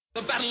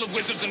The battle of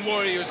wizards and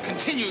warriors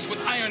continues with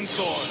iron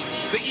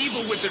swords. The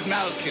evil wizard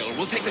Malkil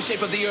will take the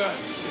shape of the earth,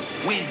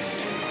 wind,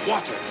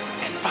 water,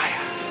 and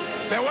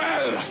fire.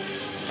 Farewell!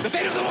 The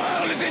fate of the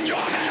world is in your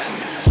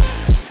hands!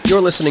 You're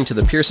listening to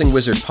the Piercing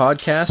Wizard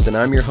podcast, and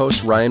I'm your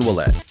host, Ryan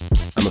Willett.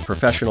 I'm a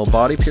professional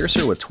body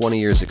piercer with 20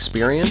 years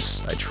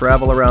experience. I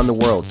travel around the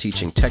world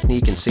teaching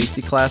technique and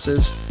safety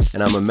classes,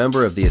 and I'm a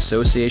member of the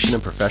Association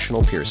of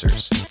Professional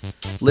Piercers.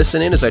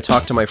 Listen in as I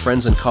talk to my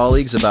friends and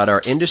colleagues about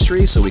our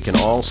industry so we can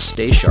all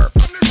stay sharp.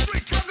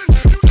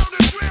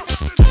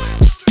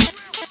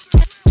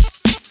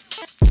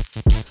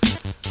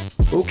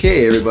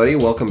 Okay, everybody,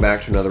 welcome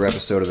back to another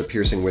episode of the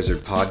Piercing Wizard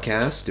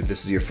podcast. If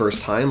this is your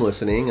first time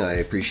listening, I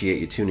appreciate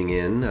you tuning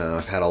in.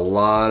 I've had a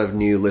lot of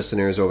new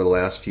listeners over the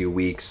last few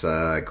weeks.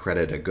 I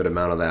credit a good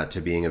amount of that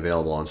to being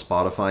available on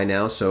Spotify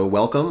now, so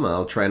welcome.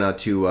 I'll try not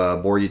to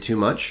bore you too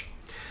much.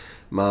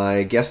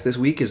 My guest this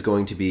week is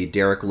going to be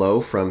Derek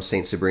Lowe from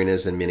St.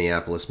 Sabrina's in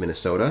Minneapolis,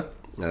 Minnesota.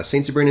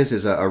 St. Sabrina's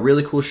is a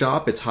really cool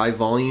shop. It's high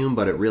volume,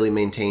 but it really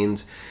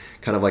maintains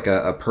kind of like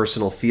a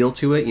personal feel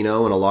to it, you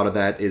know, and a lot of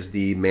that is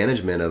the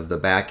management of the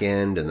back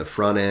end and the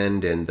front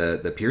end and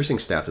the piercing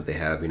staff that they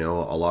have. You know,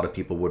 a lot of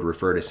people would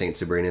refer to St.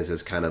 Sabrina's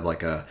as kind of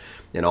like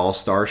an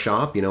all-star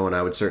shop, you know, and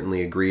I would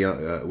certainly agree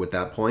with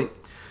that point.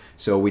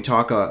 So we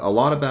talk a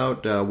lot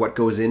about what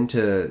goes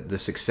into the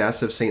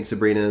success of St.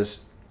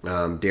 Sabrina's,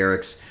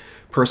 Derek's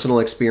personal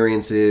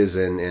experiences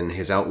and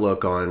his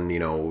outlook on, you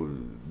know,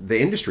 the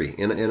industry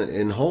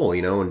in whole,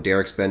 you know, and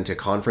Derek's been to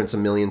conference a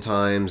million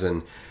times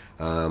and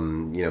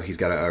you know, he's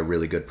got a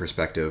really good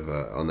perspective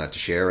on that to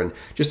share. And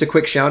just a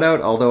quick shout out,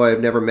 although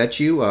I've never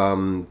met you,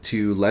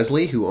 to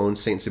Leslie, who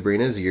owns St.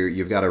 Sabrina's.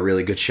 You've got a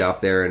really good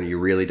shop there, and you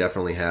really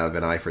definitely have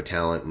an eye for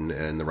talent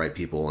and the right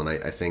people. And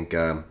I think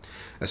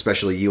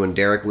especially you and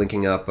Derek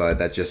linking up,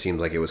 that just seemed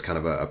like it was kind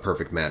of a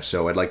perfect match.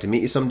 So I'd like to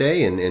meet you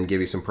someday and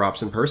give you some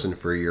props in person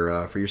for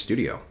your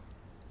studio.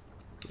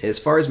 As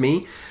far as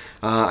me,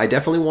 I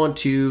definitely want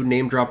to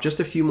name drop just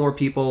a few more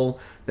people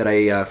that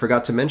I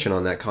forgot to mention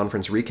on that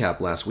conference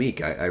recap last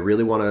week. I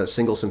really want to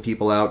single some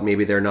people out.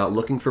 Maybe they're not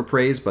looking for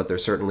praise, but they're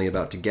certainly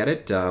about to get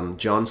it. John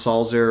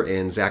Salzer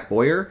and Zach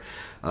Boyer.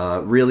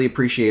 Really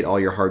appreciate all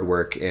your hard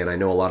work, and I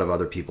know a lot of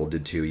other people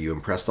did too. You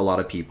impressed a lot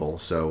of people,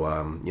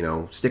 so you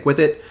know, stick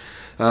with it.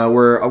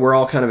 We're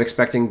all kind of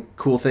expecting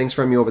cool things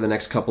from you over the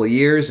next couple of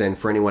years, and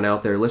for anyone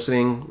out there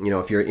listening, you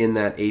know, if you're in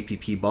that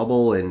APP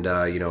bubble and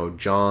you know,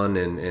 John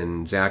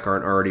and Zach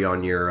aren't already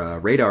on your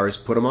radars,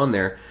 put them on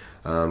there,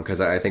 because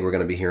I think we're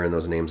going to be hearing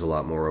those names a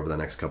lot more over the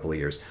next couple of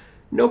years.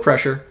 No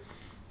pressure.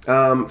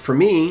 For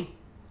me,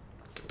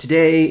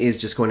 today is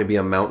just going to be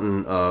a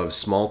mountain of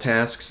small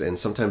tasks, and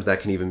sometimes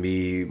that can even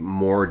be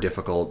more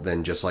difficult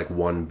than just like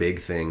one big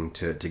thing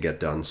to get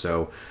done.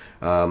 So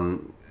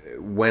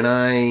when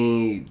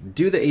I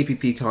do the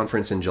APP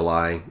conference in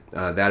July,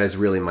 that is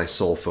really my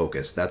sole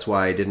focus. That's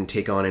why I didn't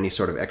take on any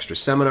sort of extra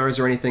seminars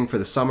or anything for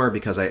the summer,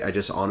 because I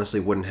just honestly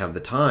wouldn't have the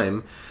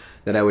time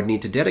that I would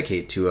need to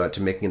dedicate to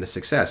making it a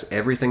success.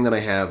 Everything that I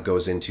have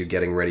goes into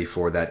getting ready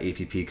for that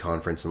APP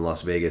conference in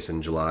Las Vegas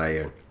in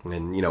July,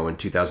 and you know, in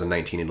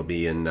 2019 it'll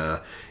be in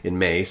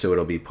May, so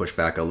it'll be pushed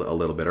back a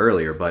little bit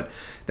earlier. But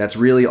that's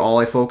really all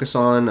I focus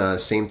on.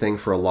 Same thing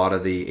for a lot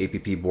of the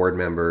APP board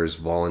members,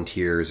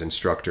 volunteers,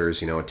 instructors.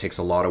 You know, it takes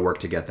a lot of work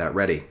to get that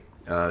ready.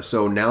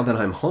 So now that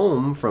I'm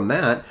home from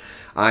that,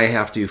 I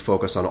have to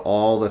focus on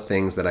all the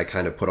things that I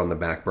kind of put on the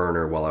back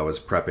burner while I was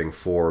prepping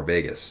for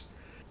Vegas.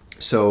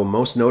 So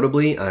most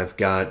notably, I've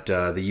got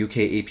the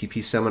UK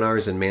APP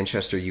seminars in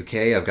Manchester,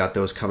 UK. I've got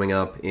those coming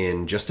up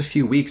in just a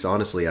few weeks,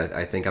 honestly.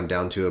 I think I'm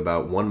down to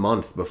about 1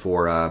 month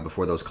before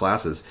those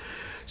classes.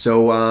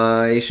 So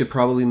I should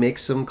probably make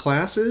some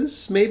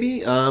classes, maybe.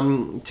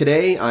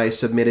 Today I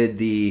submitted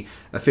the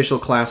official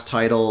class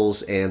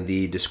titles and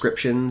the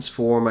descriptions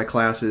for my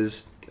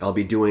classes. I'll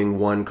be doing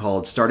one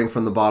called Starting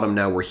from the Bottom,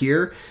 Now We're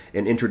Here,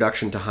 an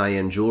Introduction to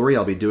High-End Jewelry.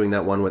 I'll be doing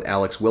that one with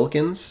Alex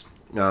Wilkins.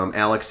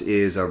 Alex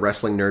is a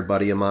wrestling nerd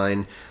buddy of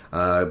mine,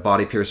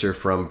 body piercer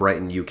from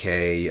Brighton,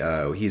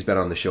 UK. He's been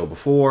on the show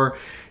before,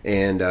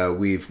 and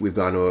we've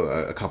gone to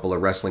a couple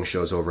of wrestling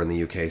shows over in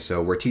the UK.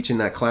 So we're teaching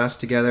that class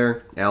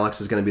together. Alex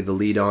is going to be the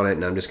lead on it,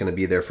 and I'm just going to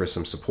be there for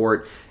some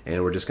support.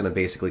 And we're just going to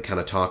basically kind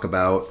of talk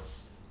about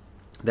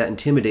that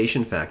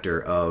intimidation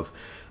factor of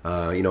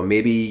you know,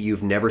 maybe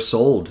you've never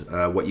sold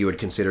what you would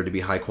consider to be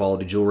high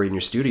quality jewelry in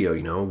your studio.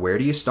 You know, where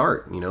do you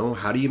start? You know,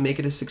 how do you make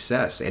it a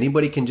success?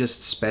 Anybody can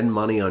just spend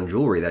money on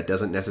jewelry. That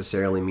doesn't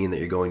necessarily mean that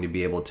you're going to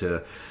be able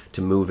to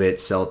move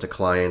it, sell it to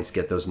clients,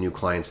 get those new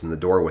clients in the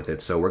door with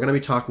it. So we're going to be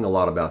talking a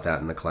lot about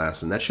that in the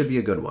class, and that should be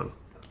a good one.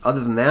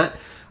 Other than that,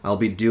 I'll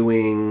be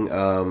doing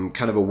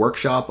kind of a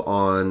workshop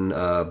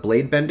on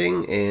blade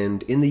bending,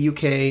 and in the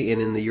UK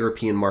and in the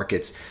European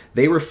markets,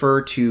 they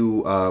refer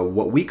to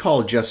what we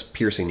call just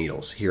piercing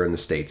needles here in the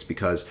States,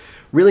 because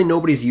really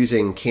nobody's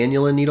using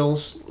cannula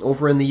needles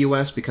over in the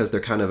US because they're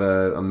kind of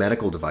a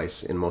medical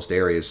device in most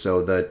areas.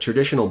 So the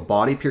traditional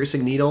body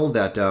piercing needle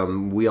that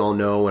we all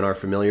know and are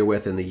familiar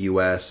with in the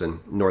US and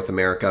North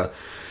America,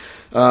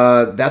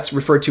 That's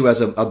referred to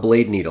as a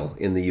blade needle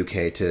in the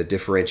UK to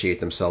differentiate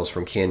themselves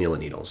from cannula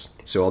needles.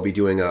 So I'll be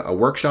doing a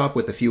workshop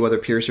with a few other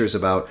piercers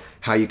about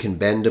how you can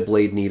bend a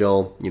blade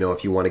needle,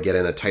 if you want to get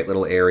in a tight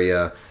little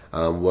area.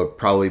 We'll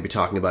probably be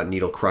talking about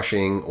needle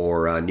crushing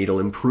or needle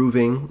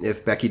improving.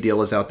 If Becky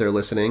Deal is out there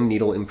listening,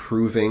 needle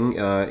improving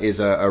is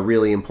a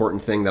really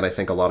important thing that I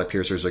think a lot of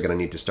piercers are going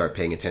to need to start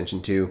paying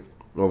attention to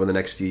over the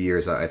next few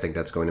years. I think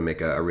that's going to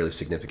make a really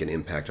significant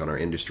impact on our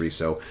industry.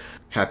 So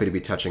happy to be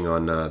touching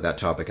on that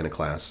topic in a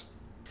class.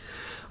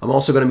 I'm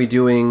also going to be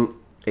doing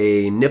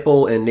a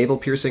nipple and navel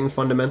piercing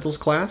fundamentals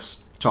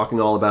class,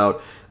 talking all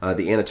about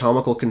the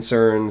anatomical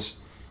concerns,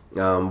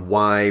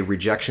 why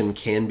rejection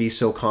can be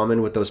so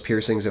common with those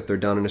piercings if they're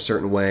done in a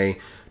certain way,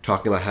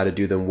 talking about how to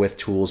do them with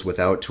tools,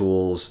 without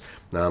tools,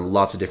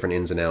 lots of different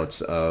ins and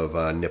outs of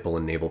nipple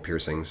and navel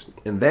piercings.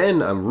 And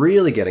then I'm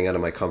really getting out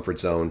of my comfort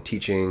zone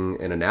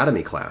teaching an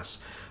anatomy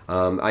class.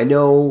 I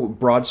know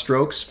broad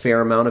strokes,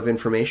 fair amount of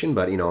information,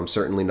 but I'm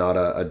certainly not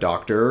a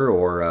doctor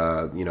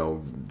or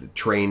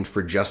trained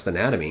for just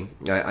anatomy.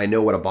 I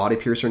know what a body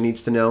piercer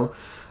needs to know.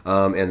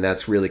 And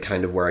that's really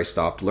kind of where I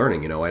stopped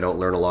learning. I don't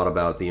learn a lot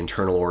about the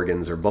internal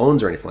organs or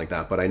bones or anything like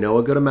that, but I know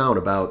a good amount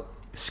about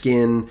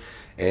skin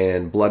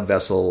and blood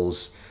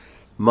vessels,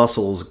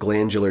 muscles,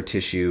 glandular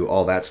tissue,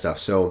 all that stuff.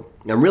 So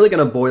I'm really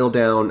going to boil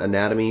down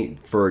anatomy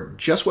for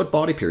just what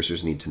body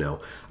piercers need to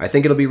know. I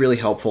think it'll be really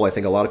helpful. I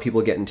think a lot of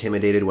people get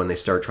intimidated when they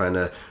start trying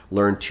to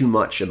learn too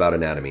much about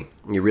anatomy.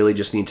 You really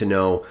just need to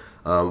know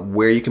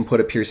where you can put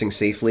a piercing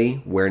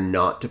safely, where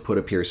not to put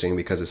a piercing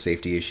because of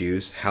safety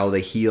issues, how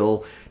they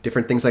heal,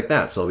 different things like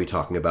that. So I'll be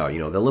talking about,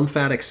 the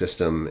lymphatic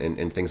system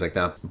and things like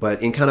that,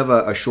 but in kind of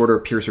a shorter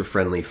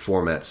piercer-friendly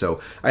format.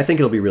 So I think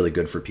it'll be really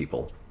good for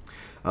people.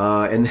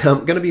 And then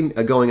I'm going to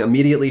be going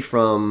immediately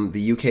from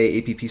the UK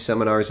APP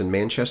seminars in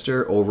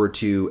Manchester over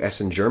to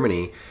Essen,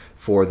 Germany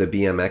for the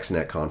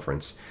BMXNet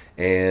conference.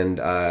 And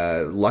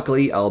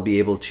luckily, I'll be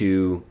able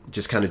to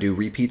just kind of do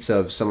repeats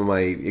of some of my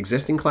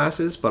existing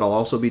classes, but I'll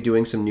also be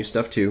doing some new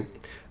stuff too.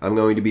 I'm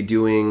going to be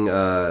doing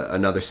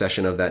another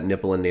session of that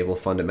nipple and navel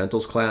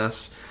fundamentals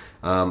class.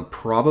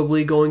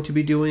 Probably going to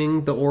be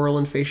doing the oral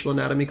and facial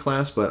anatomy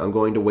class, but I'm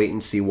going to wait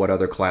and see what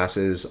other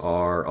classes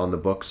are on the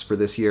books for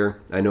this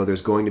year. I know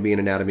there's going to be an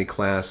anatomy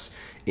class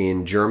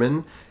in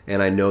German,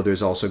 and I know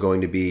there's also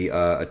going to be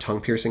a tongue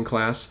piercing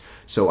class,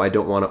 so I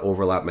don't want to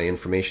overlap my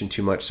information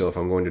too much, so if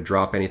I'm going to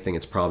drop anything,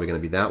 it's probably going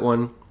to be that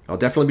one. I'll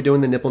definitely be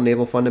doing the nipple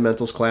navel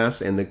fundamentals class,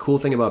 and the cool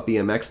thing about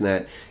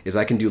BMXNet is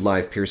I can do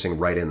live piercing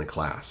right in the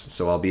class.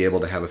 So I'll be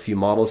able to have a few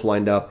models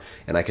lined up,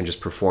 and I can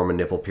just perform a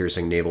nipple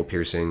piercing, navel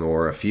piercing,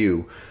 or a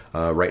few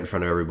right in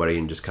front of everybody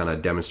and just kind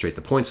of demonstrate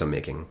the points I'm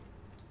making.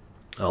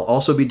 I'll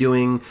also be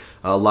doing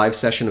a live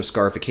session of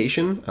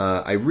scarification.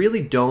 I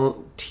really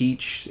don't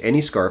teach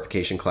any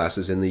scarification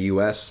classes in the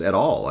US at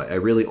all. I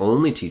really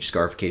only teach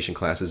scarification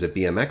classes at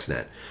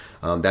BMXNet.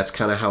 That's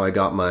kind of how I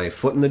got my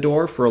foot in the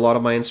door for a lot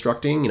of my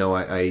instructing.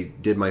 I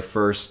did my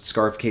first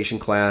scarification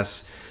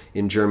class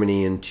in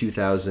Germany in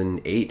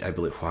 2008, I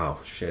believe. Wow,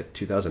 shit,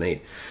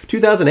 2008.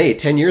 2008,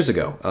 10 years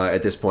ago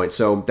at this point.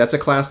 So that's a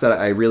class that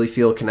I really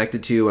feel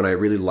connected to, and I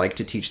really like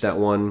to teach that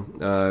one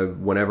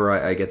whenever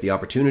I get the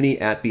opportunity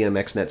at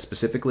BMXNet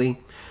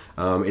specifically.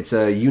 It's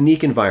a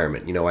unique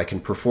environment. I can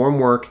perform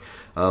work.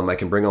 I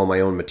can bring all my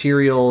own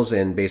materials,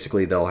 and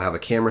basically they'll have a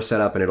camera set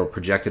up and it'll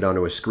project it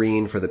onto a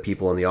screen for the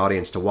people in the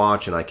audience to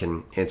watch, and I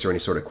can answer any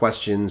sort of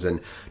questions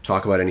and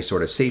talk about any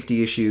sort of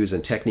safety issues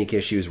and technique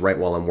issues right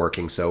while I'm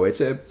working. So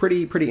it's a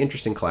pretty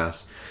interesting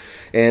class.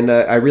 And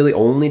I really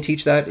only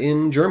teach that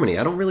in Germany.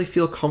 I don't really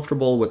feel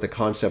comfortable with the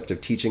concept of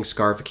teaching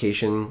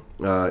scarification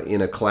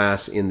in a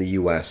class in the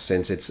U.S.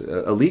 since it's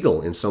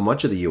illegal in so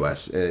much of the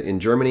U.S. In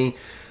Germany,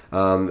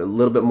 a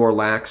little bit more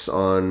lax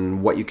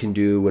on what you can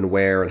do and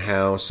where and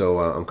how, so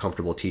I'm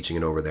comfortable teaching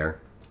it over there.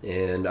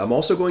 And I'm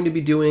also going to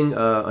be doing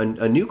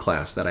a new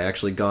class that I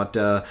actually got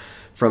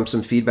from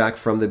some feedback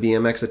from the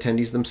BMX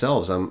attendees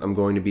themselves. I'm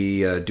going to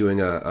be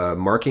doing a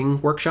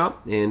marking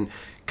workshop and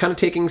kind of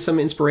taking some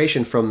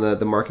inspiration from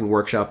the marking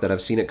workshop that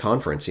I've seen at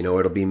conference.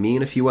 It'll be me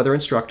and a few other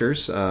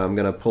instructors. I'm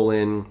going to pull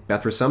in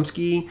Beth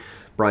Rasumsky,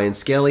 Brian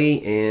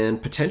Skelly,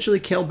 and potentially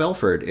Kale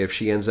Belford if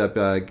she ends up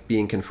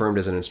being confirmed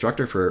as an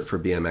instructor for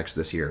BMX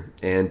this year.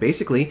 And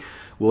basically,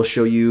 we'll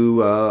show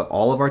you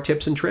all of our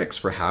tips and tricks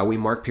for how we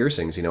mark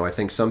piercings. I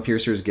think some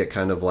piercers get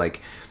kind of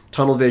like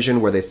tunnel vision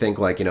where they think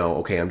like,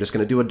 okay, I'm just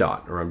going to do a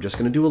dot, or I'm just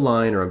going to do a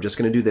line, or I'm just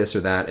going to do this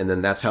or that, and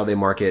then that's how they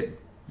mark it,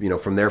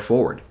 from there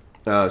forward.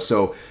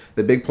 So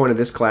the big point of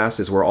this class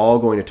is we're all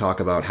going to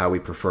talk about how we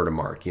prefer to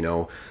mark.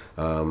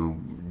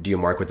 Do you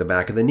mark with the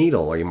back of the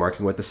needle? Are you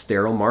marking with a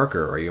sterile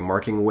marker? Are you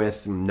marking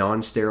with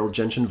non-sterile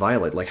gentian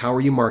violet? Like, how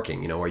are you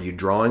marking? Are you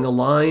drawing a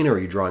line, or are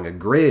you drawing a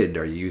grid?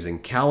 Are you using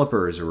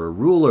calipers or a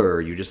ruler? Or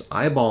are you just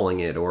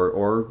eyeballing it?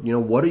 Or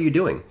what are you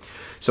doing?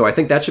 So I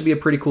think that should be a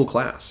pretty cool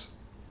class.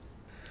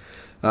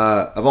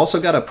 I've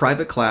also got a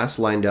private class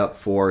lined up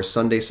for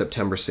Sunday,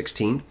 September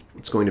 16th.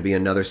 It's going to be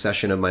another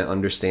session of my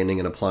understanding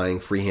and applying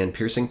freehand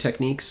piercing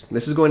techniques.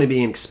 This is going to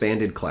be an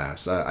expanded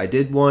class. I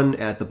did one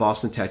at the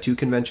Boston Tattoo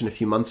Convention a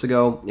few months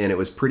ago, and it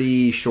was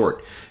pretty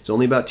short. It's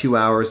only about 2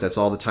 hours. That's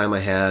all the time I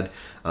had,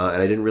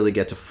 and I didn't really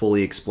get to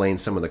fully explain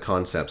some of the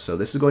concepts. So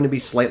this is going to be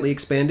slightly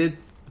expanded.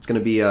 It's going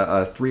to be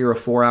a 3 or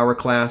 4 hour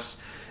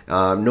class.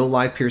 No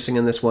live piercing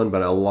in this one,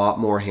 but a lot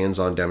more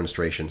hands-on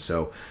demonstration.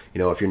 So,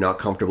 if you're not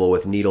comfortable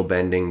with needle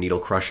bending, needle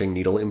crushing,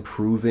 needle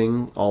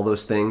improving, all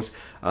those things,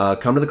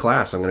 come to the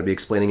class. I'm going to be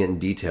explaining it in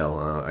detail.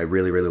 I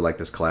really, really like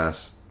this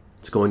class.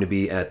 It's going to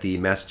be at the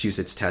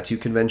Massachusetts Tattoo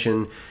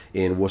Convention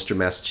in Worcester,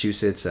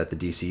 Massachusetts at the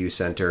DCU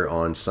Center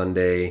on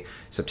Sunday,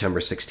 September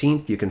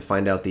 16th. You can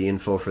find out the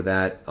info for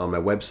that on my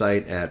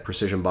website at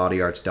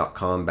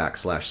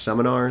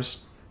precisionbodyarts.com/seminars.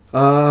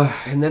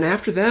 And then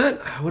after that,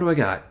 what do I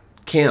got?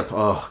 Camp.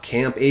 Oh,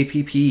 Camp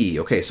APP.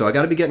 Okay, so I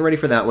got to be getting ready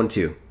for that one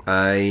too.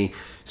 I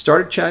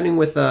started chatting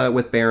with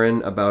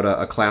Baron about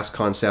a class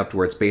concept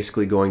where it's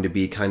basically going to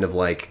be kind of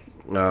like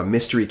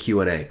mystery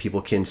Q&A.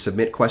 People can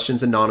submit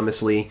questions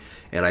anonymously,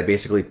 and I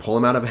basically pull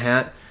them out of a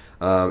hat,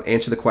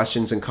 answer the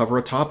questions, and cover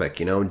a topic.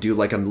 Do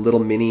like a little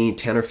mini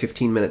 10 or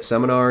 15 minute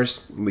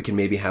seminars. We can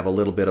maybe have a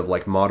little bit of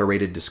like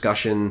moderated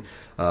discussion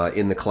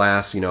in the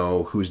class,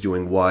 who's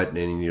doing what,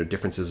 and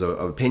differences of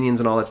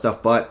opinions and all that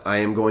stuff. But I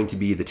am going to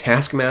be the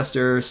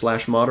taskmaster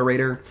 /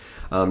 moderator.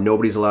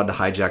 Nobody's allowed to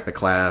hijack the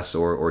class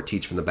or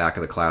teach from the back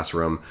of the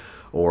classroom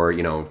or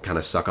kind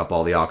of suck up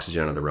all the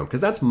oxygen out of the room,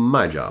 because that's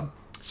my job.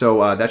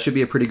 So that should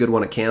be a pretty good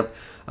one at camp.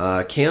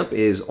 Camp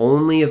is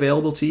only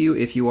available to you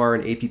if you are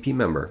an APP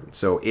member.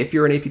 So if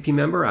you're an APP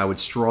member, I would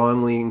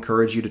strongly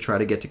encourage you to try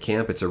to get to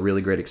camp. It's a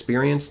really great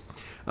experience.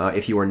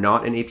 If you are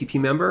not an APP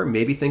member,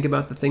 maybe think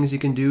about the things you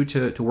can do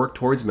to work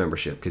towards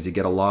membership, because you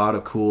get a lot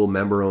of cool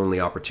member-only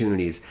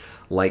opportunities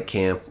like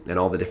camp and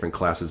all the different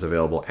classes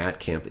available at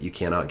camp that you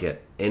cannot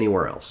get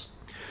anywhere else.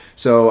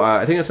 So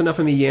I think that's enough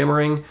of me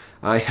yammering.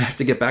 I have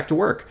to get back to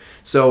work.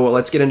 So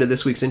let's get into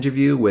this week's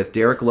interview with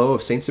Derek Lowe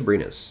of St.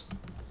 Sabrina's.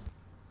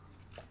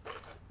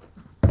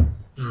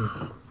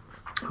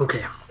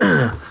 Okay.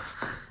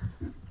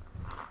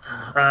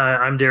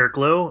 I'm Derek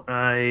Lowe.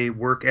 I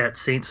work at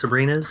St.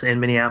 Sabrina's in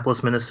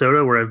Minneapolis,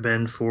 Minnesota, where I've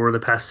been for the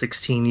past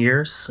 16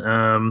 years,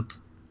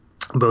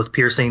 both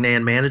piercing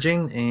and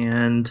managing,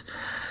 and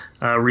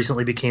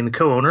recently became the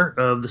co-owner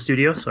of the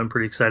studio, so I'm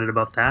pretty excited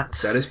about that.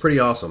 That is pretty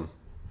awesome.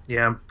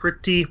 Yeah, I'm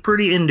pretty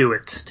into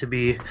it, to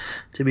be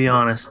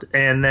honest.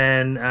 And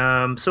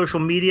then social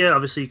media,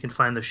 obviously you can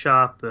find the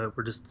shop.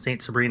 We're just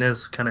St.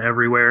 Sabrina's kind of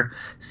everywhere.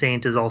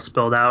 Saint is all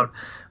spelled out.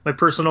 My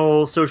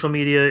personal social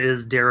media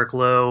is Derek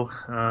Lowe.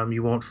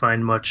 You won't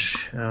find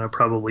much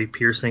probably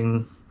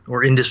piercing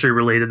or industry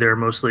related there,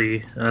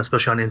 mostly,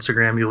 especially on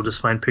Instagram. You'll just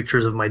find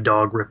pictures of my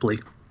dog, Ripley.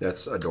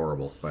 That's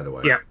adorable, by the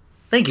way. Yeah.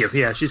 Thank you.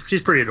 Yeah,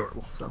 she's pretty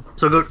adorable.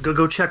 So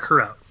go check her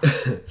out.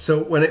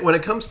 So when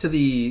it comes to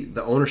the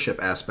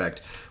ownership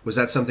aspect, was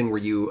that something where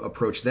you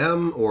approached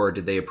them, or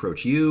did they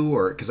approach you?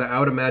 Or because I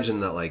would imagine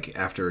that like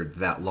after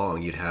that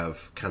long, you'd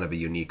have kind of a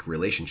unique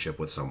relationship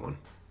with someone.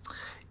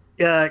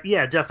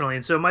 Yeah, definitely.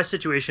 And so my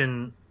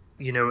situation,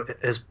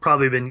 has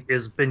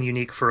been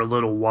unique for a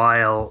little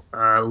while.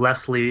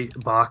 Leslie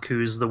Bach,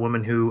 who's the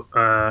woman who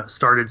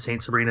started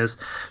St. Sabrina's,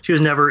 she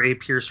was never a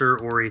piercer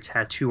or a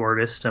tattoo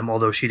artist,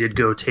 although she did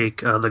go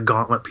take the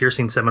Gauntlet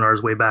piercing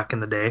seminars way back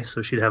in the day,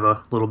 so she'd have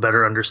a little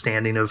better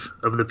understanding of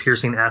the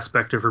piercing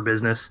aspect of her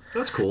business.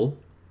 That's cool.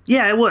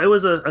 Yeah, it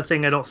was a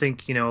thing I don't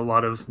think, a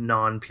lot of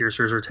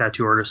non-piercers or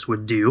tattoo artists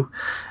would do.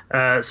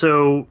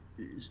 So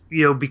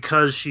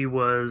because she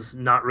was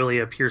not really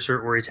a piercer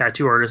or a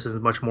tattoo artist, is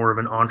much more of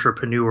an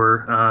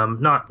entrepreneur.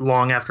 Not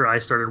long after I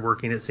started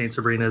working at St.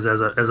 Sabrina's as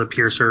a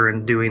piercer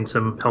and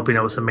helping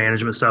out with some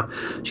management stuff,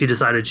 she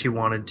decided she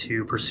wanted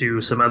to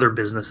pursue some other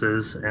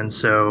businesses, and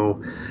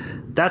so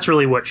that's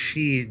really what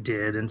she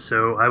did. And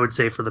so I would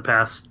say for the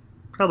past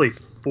probably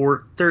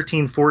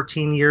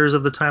 14 years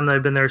of the time that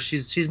I've been there,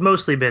 she's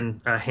mostly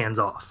been hands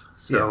off.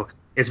 So yeah.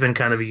 It's been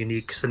kind of a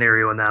unique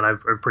scenario in that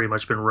I've pretty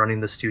much been running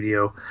the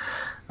studio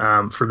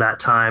for that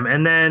time.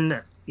 And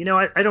then,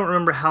 I don't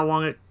remember how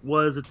long it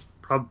was. It's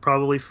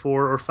probably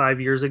 4 or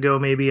 5 years ago,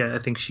 maybe. I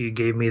think she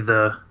gave me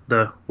the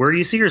where do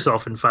you see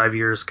yourself in 5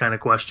 years kind of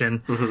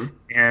question. Mm-hmm.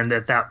 And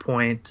at that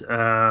point,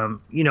 I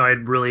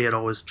had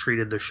always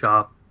treated the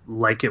shop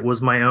like it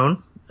was my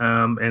own.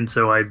 And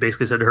so I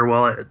basically said to her,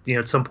 well,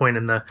 at some point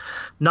in the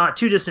not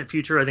too distant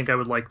future, I think I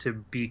would like to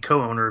be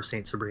co-owner of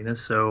St.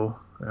 Sabrina's. So,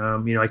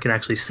 I can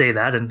actually say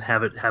that and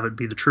have it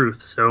be the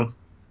truth. So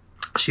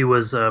she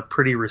was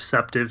pretty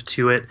receptive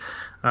to it.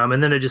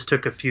 And then it just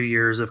took a few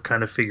years of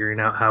kind of figuring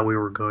out how we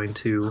were going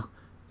to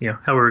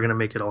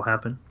make it all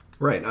happen.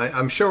 Right.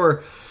 I'm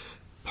sure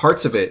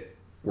parts of it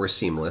were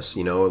seamless,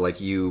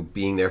 like you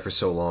being there for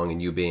so long and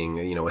you being,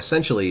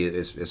 essentially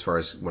as far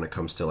as when it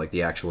comes to like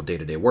the actual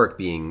day-to-day work,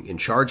 being in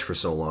charge for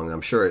so long. I'm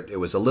sure it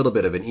was a little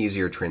bit of an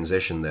easier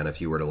transition than if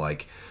you were to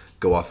like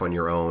go off on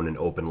your own and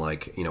open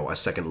like, a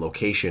second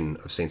location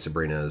of St.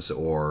 Sabrina's,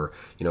 or,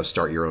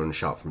 start your own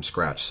shop from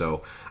scratch.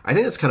 So I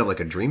think that's kind of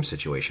like a dream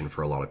situation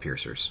for a lot of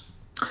piercers.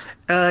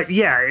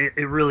 Yeah,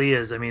 it really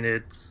is. I mean,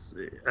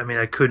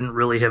 I couldn't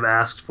really have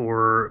asked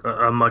for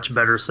a much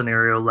better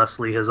scenario.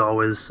 Leslie has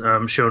always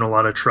shown a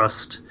lot of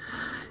trust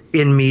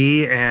in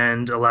me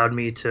and allowed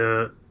me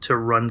to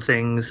run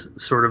things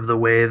sort of the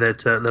way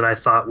that I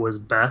thought was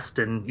best.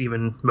 And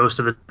even most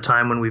of the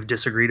time when we've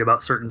disagreed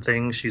about certain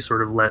things, she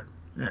sort of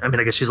I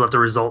guess she's let the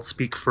results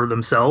speak for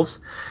themselves.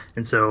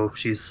 And so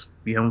she's,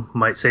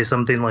 might say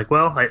something like,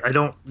 well, I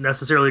don't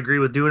necessarily agree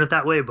with doing it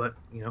that way, but,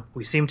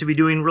 we seem to be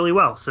doing really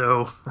well.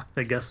 So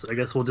I guess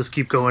we'll just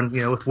keep going,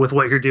 with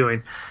what you're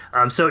doing.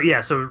 So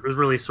it was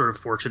really sort of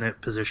fortunate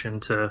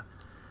position to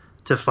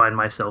find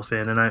myself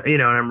in. And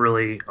I'm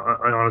really,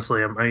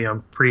 honestly,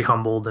 I'm pretty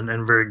humbled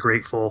and very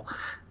grateful.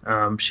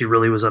 She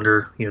really was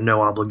under,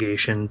 no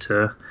obligation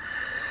to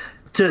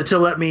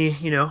let me,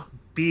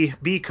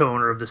 be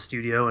co-owner of the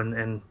studio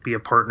and be a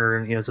partner.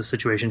 And, it's a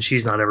situation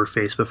she's not ever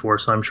faced before.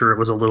 So I'm sure it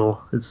was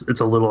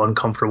it's a little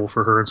uncomfortable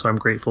for her. And so I'm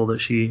grateful that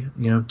she,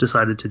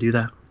 decided to do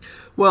that.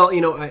 Well,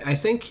 I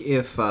think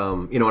if,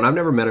 and I've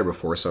never met her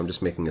before, so I'm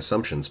just making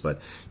assumptions, but,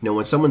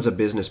 when someone's a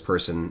business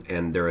person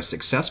and they're a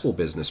successful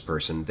business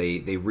person,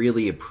 they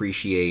really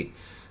appreciate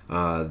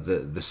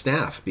the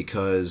staff,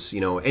 because,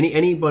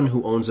 anyone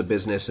who owns a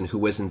business and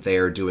who isn't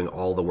there doing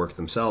all the work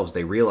themselves,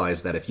 they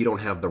realize that if you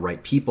don't have the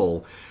right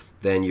people,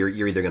 then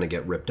you're either going to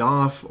get ripped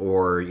off,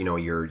 or,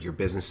 your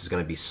business is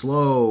going to be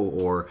slow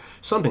or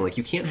something. Like,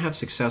 you can't have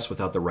success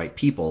without the right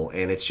people.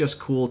 And it's just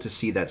cool to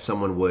see that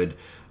someone would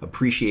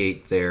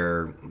appreciate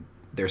their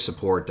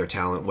support, their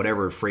talent,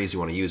 whatever phrase you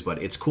want to use.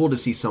 But it's cool to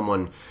see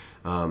someone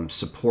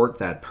support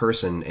that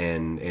person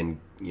and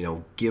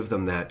give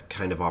them that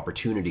kind of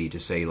opportunity to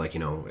say, like,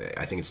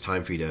 I think it's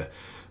time for you to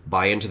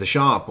buy into the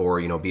shop,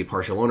 or be a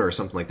partial owner or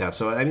something like that.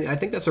 So I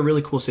think that's a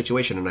really cool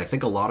situation, and I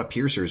think a lot of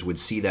piercers would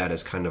see that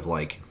as kind of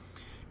like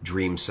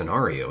dream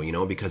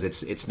scenario, because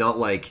it's not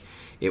like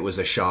it was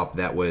a shop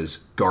that was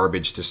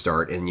garbage to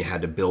start and you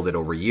had to build it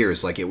over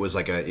years. Like, it was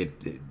like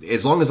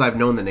as long as I've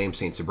known the name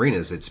St.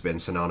 Sabrina's, it's been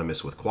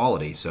synonymous with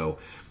quality. So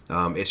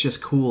it's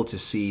just cool to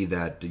see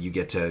that you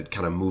get to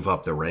kind of move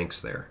up the ranks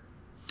there.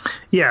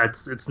 Yeah,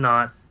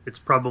 it's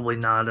probably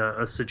not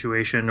a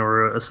situation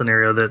or a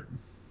scenario that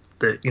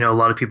a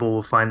lot of people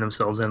will find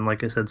themselves in,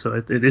 like I said. So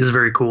it is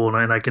very cool,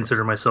 and I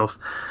consider myself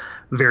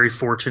very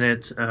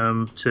fortunate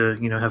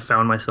to have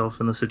found myself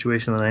in the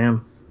situation that I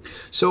am.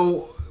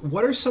 So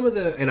what are some of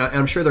and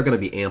I'm sure they're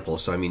going to be ample,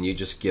 so I mean, you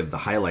just give the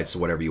highlights of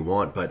whatever you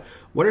want, but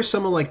what are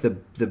some of like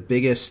the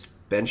biggest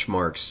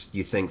benchmarks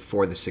you think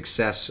for the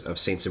success of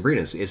St.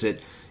 Sabrina's? Is it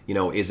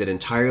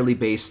entirely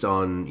based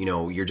on,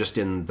 you're just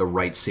in the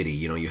right city,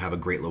 you have a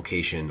great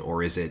location,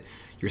 or is it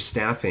your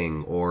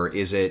staffing, or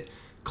is it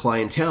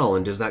clientele,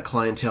 and does that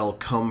clientele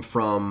come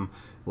from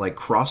like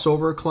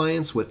crossover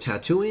clients with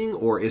tattooing,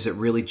 or is it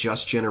really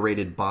just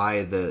generated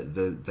by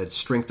the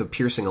strength of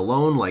piercing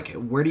alone? Like,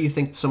 where do you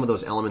think some of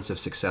those elements of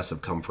success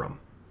have come from?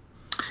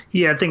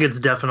 Yeah, I think it's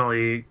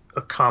definitely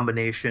a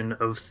combination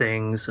of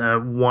things.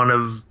 One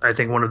of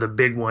the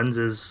big ones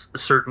is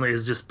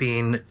just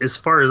being, as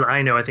far as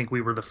I know, I think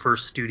we were the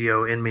first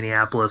studio in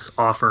Minneapolis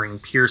offering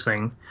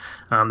piercing.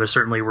 There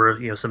certainly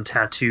were, some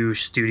tattoo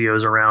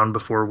studios around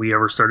before we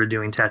ever started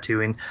doing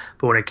tattooing,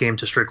 but when it came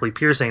to strictly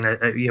piercing,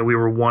 we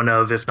were one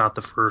of, if not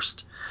the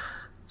first,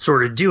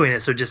 sort of doing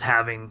it. So just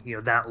having,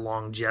 that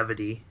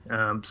longevity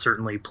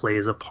certainly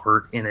plays a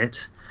part in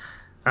it.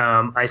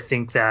 I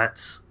think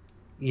that,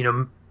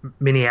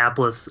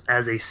 Minneapolis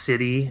as a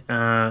city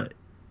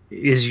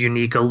is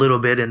unique a little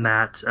bit in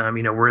that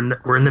we're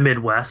in the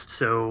Midwest,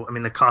 so I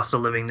mean the cost of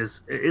living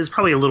is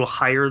probably a little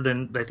higher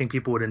than I think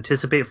people would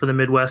anticipate for the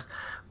Midwest,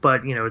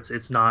 but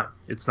it's not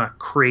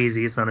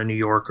crazy. It's not a New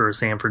York or a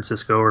San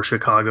Francisco or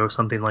Chicago,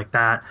 something like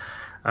that.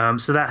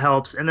 So that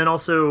helps, and then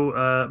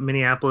also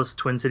Minneapolis,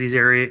 Twin Cities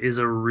area is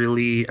a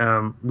really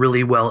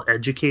well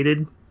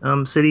educated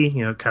city.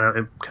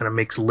 Kind of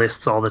makes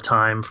lists all the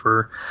time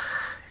for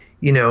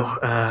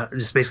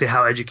just basically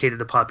how educated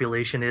the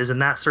population is.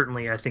 And that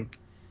certainly, I think,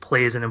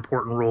 plays an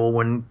important role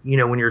when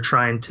you're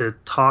trying to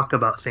talk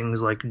about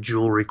things like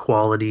jewelry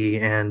quality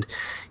and,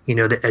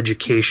 the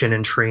education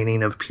and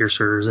training of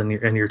piercers and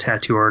your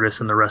tattoo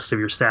artists and the rest of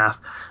your staff,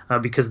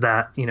 because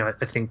that,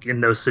 I think in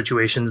those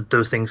situations,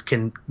 those things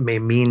may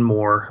mean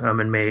more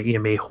and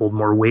may hold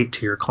more weight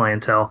to your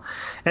clientele.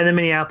 And then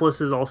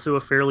Minneapolis is also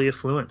a fairly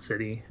affluent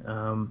city.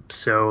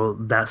 So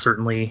that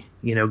certainly,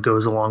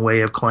 goes a long way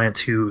of clients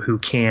who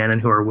can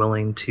and who are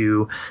willing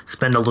to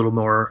spend a little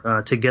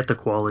more to get the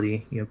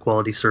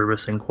quality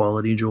service and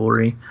quality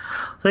jewelry.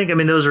 I think,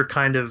 those are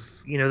kind of,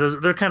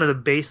 they're kind of the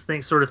base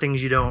things, sort of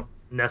things you don't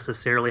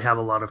necessarily have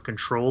a lot of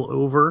control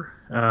over.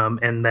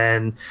 And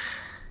then,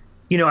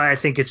 I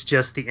think it's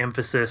just the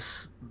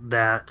emphasis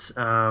that,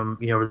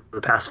 over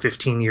the past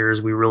 15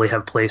 years, we really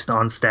have placed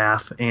on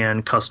staff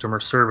and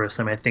customer service.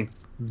 I think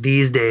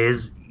these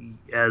days,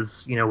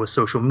 as with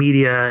social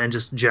media and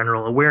just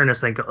general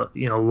awareness, I think,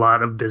 a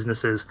lot of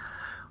businesses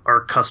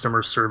our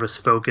customer service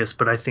focus,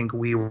 but I think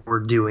we were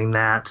doing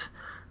that.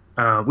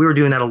 We were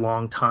doing that a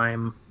long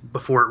time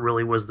before it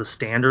really was the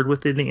standard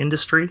within the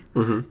industry.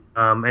 Mm-hmm.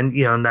 And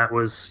and that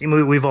was,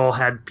 we've all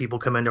had people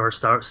come into our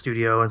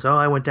studio and say, "Oh,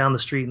 I went down the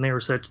street and they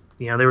were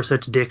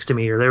such dicks to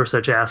me, or they were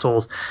such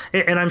assholes."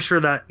 And I'm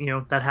sure that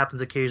that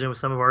happens occasionally with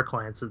some of our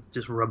clients. It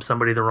just rubs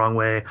somebody the wrong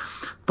way.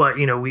 But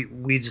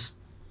we just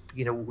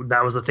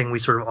that was the thing we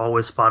sort of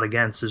always fought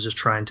against, is just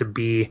trying to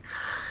be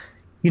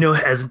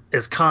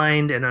as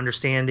kind and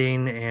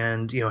understanding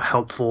and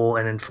helpful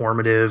and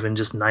informative and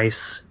just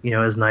nice,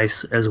 as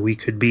nice as we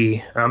could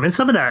be. And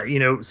some of that,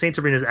 St.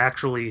 Sabrina's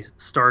actually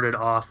started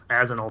off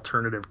as an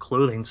alternative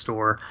clothing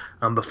store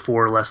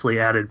before Leslie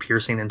added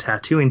piercing and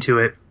tattooing to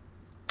it.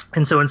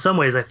 And so in some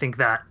ways, I think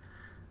that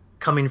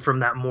coming from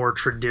that more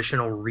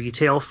traditional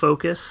retail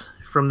focus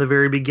from the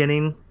very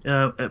beginning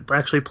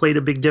actually played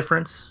a big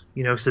difference,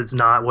 because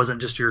it wasn't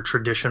just your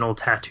traditional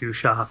tattoo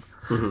shop.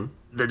 Mm-hmm.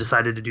 That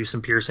decided to do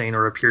some piercing,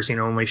 or a piercing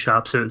only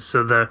shop. So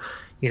the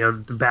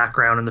the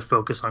background and the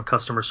focus on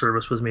customer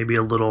service was maybe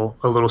a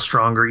little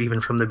stronger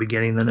even from the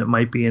beginning than it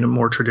might be in a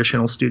more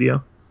traditional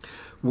studio.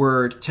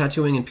 Were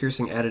tattooing and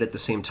piercing added at the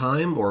same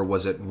time, or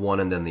was it one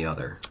and then the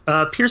other?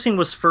 Piercing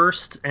was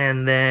first,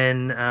 and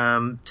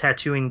then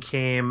tattooing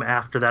came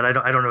after that. I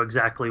don't know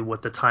exactly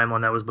what the time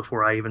on that was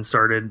before I even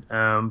started,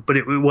 but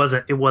it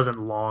wasn't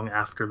long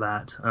after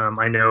that.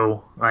 I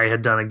know I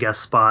had done a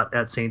guest spot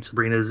at St.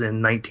 Sabrina's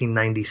in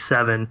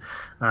 1997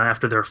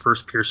 after their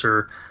first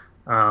piercer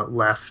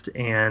left,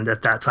 and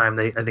at that time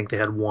I think they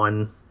had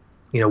one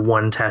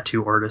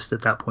tattoo artist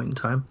at that point in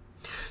time.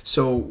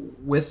 So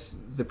with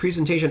the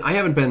presentation, I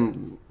haven't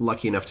been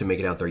lucky enough to make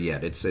it out there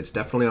yet. It's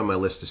definitely on my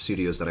list of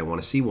studios that I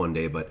want to see one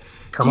day. But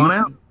come on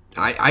out.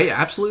 I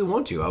absolutely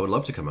want to. I would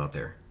love to come out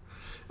there.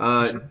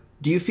 Sure.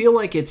 Do you feel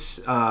like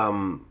it's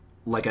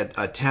like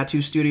a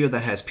tattoo studio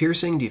that has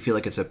piercing? Do you feel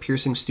like it's a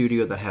piercing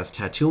studio that has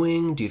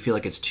tattooing? Do you feel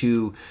like it's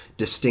two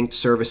distinct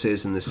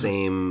services in the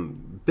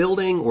same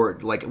building? Or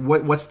like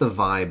what's the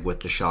vibe with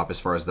the shop as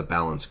far as the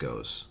balance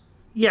goes?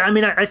 Yeah, I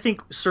mean, I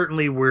think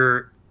certainly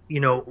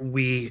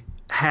we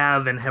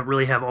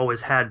have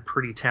always had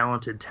pretty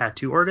talented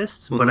tattoo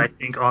artists, mm-hmm. but I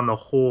think on the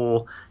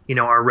whole,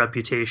 our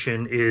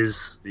reputation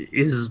is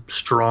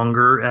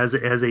stronger as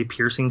a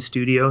piercing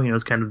studio.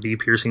 It's kind of the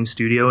piercing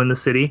studio in the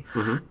city.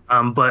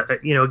 Mm-hmm. But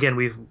again,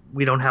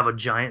 we don't have a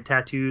giant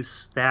tattoo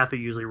staff. It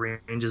usually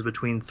ranges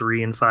between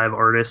 3 and 5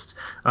 artists.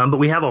 But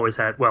we have always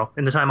had, well,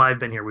 in the time I've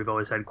been here, we've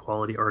always had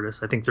quality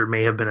artists. I think there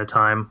may have been a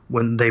time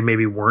when they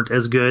maybe weren't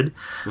as good.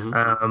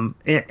 Mm-hmm.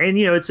 And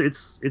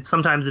it's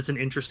sometimes it's an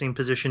interesting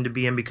position to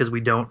be in, because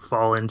we don't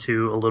fall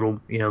into a little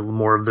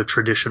more of the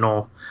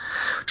traditional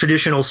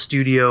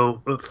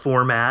studio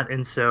format,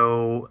 and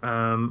so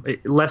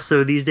less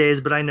so these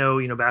days. But I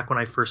know back when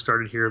I first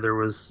started here, there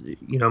was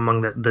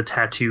among the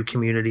tattoo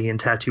community and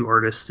tattoo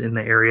artists in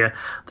the area,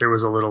 there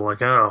was a little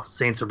like, oh,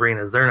 St.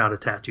 Sabrina's, they're not a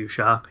tattoo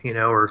shop,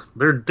 or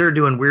they're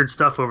doing weird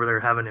stuff over there,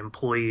 having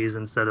employees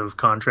instead of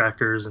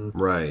contractors, and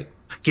right,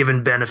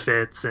 giving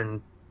benefits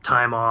and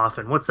time off,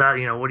 and what's that?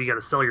 What do you got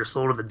to sell your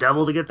soul to the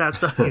devil to get that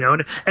stuff?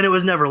 And it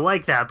was never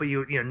like that. But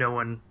no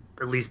one,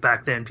 at least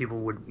back then, people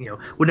would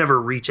never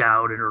reach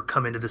out or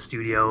come into the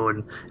studio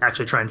and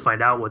actually try and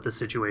find out what the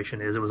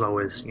situation is. It was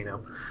always a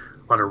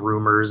lot of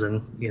rumors,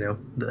 and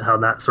how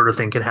that sort of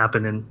thing can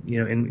happen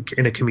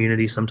in a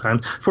community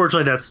sometimes.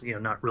 Fortunately, that's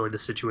not really the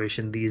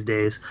situation these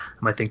days.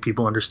 I think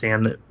people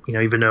understand that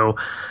even though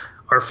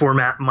our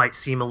format might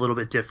seem a little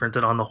bit different,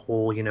 than on the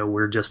whole,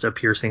 we're just a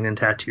piercing and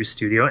tattoo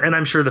studio. And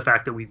I'm sure the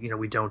fact that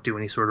we don't do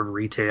any sort of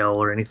retail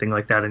or anything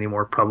like that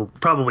anymore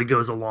probably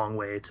goes a long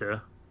way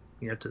to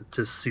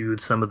to soothe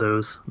some of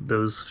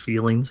those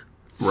feelings.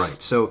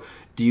 Right. So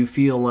do you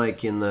feel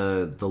like in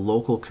the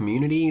local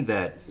community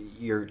that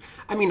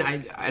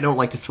I don't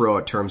like to throw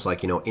out terms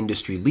like,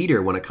 industry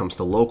leader when it comes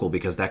to local,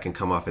 because that can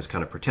come off as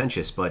kind of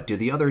pretentious, but do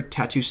the other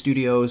tattoo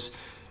studios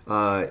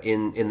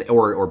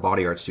or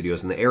body art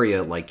studios in the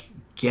area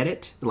get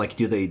it? Like,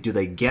 do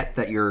they get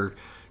that you're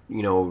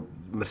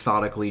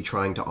methodically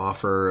trying to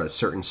offer a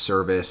certain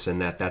service,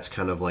 and that's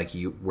kind of like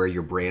where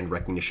your brand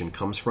recognition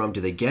comes from?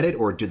 Do they get it,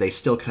 or do they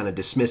still kind of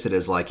dismiss it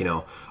as like,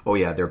 oh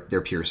yeah,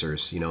 they're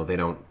piercers,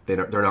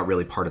 they're not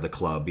really part of the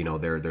club,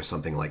 they're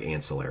something like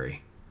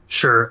ancillary?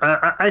 Sure.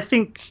 I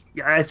think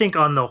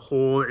on the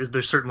whole,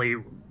 there's certainly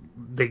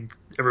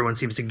everyone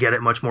seems to get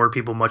it much more.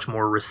 People much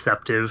more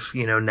receptive,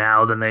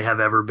 now than they have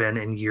ever been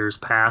in years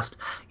past.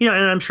 And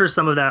I'm sure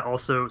some of that,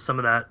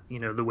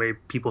 the way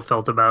people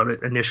felt about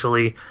it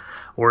initially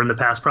or in the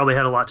past, probably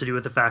had a lot to do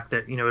with the fact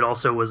that, it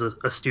also was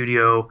a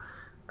studio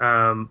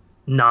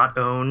not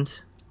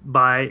owned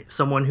by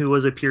someone who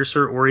was a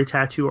piercer or a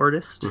tattoo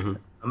artist.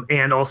 Mm-hmm.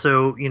 And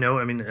also,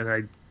 and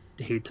I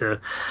hate to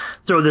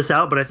throw this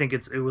out, but I think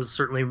it was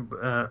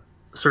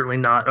certainly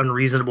not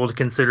unreasonable to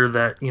consider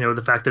that,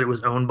 the fact that it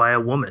was owned by a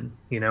woman,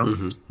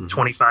 mm-hmm, mm-hmm.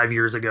 25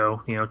 years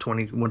ago,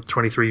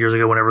 23 years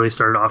ago, whenever they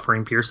started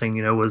offering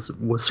piercing, was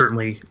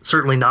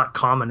certainly not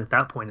common at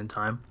that point in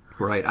time.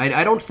 Right.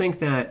 I don't think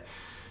that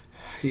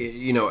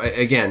you know,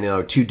 again, you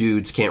know, two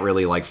dudes can't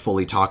really like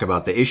fully talk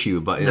about the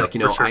issue, but No, like,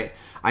 you for know, sure.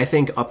 I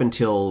think up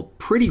until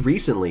pretty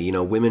recently, you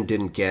know, women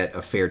didn't get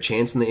a fair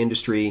chance in the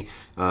industry.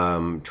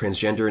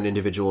 Transgender and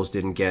individuals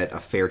didn't get a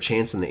fair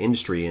chance in the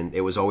industry, and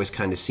it was always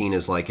kind of seen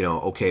as like, you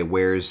know, okay,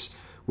 where's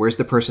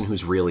the person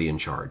who's really in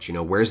charge? You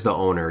know, where's the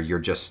owner? You're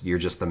just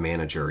the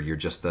manager. You're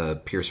just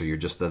the piercer. You're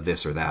just the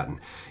this or that. And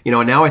you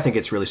know, now I think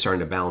it's really starting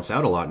to balance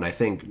out a lot. And I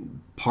think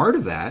part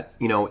of that,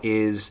 you know,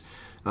 is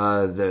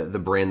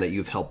the brand that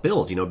you've helped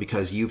build. You know,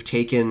 because you've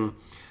taken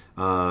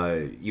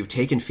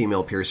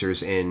female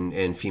piercers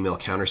and female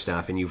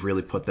counterstaff, and you've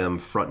really put them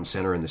front and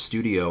center in the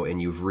studio,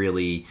 and you've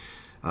really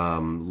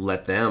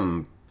let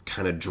them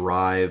kind of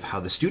drive how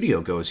the studio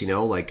goes. You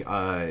know, like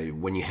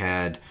when you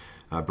had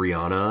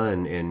Brianna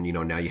and you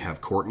know now you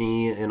have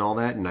Courtney and all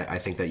that, and I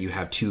think that you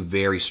have two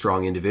very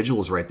strong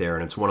individuals right there,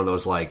 and it's one of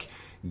those like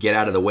get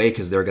out of the way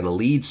because they're going to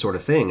lead sort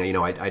of thing. You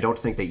know, I don't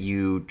think that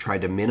you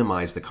tried to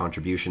minimize the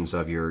contributions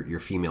of your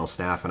female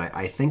staff, and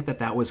I think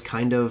that was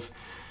kind of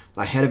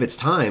ahead of its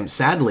time,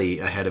 sadly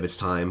ahead of its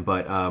time.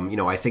 But you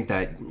know, I think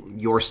that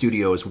your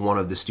studio is one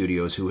of the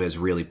studios who has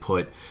really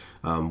put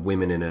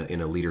women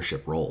in a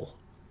leadership role.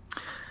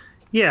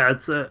 Yeah,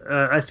 it's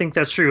I think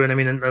that's true, and I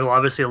mean, and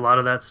obviously a lot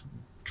of that's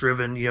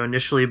driven, you know,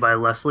 initially by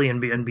Leslie and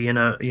being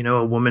a, you know,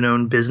 a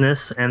woman-owned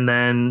business, and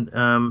then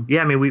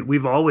yeah, I mean,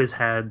 we've always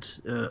had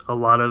a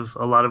lot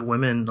of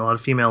women, a lot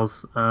of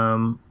females,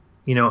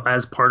 you know,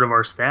 as part of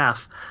our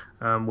staff,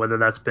 whether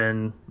that's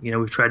been, you know,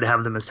 we've tried to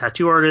have them as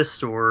tattoo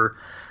artists or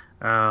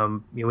you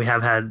know, we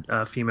have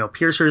had female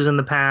piercers in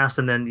the past,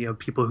 and then, you know,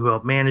 people who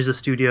help manage the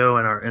studio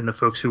and the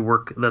folks who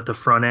work at the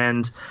front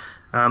end.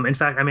 In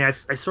fact, I mean,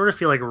 I sort of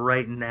feel like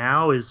right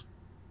now is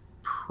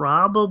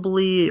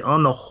probably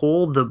on the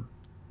whole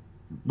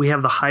we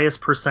have the highest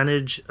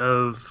percentage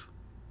of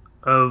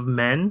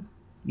men,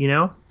 you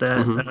know,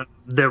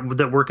 Mm-hmm.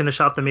 that work in the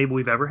shop that maybe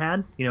we've ever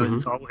had. You know,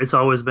 Mm-hmm. it's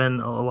always been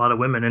a lot of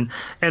women,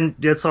 and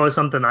it's always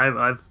something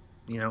I've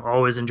you know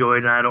always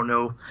enjoyed. And I don't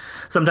know,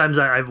 sometimes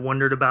I've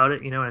wondered about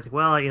it, you know, and I think,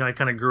 well, you know, I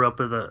kind of grew up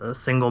with a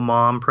single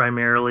mom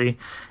primarily,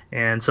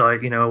 and so I,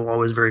 you know,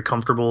 always very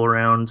comfortable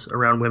around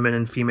women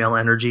and female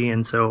energy,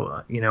 and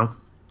so you know,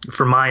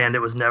 from my end,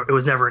 it was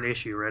never an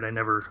issue, right? I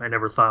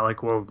never thought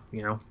like, well,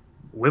 you know,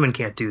 women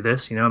can't do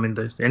this, you know. I mean,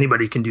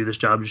 anybody can do this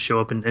job, just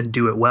show up and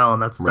do it well,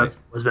 and Right. that's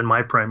has been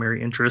my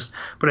primary interest.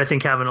 But I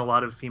think having a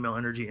lot of female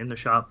energy in the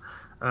shop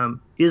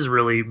is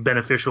really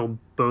beneficial,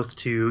 both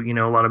to, you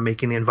know, a lot of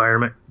making the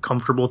environment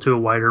comfortable to a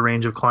wider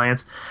range of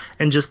clients,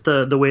 and just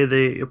the way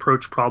they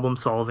approach problem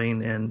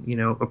solving and, you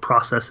know,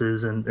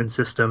 processes and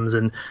systems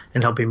and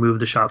helping move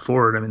the shop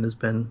forward. I mean, there's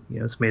been, you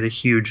know, it's made a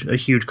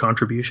huge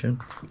contribution.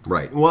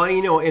 Right. Well,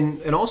 you know,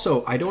 and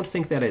also I don't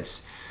think the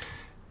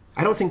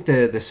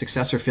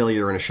success or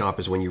failure in a shop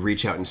is when you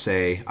reach out and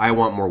say, I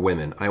want more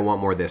women, I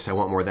want more this, I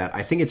want more that.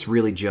 I think it's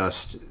really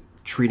just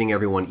treating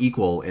everyone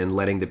equal and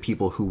letting the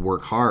people who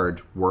work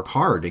hard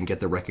and get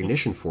the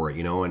recognition for it,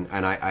 you know. And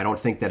I don't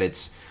think that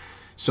it's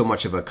so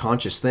much of a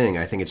conscious thing.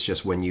 I think it's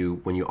just when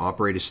you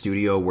operate a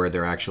studio where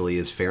there actually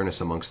is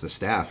fairness amongst the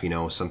staff, you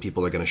know, some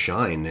people are going to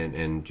shine,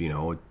 and you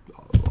know,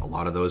 a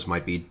lot of those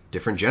might be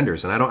different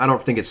genders. And I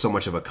don't think it's so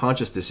much of a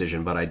conscious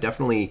decision, but I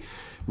definitely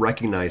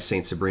recognize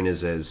St.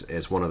 Sabrina's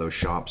as one of those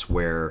shops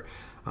where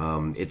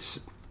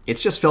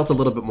it's just felt a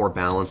little bit more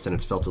balanced, and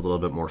it's felt a little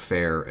bit more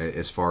fair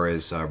as far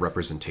as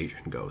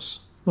representation goes.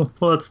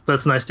 Well,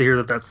 that's nice to hear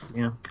that that's,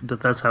 you know,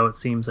 that's how it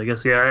seems, I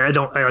guess. Yeah,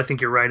 I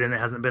think you're right, and it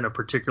hasn't been a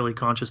particularly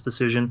conscious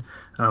decision,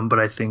 but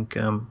I think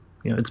you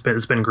know,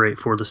 it's been great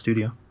for the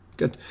studio.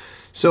 Good.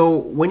 So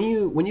when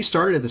you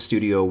started at the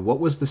studio, what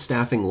was the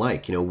staffing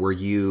like? You know, were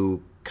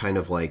you kind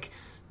of like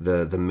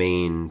the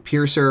main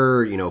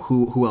piercer? You know,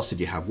 who else did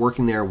you have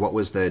working there? What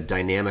was the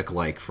dynamic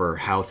like for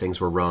how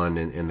things were run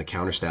and the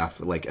counter staff,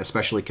 like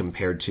especially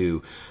compared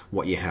to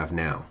what you have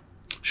now?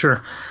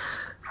 Sure.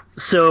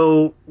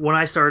 So when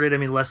I started, I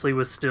mean, Leslie it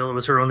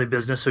was her only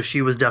business, so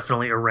she was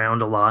definitely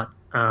around a lot.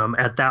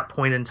 At that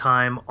point in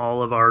time,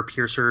 all of our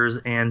piercers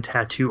and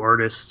tattoo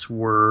artists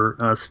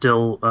were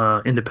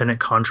still independent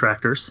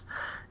contractors,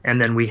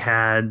 and then we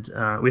had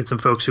some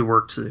folks who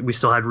worked. We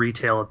still had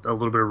retail, a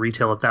little bit of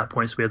retail at that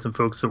point, so we had some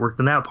folks that worked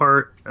in that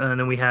part, and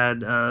then we had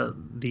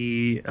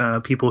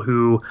the people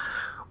who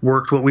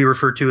worked what we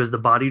refer to as the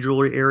body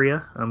jewelry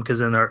area,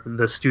 because in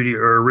the studio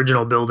or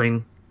original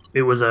building,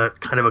 it was a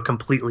kind of a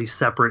completely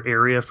separate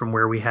area from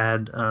where we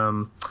had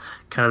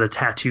kind of the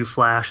tattoo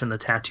flash and the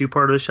tattoo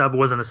part of the shop. It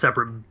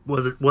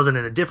wasn't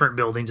in a different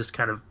building, just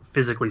kind of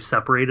physically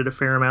separated a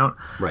fair amount.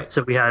 Right.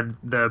 So we had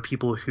the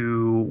people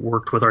who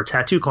worked with our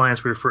tattoo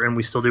clients, and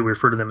we still do, we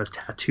refer to them as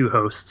tattoo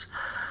hosts.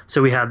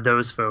 So we had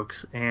those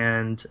folks,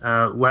 and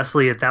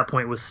Leslie at that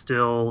point was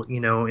still, you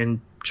know, in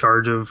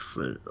charge of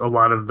a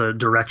lot of the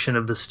direction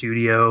of the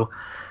studio,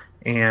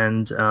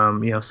 and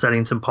you know,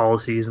 setting some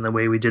policies and the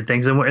way we did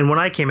things. And when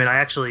I came in, I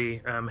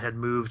actually had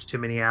moved to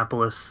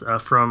Minneapolis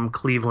from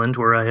Cleveland,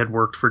 where I had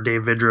worked for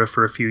Dave Vidra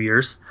for a few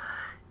years.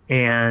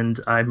 and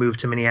I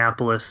moved to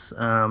Minneapolis.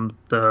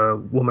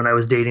 The woman I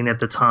was dating at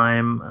the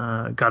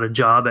time got a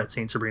job at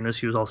St. Sabrina's.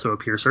 She was also a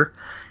piercer.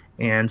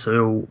 And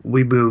so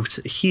we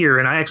moved here,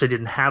 and I actually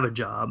didn't have a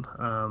job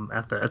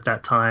at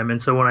that time. And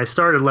so when I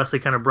started, Leslie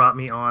kind of brought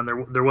me on.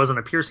 There wasn't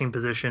a piercing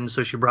position,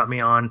 so she brought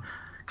me on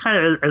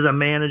kind of as a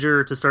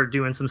manager to start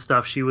doing some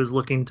stuff she was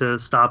looking to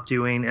stop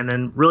doing, and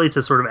then really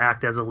to sort of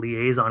act as a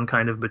liaison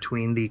kind of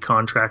between the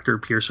contractor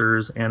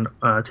piercers and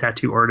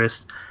tattoo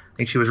artists. I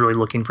think she was really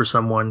looking for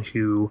someone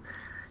who,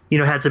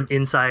 had some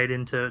insight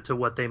into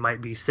what they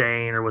might be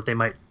saying or what they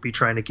might be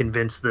trying to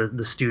convince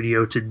the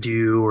studio to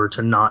do or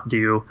to not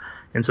do.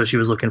 And so she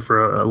was looking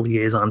for a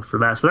liaison for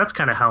that. So that's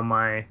kind of how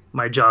my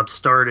job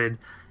started.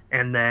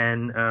 And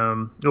then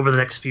over the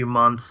next few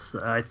months,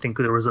 I think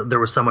there was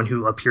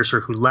a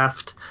piercer who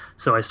left.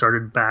 So I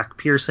started back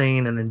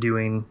piercing and then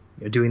doing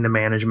the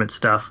management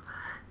stuff.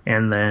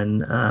 And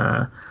then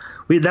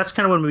that's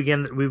kind of when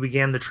we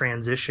began the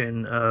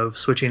transition of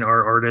switching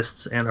our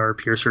artists and our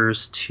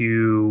piercers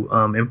to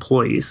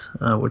employees,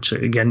 which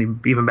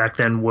again, even back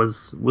then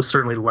was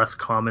certainly less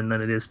common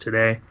than it is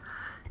today.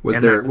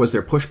 Was there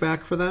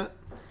pushback for that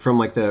from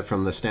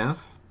the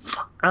staff?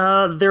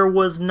 There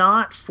was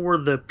not for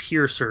the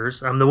piercers.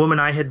 The woman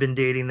I had been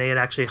dating, they had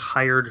actually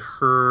hired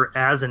her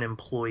as an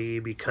employee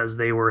because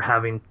they were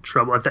having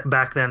trouble.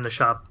 Back then, the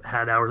shop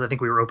had hours. I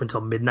think we were open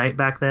till midnight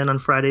back then on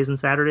Fridays and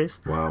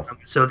Saturdays. Wow.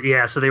 So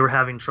they were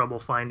having trouble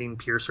finding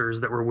piercers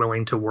that were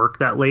willing to work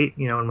that late.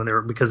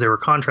 And because they were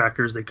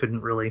contractors, they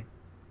couldn't really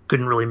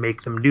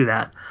make them do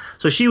that.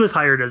 So she was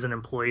hired as an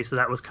employee, so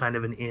that was kind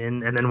of an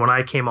in. And then when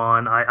I came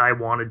on, I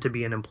wanted to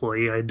be an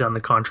employee. I had done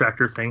the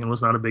contractor thing and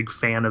was not a big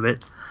fan of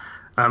it.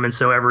 And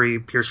so every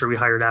piercer we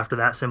hired after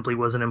that simply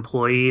was an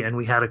employee, and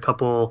we had a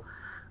couple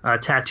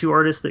tattoo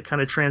artists that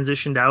kind of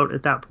transitioned out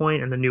at that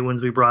point, and the new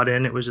ones we brought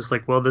in, it was just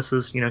like, well, this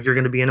is, you're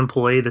going to be an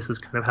employee. This is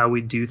kind of how we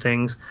do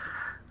things.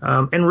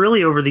 And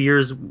really over the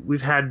years,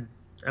 we've had,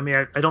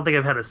 I don't think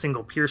I've had a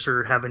single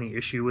piercer have any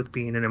issue with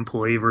being an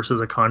employee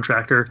versus a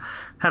contractor.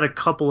 Had a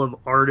couple of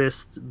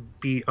artists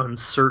be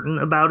uncertain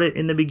about it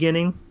in the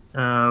beginning.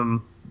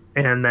 And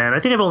then I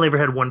think I've only ever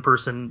had one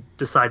person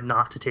decide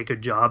not to take a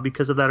job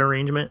because of that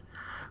arrangement.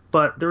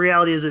 But the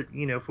reality is that,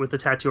 with the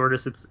tattoo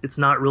artists, it's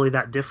not really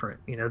that different.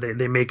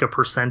 They make a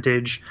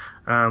percentage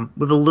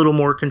with a little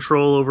more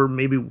control over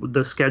maybe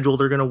the schedule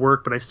they're going to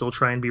work, but I still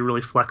try and be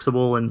really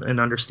flexible and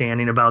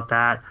understanding about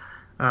that.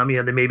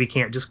 They maybe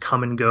can't just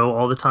come and go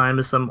all the time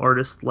as some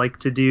artists like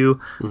to do.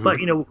 Mm-hmm.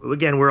 But,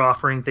 again, we're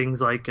offering things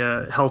like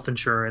health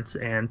insurance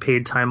and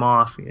paid time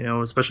off,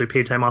 especially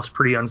paid time off is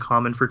pretty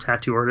uncommon for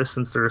tattoo artists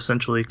since they're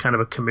essentially kind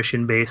of a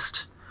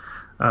commission-based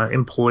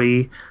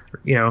employee,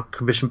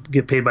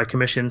 get paid by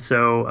commission.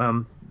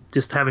 So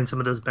just having some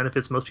of those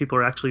benefits, most people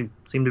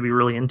seem to be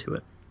really into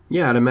it.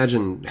 Yeah, I'd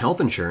imagine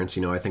health insurance,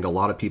 I think a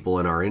lot of people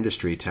in our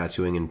industry,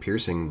 tattooing and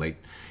piercing,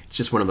 it's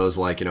just one of those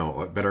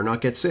better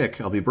not get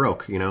sick, I'll be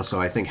broke, so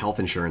I think health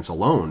insurance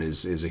alone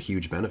is a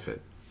huge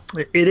benefit.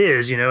 It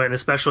is, and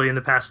especially in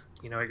the past,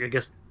 I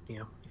guess,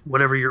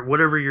 whatever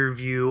your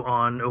view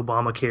on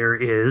Obamacare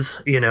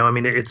is,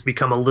 it's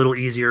become a little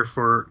easier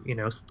for,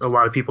 a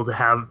lot of people to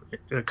have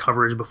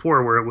coverage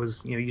before, where it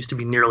was, used to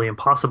be nearly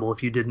impossible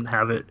if you didn't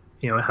have it,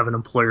 have an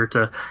employer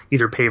to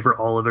either pay for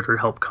all of it or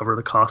help cover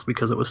the cost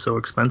because it was so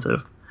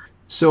expensive.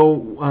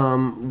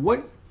 So,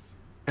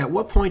 at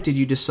what point did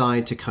you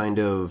decide to kind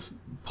of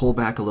pull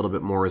back a little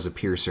bit more as a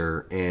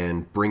piercer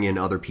and bring in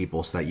other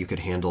people so that you could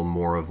handle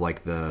more of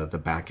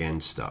the back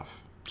end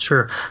stuff?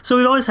 Sure. So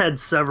we've always had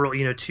several,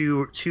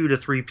 2 to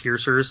 3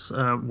 piercers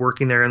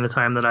working there in the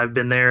time that I've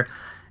been there.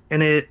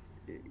 And it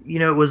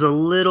was a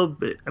little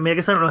bit, I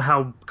guess I don't know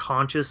how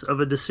conscious of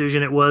a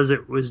decision it was.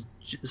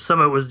 Some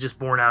of it was just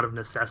born out of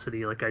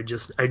necessity. I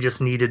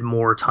just needed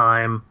more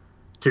time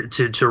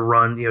to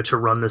run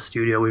the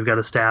studio. We've got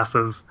a staff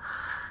of,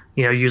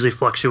 usually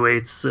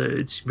fluctuates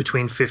it's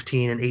between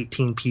 15 and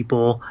 18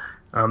 people.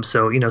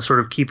 So, sort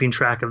of keeping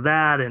track of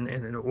that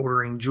and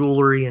ordering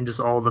jewelry and just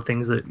all the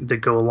things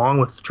that go along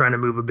with trying to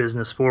move a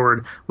business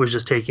forward was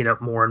just taking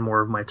up more and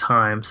more of my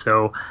time.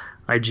 So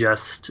I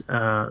just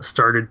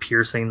started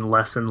piercing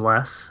less and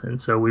less.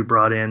 And so we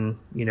brought in,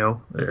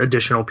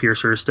 additional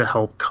piercers to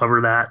help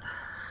cover that.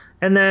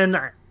 And then,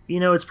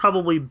 it's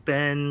probably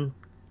been,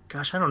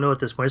 I don't know at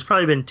this point, it's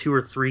probably been 2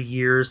 or 3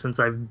 years since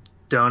I've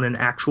done an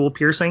actual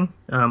piercing.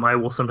 I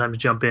will sometimes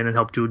jump in and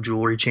help do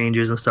jewelry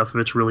changes and stuff if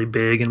it's really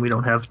big and we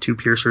don't have 2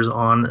 piercers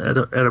on at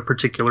a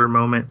particular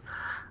moment.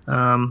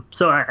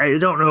 So I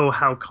don't know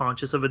how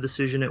conscious of a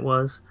decision it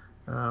was,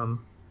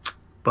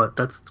 but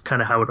that's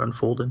kind of how it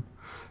unfolded.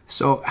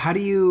 So how do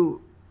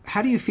you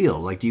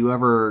feel? Do you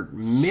ever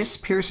miss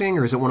piercing,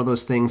 or is it one of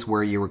those things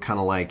where you were kind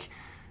of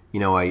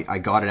I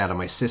got it out of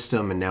my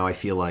system, and now I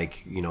feel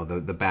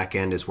the back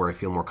end is where I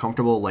feel more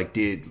comfortable.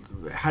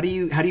 How do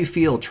you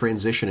feel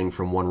transitioning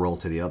from one role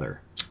to the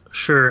other?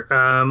 Sure.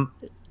 On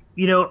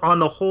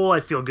the whole, I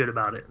feel good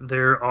about it.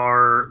 There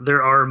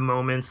are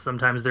moments.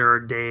 Sometimes there are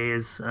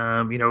days.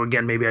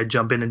 Again, maybe I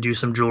jump in and do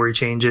some jewelry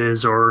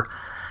changes, or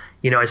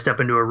I step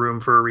into a room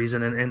for a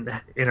reason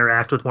and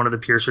interact with one of the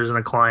piercers and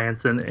the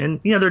clients, and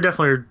there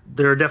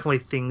are definitely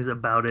things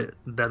about it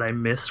that I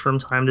miss from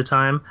time to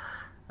time.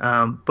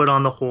 But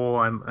on the whole,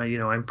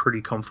 I'm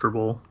pretty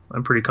comfortable.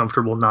 I'm pretty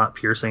comfortable not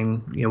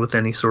piercing, with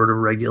any sort of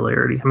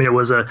regularity. I mean, it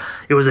was a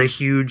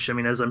huge,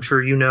 as I'm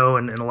sure you know,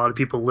 and a lot of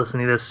people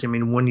listening to this,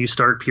 when you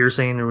start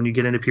piercing or when you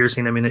get into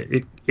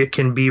piercing, it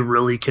can be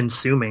really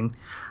consuming.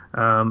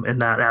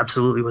 And that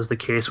absolutely was the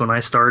case when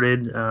I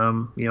started,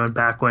 and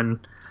back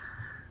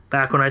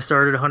when I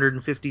started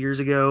 150 years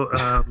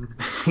ago,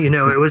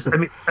 it was,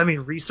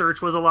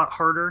 research was a lot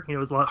harder. It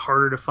was a lot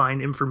harder to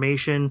find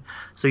information.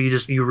 So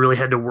you really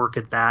had to work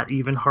at that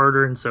even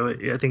harder. And so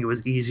I think it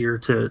was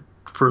easier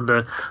for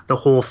the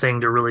whole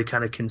thing to really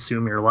kind of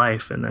consume your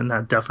life. And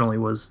that definitely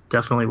was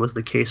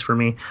the case for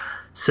me.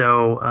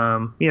 So,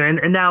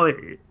 and now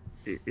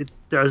it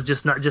does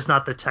just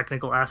not the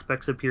technical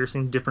aspects of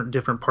piercing,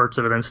 different parts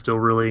of it. I'm still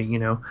really,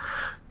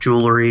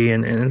 jewelry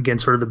and again,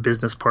 sort of the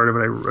business part of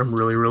it. I'm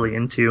really, really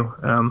into,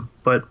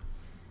 but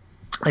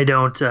I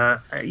don't,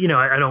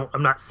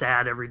 I'm not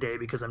sad every day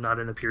because I'm not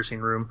in the piercing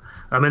room.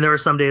 And there are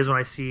some days when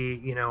I see,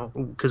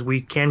 because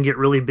we can get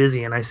really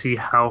busy and I see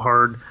how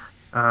hard,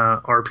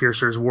 our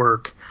piercers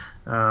work.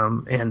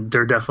 And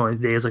there are definitely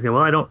days like, well,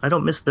 I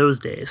don't miss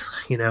those days,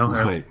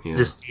 Right, yeah.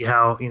 Just see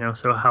how,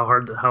 so how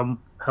hard, how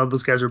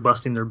those guys are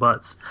busting their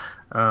butts.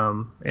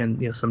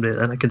 And, someday,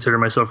 and I consider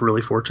myself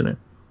really fortunate.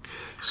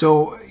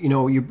 So,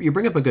 you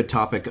bring up a good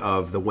topic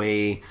of the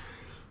way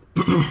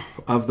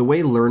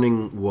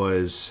learning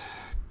was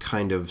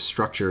kind of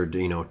structured,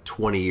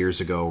 20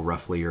 years ago,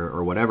 roughly,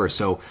 or whatever.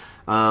 So,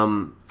 I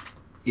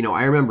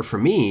remember for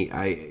me,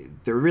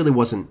 there really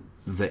wasn't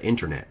the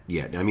internet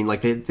yet.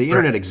 Like the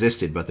internet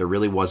existed, but there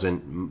really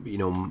wasn't,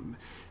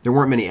 there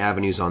weren't many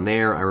avenues on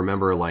there. I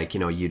remember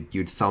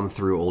you'd thumb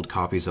through old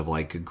copies of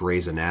like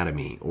Grey's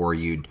Anatomy, or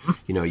you'd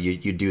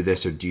do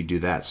this or you'd do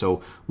that.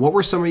 So what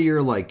were some of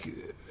your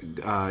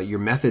your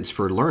methods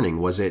for learning?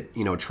 Was it,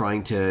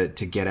 trying to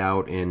get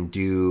out and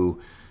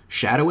do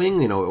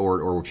shadowing,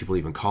 or were people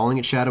even calling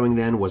it shadowing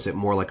then? Was it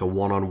more like a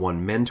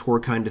one-on-one mentor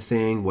kind of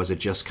thing? Was it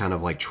just kind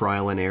of like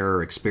trial and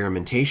error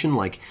experimentation?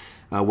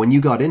 When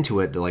you got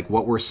into it,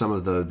 what were some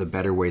of the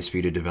better ways for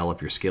you to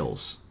develop your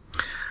skills?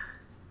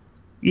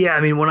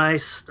 Yeah, when I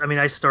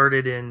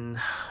started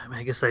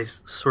I guess I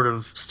sort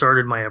of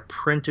started my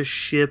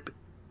apprenticeship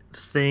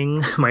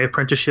thing, my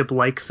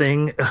apprenticeship-like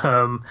thing,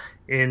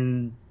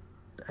 in,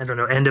 I don't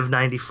know, end of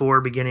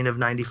 94, beginning of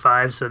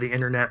 95. So the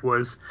internet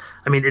was,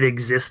 it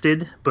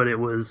existed, but it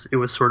was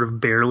sort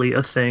of barely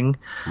a thing.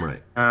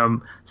 Right.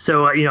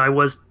 So,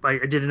 I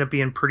did end up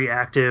being pretty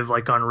active,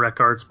 like on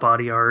Rec Arts,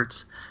 Body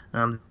Arts,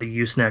 the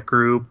Usenet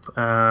group.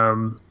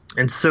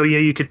 And so,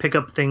 you could pick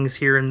up things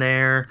here and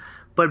there.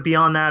 But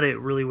beyond that, it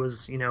really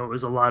was, it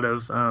was a lot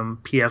of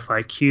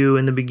PFIQ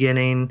in the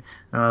beginning,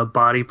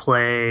 body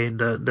play,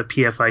 the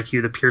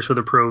PFIQ, the Pierce with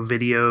a Pro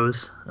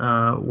videos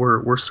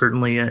were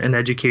certainly an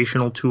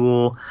educational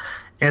tool.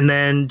 And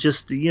then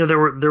just,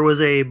 there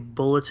was a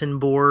bulletin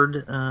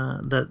board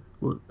that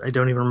I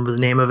don't even remember the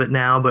name of it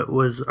now, but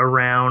was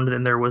around,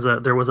 and there was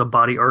a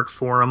body art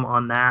forum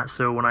on that.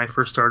 So when I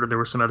first started, there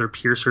were some other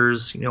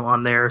piercers,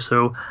 on there.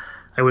 So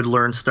I would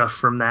learn stuff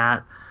from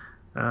that.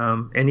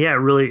 And yeah,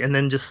 really, and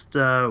then just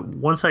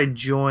once I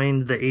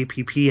joined the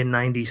APP in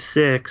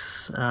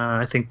 '96,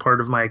 I think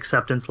part of my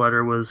acceptance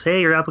letter was,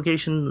 "Hey, your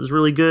application is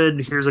really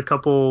good. Here's a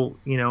couple,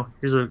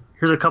 here's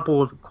a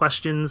couple of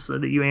questions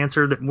that you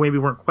answered that maybe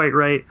weren't quite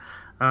right.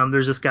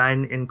 There's this guy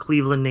in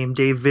Cleveland named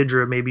Dave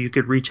Vidra. Maybe you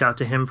could reach out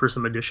to him for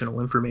some additional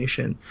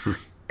information."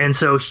 And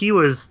so he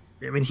was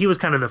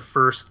kind of the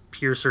first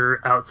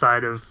piercer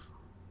outside of,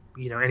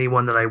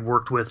 anyone that I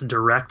worked with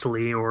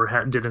directly or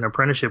did an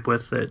apprenticeship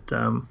with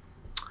that.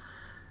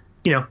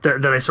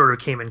 That I sort of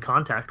came in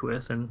contact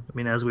with. And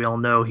as we all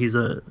know, he's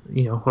a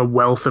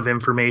wealth of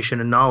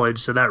information and knowledge.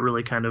 So that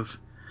really kind of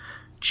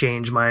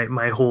changed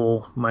my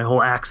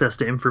whole access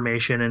to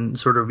information and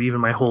sort of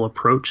even my whole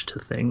approach to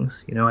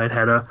things. I'd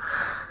had a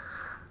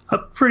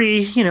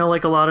pretty,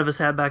 like a lot of us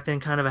had back then,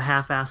 kind of a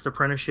half-assed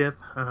apprenticeship.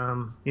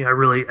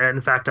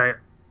 In fact,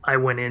 I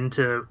went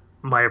into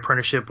my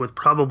apprenticeship with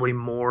probably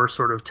more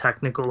sort of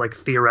technical, like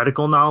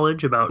theoretical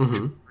knowledge about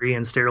jewelry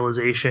and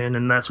sterilization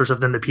and that sort of stuff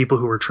than the people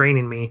who were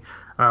training me.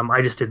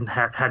 I just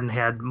hadn't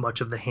had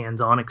much of the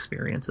hands-on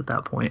experience at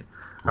that point.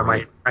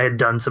 Right. I had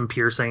done some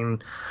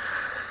piercing,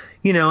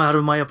 out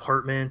of my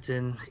apartment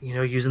and,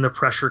 using the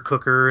pressure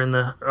cooker and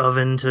the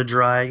oven to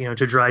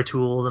dry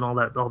tools and all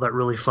that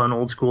really fun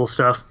old school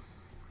stuff.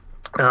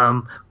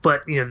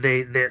 But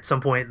they at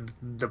some point,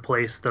 the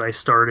place that I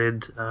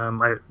started,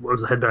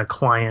 had been a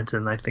client,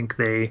 and I think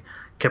I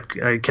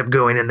kept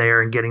going in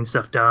there and getting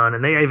stuff done,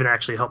 and they even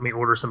actually helped me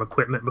order some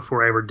equipment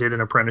before I ever did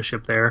an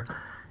apprenticeship there.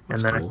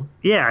 That's and then cool.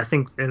 I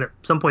think, and at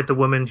some point, the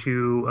woman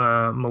who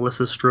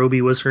Melissa Strobe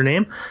was her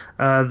name,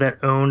 that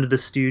owned the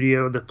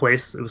studio, the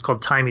place, it was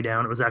called Tie Me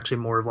Down. It was actually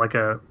more of like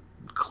a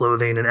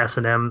clothing and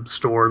S&M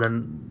store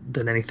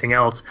than anything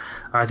else.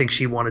 I think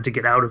she wanted to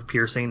get out of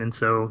piercing, and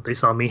so they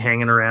saw me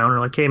hanging around and were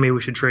like, hey, maybe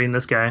we should train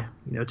this guy,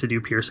 to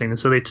do piercing. And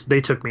so they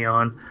took me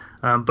on.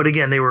 But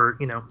again, they were,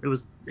 it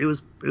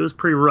was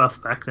pretty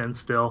rough back then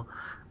still.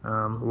 A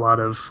lot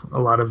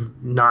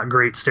of not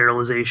great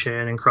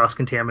sterilization and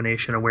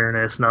cross-contamination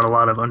awareness, not a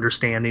lot of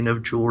understanding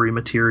of jewelry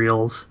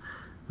materials,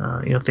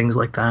 things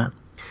like that.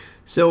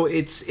 So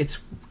it's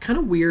kind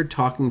of weird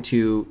talking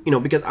to,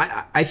 because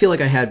I feel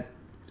like I had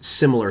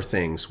similar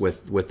things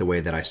with the way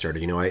that I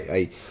started.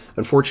 I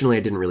unfortunately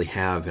I didn't really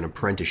have an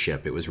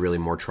apprenticeship. It was really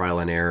more trial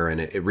and error,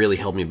 and it really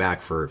held me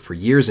back for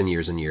years and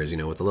years and years.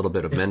 With a little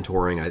bit of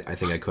mentoring, I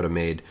think I could have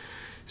made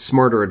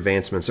smarter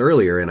advancements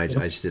earlier, and I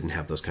just didn't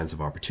have those kinds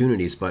of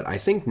opportunities. But I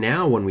think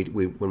now when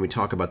we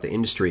talk about the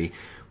industry,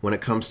 when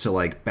it comes to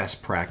like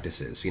best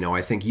practices,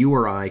 I think you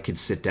or I could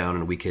sit down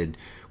and we could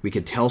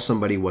tell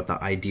somebody what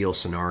the ideal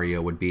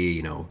scenario would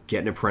be,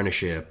 get an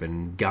apprenticeship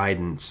and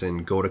guidance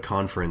and go to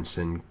conference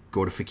and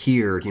go to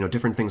Fakir,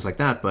 different things like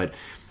that. But,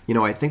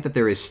 I think that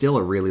there is still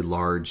a really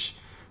large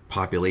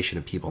population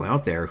of people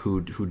out there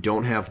who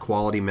don't have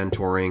quality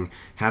mentoring,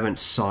 haven't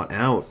sought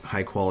out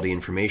high quality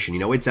information.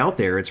 It's out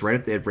there, it's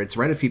right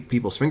at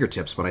people's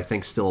fingertips, but I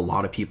think still a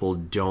lot of people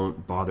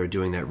don't bother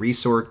doing that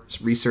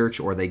research,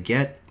 or they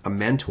get a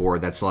mentor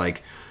that's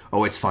like,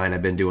 oh, it's fine,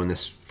 I've been doing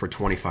this for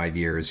 25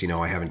 years,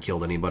 I haven't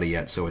killed anybody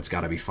yet, so it's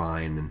got to be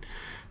fine.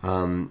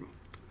 And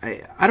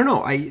I don't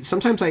know,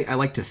 sometimes I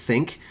like to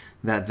think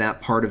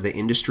that part of the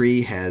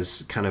industry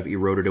has kind of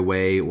eroded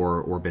away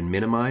or been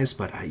minimized,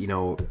 but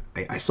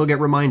I still get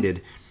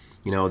reminded,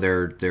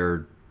 there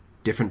are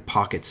different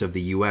pockets of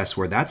the U.S.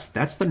 where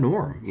that's the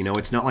norm.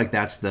 It's not like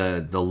that's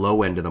the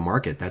low end of the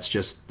market. That's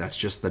just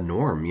the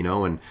norm.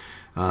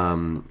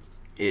 And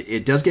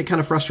it does get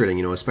kind of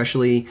frustrating.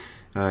 Especially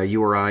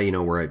you or I.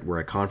 We're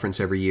at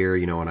conference every year.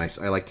 And I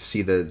like to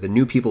see the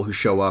new people who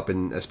show up,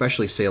 and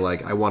especially say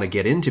like, I want to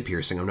get into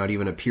piercing. I'm not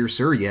even a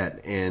piercer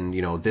yet, and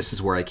this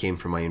is where I came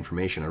from my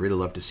information. I really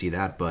love to see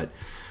that, but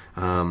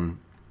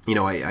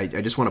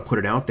I just want to put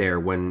it out there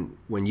when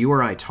you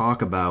or I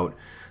talk about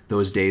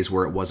those days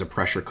where it was a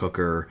pressure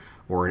cooker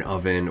or an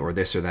oven or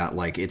this or that,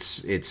 like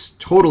it's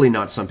totally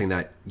not something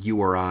that you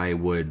or I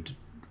would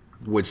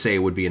say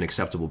would be an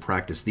acceptable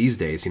practice these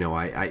days.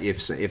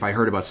 If I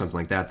heard about something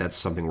like that, that's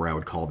something where I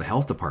would call the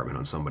health department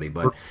on somebody.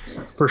 But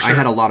for sure, I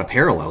had a lot of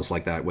parallels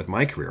like that with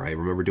my career. I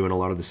remember doing a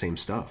lot of the same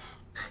stuff.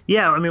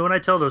 Yeah, I mean, when I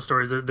tell those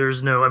stories,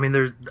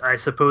 I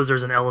suppose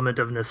there's an element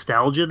of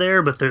nostalgia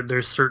there, but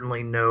there's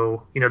certainly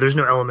no, there's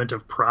no element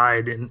of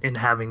pride in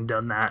having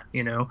done that.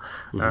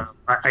 Mm-hmm.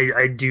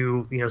 I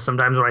do,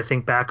 sometimes when I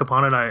think back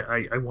upon it,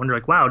 I wonder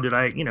like, wow, did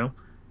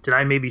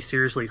I maybe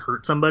seriously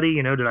hurt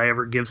somebody? Did I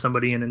ever give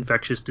somebody an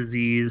infectious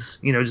disease?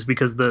 Just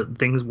because the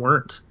things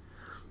weren't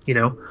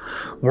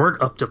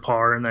up to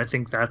par. And I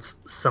think that's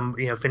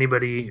if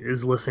anybody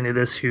is listening to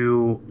this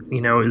who,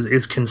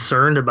 is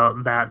concerned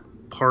about that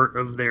part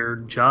of their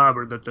job,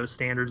 or that those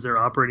standards they're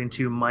operating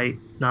to might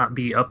not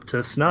be up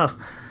to snuff.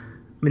 I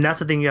mean, that's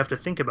the thing you have to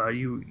think about.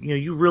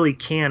 You really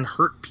can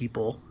hurt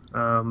people.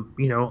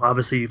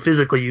 Obviously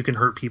physically you can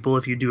hurt people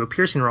if you do a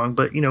piercing wrong,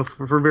 but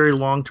for very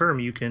long term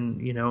you can,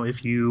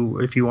 if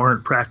you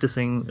aren't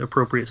practicing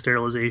appropriate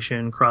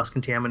sterilization, cross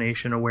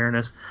contamination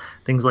awareness,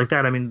 things like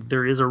that. I mean,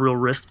 there is a real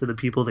risk to the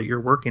people that you're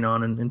working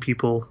on, and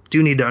people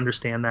do need to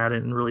understand that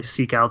and really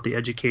seek out the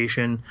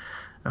education,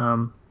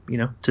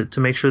 to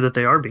make sure that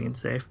they are being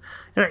safe.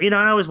 And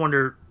I always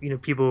wonder,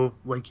 people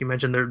like you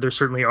mentioned, there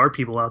certainly are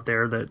people out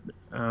there that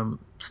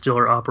still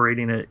are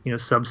operating at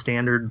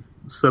substandard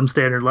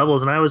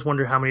levels, and I always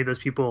wonder how many of those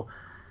people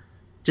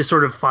just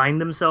sort of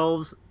find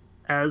themselves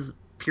as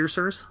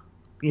piercers,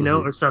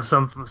 Mm-hmm.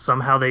 or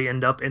somehow they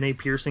end up in a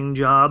piercing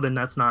job, and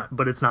it's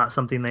not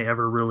something they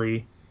ever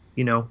really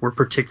were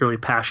particularly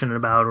passionate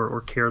about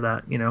or care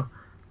that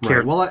care.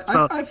 Right. Well,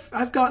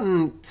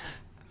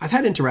 I've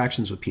had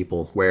interactions with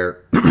people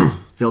where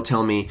they'll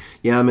tell me,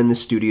 yeah, I'm in the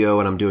studio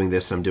and I'm doing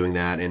this and I'm doing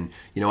that, and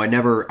I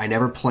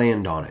never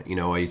planned on it.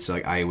 It's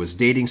like I was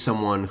dating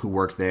someone who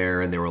worked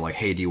there, and they were like,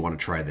 hey, do you want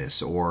to try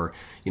this? Or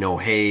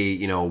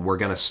hey, we're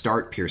gonna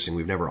start piercing.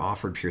 We've never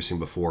offered piercing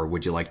before.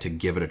 Would you like to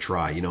give it a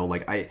try?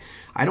 Like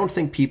I don't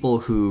think people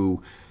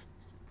who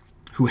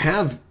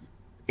have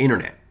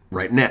internet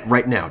right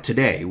now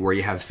today, where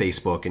you have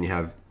Facebook and you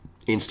have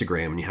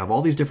Instagram and you have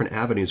all these different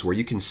avenues where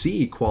you can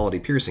see quality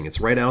piercing.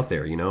 It's right out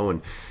there,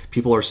 and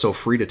people are so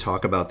free to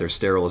talk about their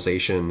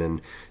sterilization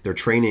and their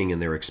training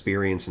and their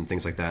experience and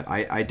things like that.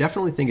 I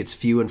definitely think it's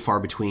few and far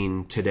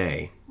between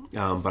today.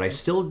 But I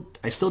still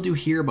do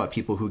hear about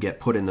people who get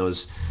put in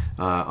those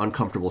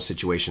uncomfortable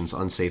situations,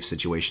 unsafe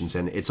situations,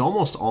 and it's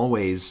almost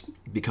always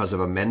because of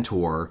a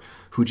mentor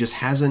who just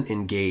hasn't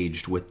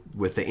engaged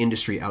with the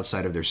industry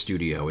outside of their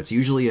studio. It's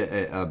usually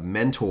a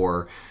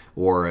mentor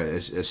or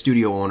a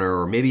studio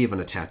owner, or maybe even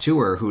a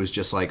tattooer who is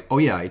just like, oh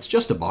yeah, it's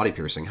just a body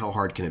piercing. How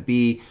hard can it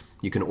be?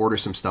 You can order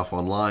some stuff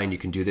online, you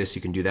can do this,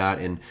 you can do that,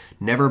 and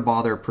never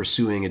bother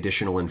pursuing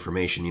additional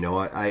information.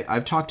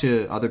 I've talked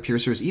to other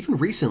piercers even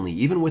recently,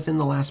 even within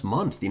the last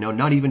month,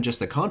 not even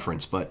just a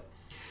conference, but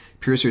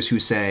piercers who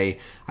say,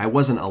 I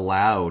wasn't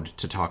allowed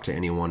to talk to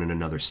anyone in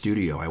another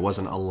studio. I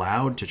wasn't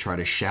allowed to try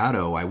to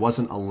shadow. I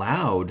wasn't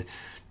allowed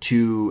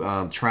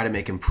to try to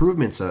make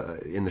improvements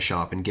in the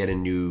shop and get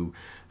in new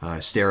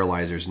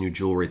sterilizers, new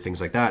jewelry, things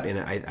like that. And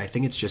I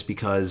think it's just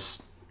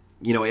because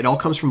it all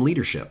comes from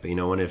leadership,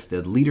 and if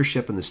the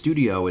leadership in the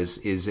studio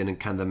is in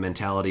kind of the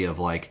mentality of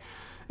like,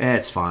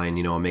 it's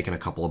fine, I'm making a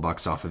couple of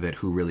bucks off of it,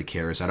 who really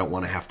cares? I don't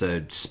want to have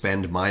to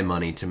spend my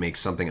money to make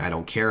something I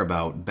don't care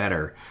about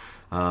better.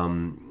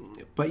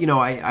 But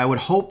I would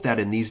hope that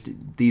in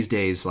these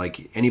days,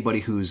 like anybody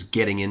who's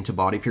getting into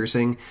body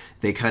piercing,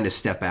 they kind of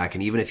step back,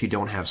 and even if you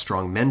don't have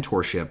strong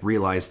mentorship,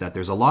 realize that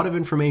there's a lot of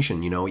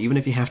information. Even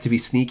if you have to be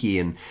sneaky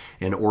and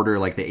order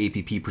like the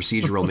APP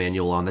procedural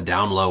manual on the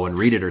down low and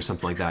read it or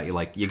something like that,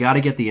 you got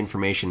to get the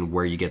information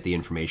where you get the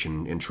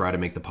information and try to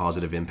make the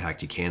positive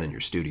impact you can in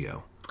your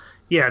studio.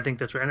 Yeah, I think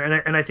that's right,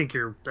 and I think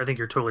you're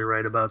totally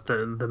right about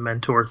the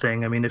mentor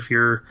thing. I mean,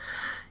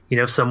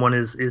 if someone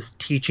is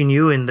teaching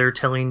you and they're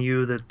telling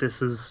you that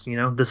this is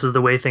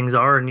the way things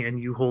are,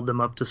 and you hold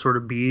them up to sort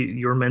of be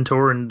your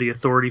mentor and the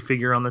authority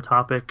figure on the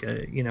topic,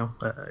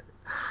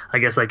 I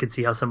guess I could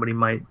see how somebody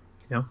might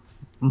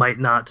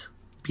not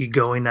be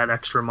going that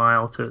extra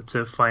mile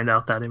to find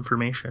out that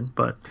information.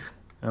 But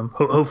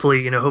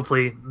hopefully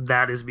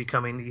that is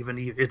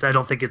becoming I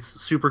don't think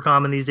it's super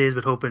common these days,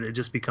 but hoping it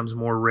just becomes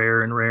more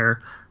rare and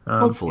rare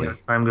hopefully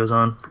as time goes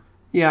on.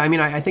 Yeah, I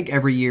mean, I think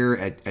every year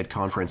at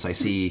conference I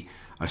see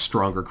a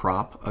stronger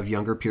crop of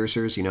younger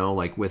piercers.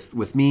 Like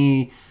with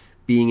me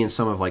being in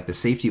some of like the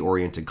safety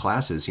oriented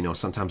classes,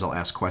 sometimes I'll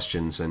ask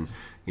questions, and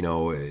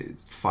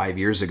 5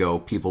 years ago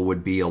people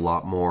would be a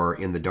lot more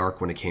in the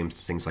dark when it came to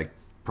things like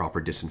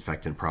proper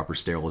disinfectant, proper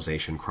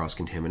sterilization, cross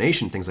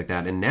contamination, things like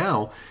that. And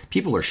now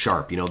people are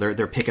sharp.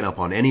 They're picking up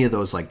on any of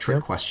those like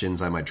trick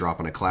questions I might drop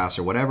in a class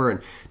or whatever, and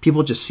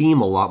people just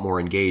seem a lot more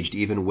engaged,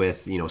 even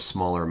with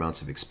smaller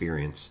amounts of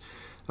experience.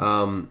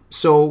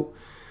 So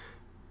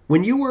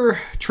when you were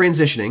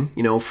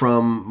transitioning,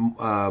 from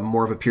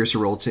more of a piercer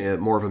role to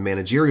more of a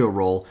managerial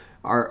role,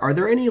 are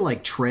there any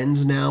like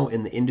trends now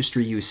in the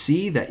industry you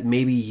see that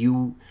maybe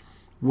you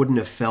wouldn't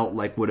have felt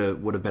like would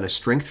have been a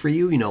strength for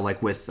you?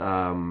 Like with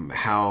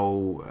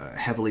how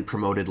heavily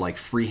promoted like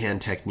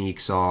freehand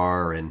techniques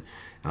are, and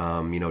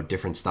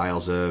different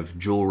styles of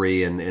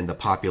jewelry, and the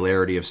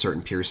popularity of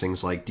certain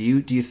piercings. Like, do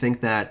you think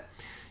that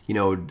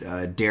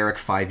Derek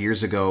 5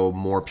 years ago,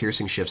 more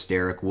piercing shifts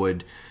Derek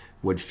would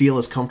feel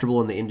as comfortable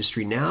in the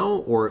industry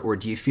now, or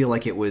do you feel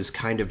like it was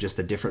kind of just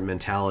a different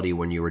mentality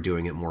when you were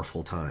doing it more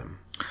full time?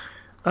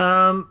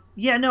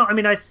 Yeah, no, I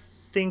mean, I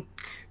think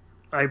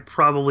I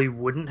probably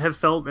wouldn't have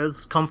felt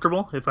as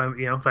comfortable if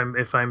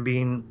I'm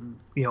being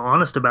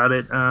honest about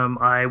it.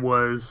 I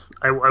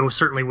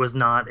certainly was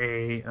not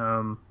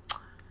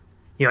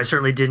I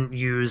certainly didn't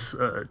use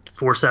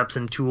forceps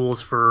and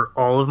tools for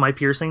all of my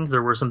piercings.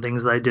 There were some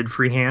things that I did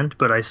freehand,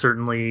 but I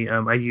certainly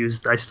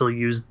I still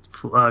used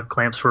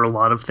clamps for a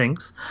lot of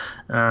things.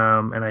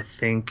 And I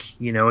think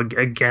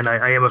again,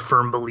 I am a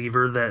firm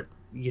believer that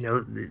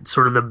it's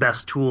sort of the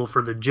best tool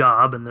for the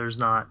job, and there's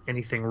not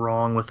anything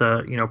wrong with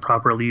a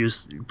properly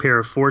used pair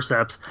of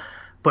forceps.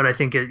 But I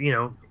think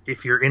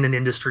if you're in an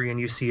industry and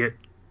you see it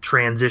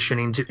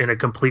transitioning in a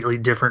completely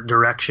different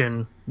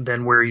direction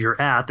than where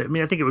you're at, I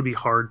mean, I think it would be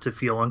hard to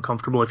feel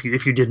uncomfortable if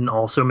you didn't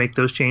also make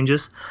those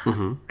changes.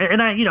 Mm-hmm.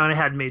 And I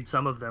had made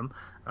some of them,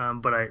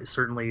 but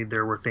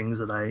there were things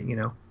that I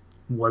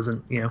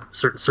wasn't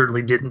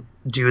certainly didn't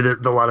do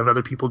that a lot of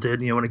other people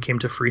did when it came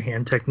to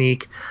freehand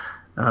technique.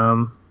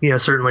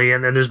 Certainly,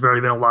 and then there's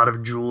probably been a lot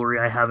of jewelry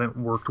I haven't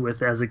worked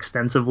with as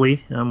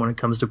extensively when it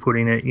comes to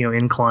putting it,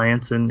 in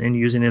clients and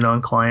using it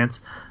on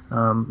clients,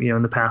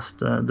 in the past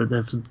that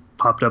have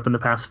popped up in the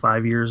past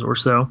 5 years or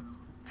so.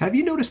 Have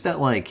you noticed that,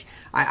 like,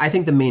 I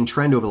think the main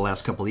trend over the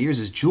last couple of years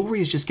is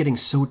jewelry is just getting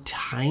so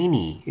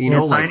tiny,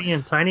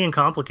 tiny and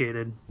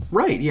complicated.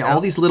 Right. Yeah. All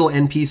these little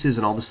end pieces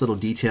and all this little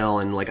detail.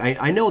 And like,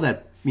 I know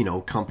that,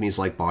 companies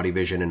like Body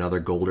Vision and other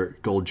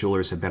gold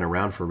jewelers have been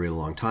around for a really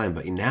long time,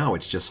 but now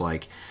it's just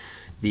like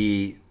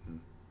the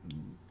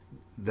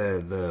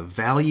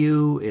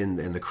value and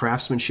the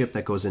craftsmanship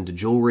that goes into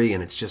jewelry,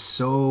 and it's just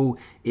so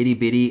itty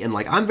bitty, and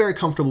like I'm very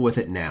comfortable with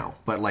it now.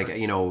 But like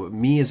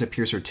me as a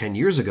piercer 10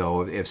 years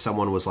ago, if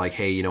someone was like,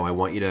 hey, I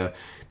want you to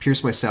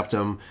pierce my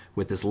septum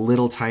with this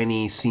little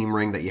tiny seam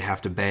ring that you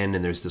have to bend,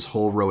 and there's this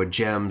whole row of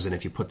gems, and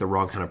if you put the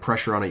wrong kind of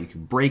pressure on it, you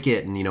can break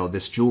it, and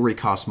this jewelry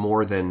costs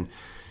more than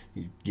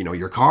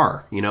your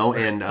car,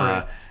 and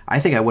I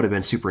think I would have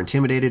been super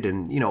intimidated,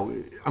 and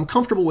I'm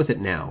comfortable with it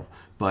now.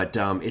 But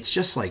it's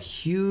just like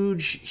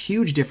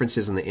huge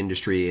differences in the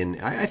industry, and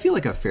I feel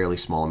like a fairly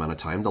small amount of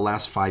time. The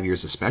last 5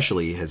 years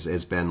especially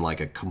has been like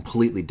a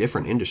completely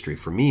different industry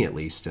for me, at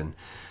least, and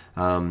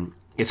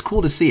it's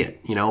cool to see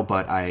it,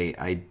 but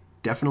I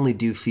definitely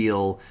do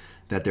feel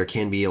that there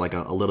can be like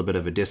a little bit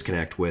of a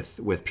disconnect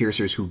with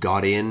piercers who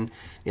got in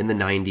the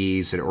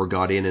 90s or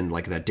got in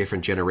like that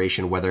different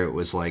generation, whether it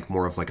was like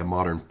more of like a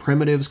modern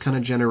primitives kind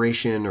of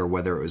generation or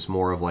whether it was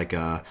more of like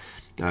a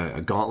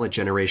gauntlet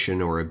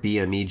generation or a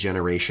BME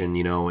generation,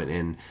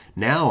 and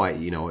now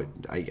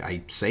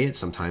I say it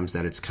sometimes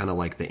that it's kind of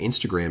like the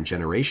Instagram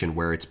generation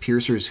where it's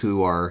piercers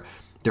who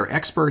they're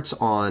experts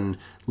on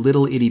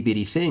little itty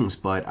bitty things,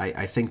 but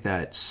I think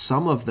that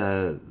some of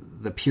the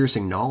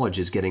piercing knowledge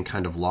is getting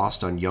kind of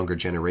lost on younger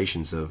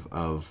generations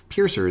of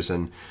piercers,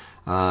 and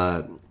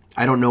I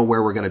don't know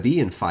where we're going to be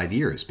in 5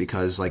 years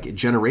because like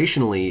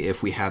generationally,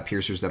 if we have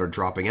piercers that are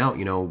dropping out,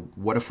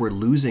 what if we're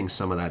losing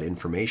some of that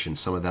information,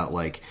 some of that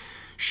like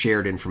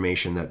shared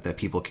information that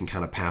people can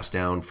kind of pass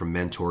down from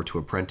mentor to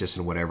apprentice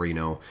and whatever,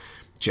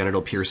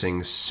 genital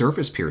piercings,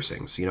 surface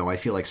piercings. I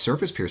feel like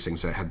surface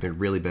piercings have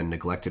really been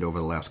neglected over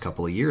the last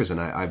couple of years,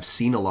 and I've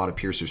seen a lot of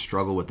piercers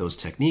struggle with those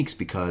techniques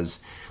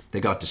because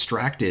they got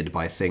distracted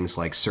by things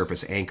like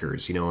surface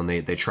anchors, and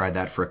they tried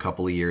that for a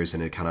couple of years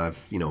and it kind of,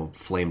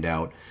 flamed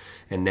out.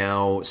 And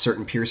now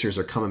certain piercers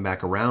are coming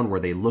back around where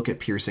they look at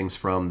piercings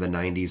from the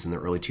 90s and the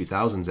early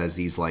 2000s as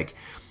these like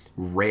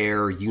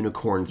rare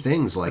unicorn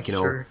things, like,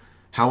 Sure.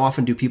 How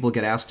often do people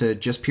get asked to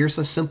just pierce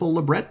a simple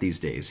labret these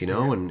days,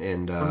 Yeah.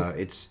 and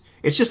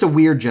it's just a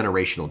weird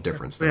generational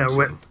difference that I'm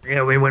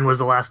seeing. When was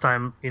the last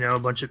time a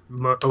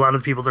lot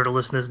of the people that are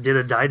listening to this did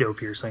a Dido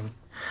piercing?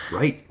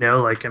 Right.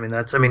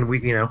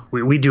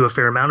 We do a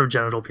fair amount of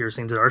genital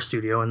piercings at our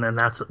studio, and then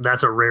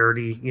that's a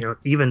rarity,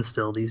 even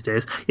still these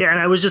days. Yeah, and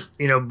I was just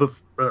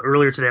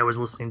earlier today I was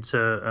listening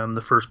to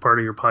the first part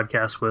of your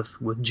podcast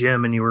with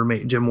Jim,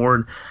 and Jim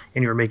Ward,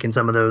 and you were making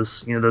some of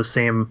those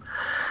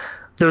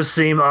those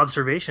same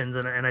observations,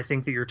 and I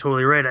think that you're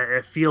totally right.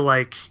 I feel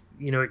like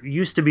it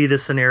used to be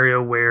this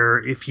scenario where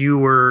if you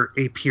were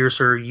a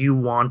piercer, you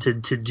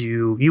wanted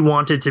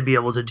to be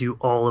able to do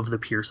all of the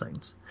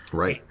piercings.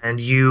 Right. And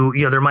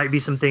there might be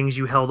some things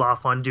you held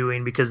off on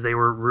doing because they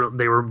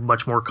were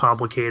much more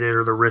complicated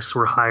or the risks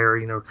were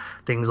higher.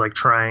 Things like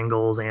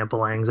triangles,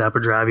 ampelangs,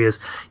 apodravias.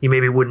 You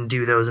maybe wouldn't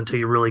do those until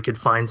you really could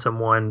find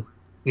someone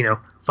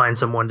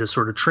to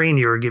sort of train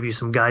you or give you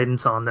some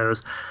guidance on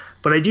those.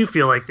 But I do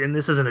feel like, and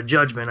this isn't a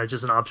judgment, it's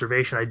just an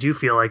observation, I do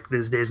feel like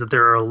these days that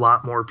there are a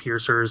lot more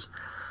piercers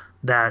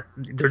that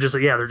they're just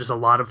a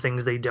lot of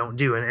things they don't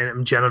do.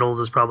 And genital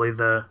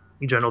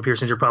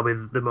piercings are probably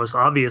the most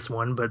obvious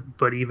one,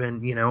 but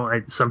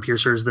even, some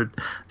piercers that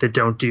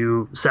don't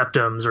do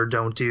septums or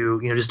don't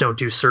do, just don't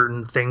do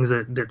certain things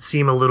that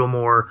seem a little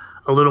more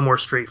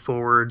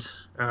straightforward,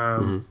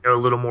 a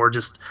little more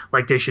just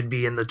like they should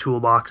be in the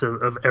toolbox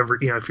of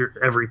every, if you're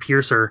every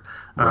piercer.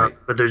 Right.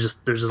 But there's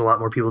just a lot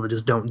more people that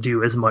just don't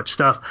do as much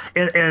stuff.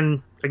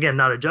 And again,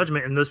 not a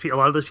judgment. And a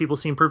lot of those people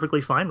seem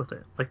perfectly fine with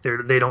it. Like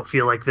they don't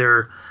feel like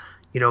they're,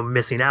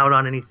 missing out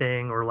on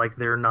anything or like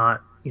they're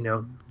not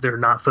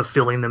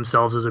fulfilling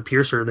themselves as a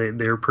piercer.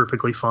 They're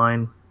perfectly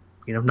fine,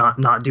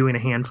 not doing a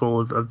handful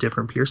of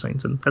different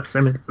piercings. And that's,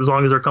 as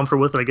long as they're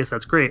comfortable with it, I guess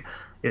that's great.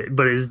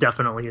 But it is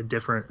definitely a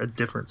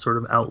different sort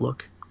of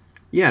outlook.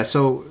 Yeah.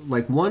 So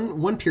like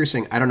one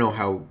piercing, I don't know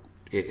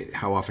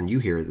how often you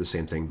hear the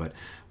same thing, but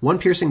one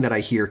piercing that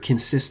I hear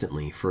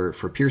consistently for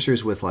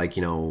piercers with like,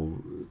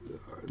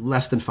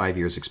 less than 5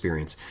 years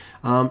experience,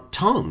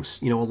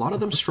 tongues. A lot of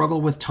them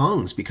struggle with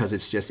tongues because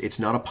it's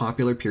not a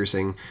popular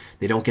piercing.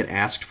 They don't get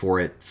asked for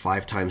it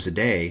 5 times a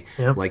day.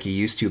 Yep. Like you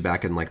used to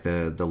back in like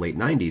the late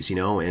 90s,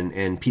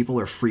 and people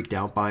are freaked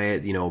out by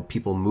it,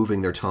 people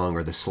moving their tongue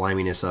or the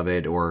sliminess of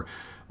it or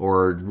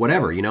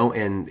whatever,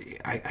 and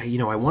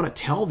I want to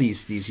tell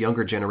these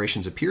younger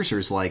generations of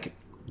piercers, like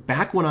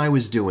back when I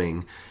was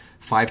doing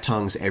 5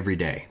 tongues every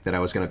day that I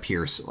was going to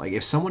pierce, like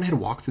if someone had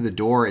walked through the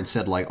door and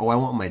said like, oh, I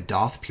want my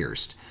doth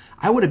pierced,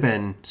 I would have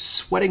been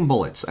sweating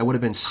bullets. I would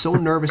have been so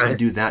nervous Right. to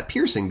do that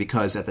piercing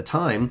because at the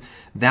time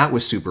that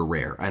was super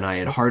rare and I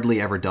had hardly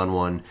ever done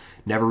one,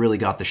 never really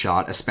got the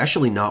shot,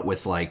 especially not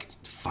with like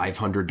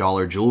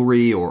 $500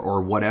 jewelry or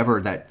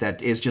whatever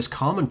that is just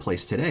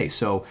commonplace today.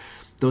 So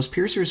those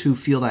piercers who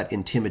feel that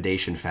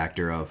intimidation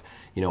factor of,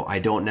 I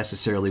don't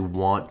necessarily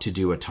want to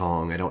do a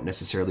tongue, I don't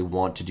necessarily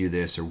want to do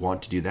this or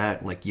want to do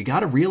that, like you got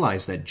to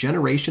realize that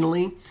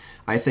generationally,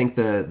 I think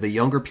the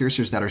younger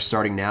piercers that are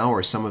starting now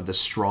are some of the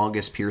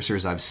strongest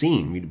piercers I've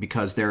seen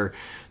because they're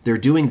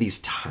doing these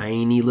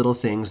tiny little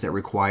things that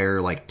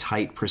require like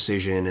tight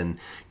precision and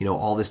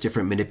all this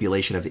different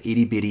manipulation of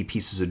itty bitty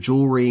pieces of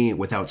jewelry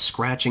without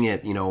scratching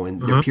it,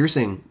 and they're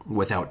piercing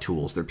without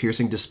tools, they're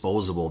piercing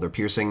disposable, they're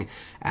piercing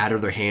out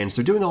of their hands,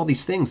 they're doing all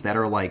these things that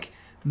are like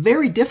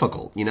very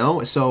difficult,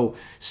 So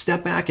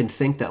step back and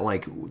think that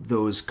like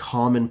those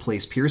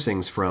commonplace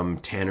piercings from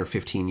 10 or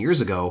 15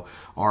 years ago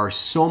are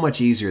so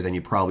much easier than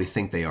you probably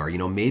think they are.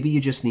 Maybe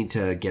you just need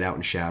to get out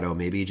and shadow.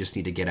 Maybe you just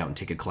need to get out and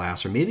take a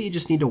class, or maybe you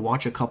just need to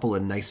watch a couple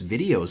of nice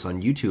videos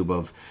on YouTube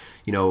of,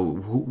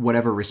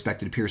 whatever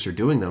respected piercer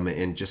doing them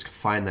and just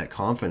find that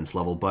confidence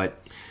level.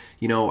 But,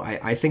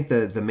 I think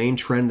the main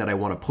trend that I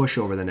want to push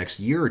over the next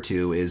year or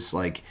two is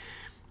like,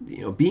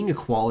 being a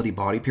quality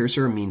body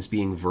piercer means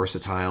being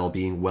versatile,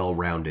 being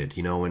well-rounded,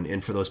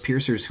 and for those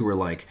piercers who are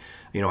like,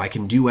 I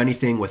can do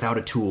anything without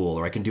a tool,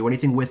 or I can do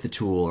anything with the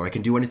tool, or I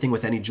can do anything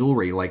with any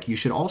jewelry, like, you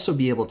should also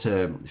be able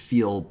to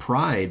feel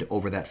pride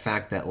over that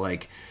fact that,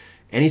 like,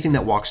 anything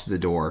that walks through the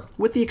door,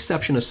 with the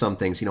exception of some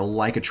things,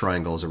 like a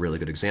triangle is a really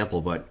good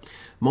example, but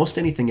most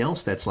anything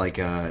else that's like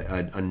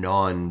a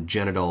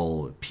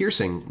non-genital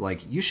piercing,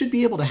 like, you should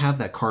be able to have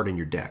that card in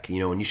your deck,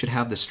 and you should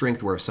have the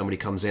strength where if somebody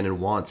comes in and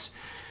wants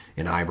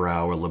an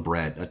eyebrow or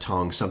labret, a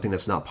tongue, something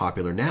that's not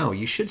popular now,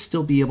 you should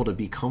still be able to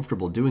be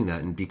comfortable doing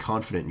that and be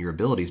confident in your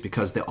abilities,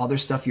 because the other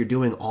stuff you're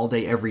doing all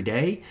day, every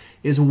day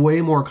is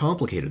way more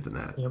complicated than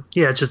that.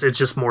 Yeah, it's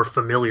just more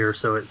familiar,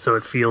 so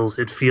it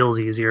feels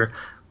easier.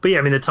 But yeah,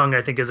 I mean, the tongue,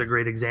 I think, is a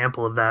great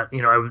example of that.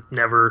 I would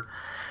never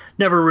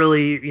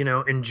really,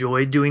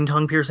 enjoyed doing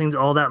tongue piercings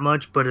all that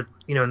much, but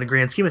in the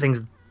grand scheme of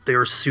things, they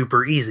were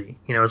super easy.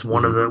 It's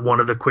one of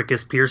the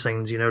quickest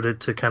piercings,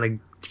 to kind of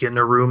get in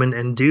a room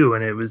and do.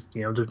 And it was,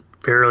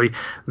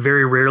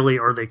 very rarely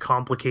are they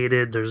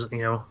complicated. There's,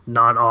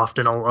 not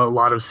often a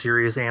lot of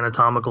serious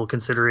anatomical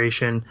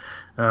consideration.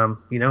 And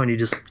you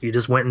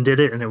just went and did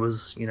it, and it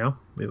was,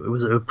 it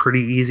was a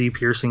pretty easy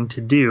piercing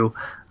to do.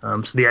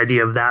 So the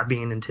idea of that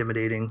being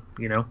intimidating,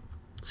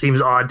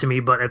 seems odd to me,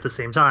 but at the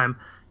same time,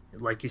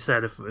 like you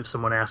said, if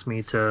someone asked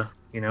me to,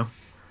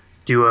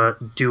 do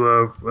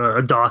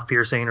a doth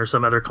piercing or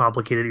some other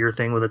complicated ear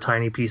thing with a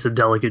tiny piece of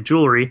delicate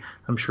jewelry,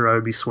 I'm sure I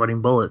would be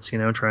sweating bullets,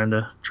 trying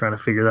to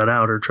figure that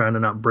out, or trying to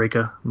not break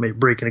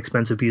an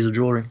expensive piece of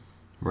jewelry.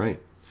 Right.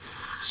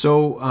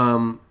 So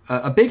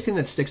a big thing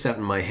that sticks out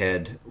in my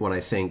head when I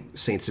think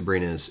Saint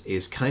Sabrina's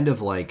is kind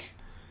of like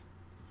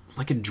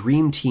a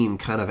dream team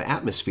kind of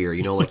atmosphere,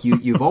 like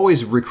you've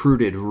always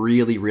recruited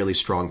really, really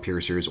strong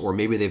piercers, or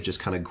maybe they've just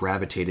kind of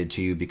gravitated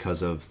to you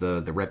because of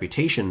the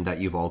reputation that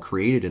you've all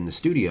created in the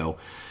studio.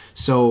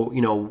 So,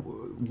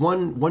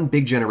 one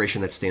big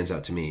generation that stands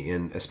out to me,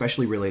 and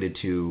especially related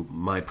to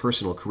my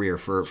personal career,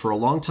 for a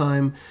long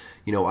time,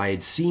 I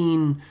had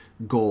seen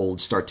Gold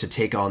start to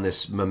take on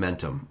this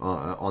momentum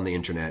on the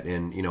internet,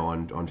 and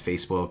on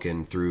Facebook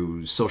and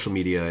through social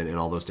media and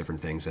all those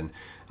different things. And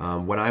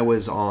when I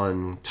was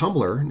on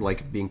Tumblr,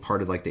 like being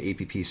part of like the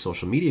APP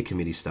social media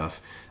committee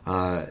stuff,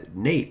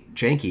 Nate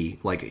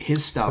Janke, like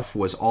his stuff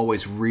was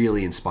always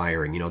really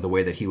inspiring. The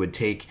way that he would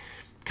take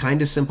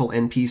kind of simple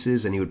end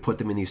pieces and he would put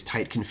them in these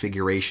tight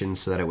configurations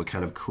so that it would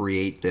kind of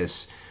create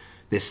this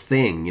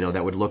thing,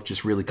 that would look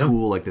just really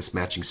cool, like this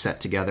matching set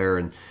together.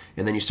 And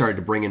then you started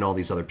to bring in all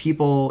these other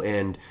people,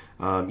 and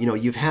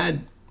you've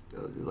had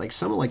like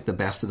some of like the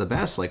best of the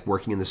best, like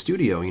working in the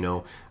studio,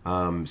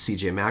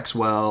 CJ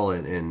Maxwell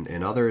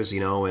and others,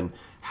 and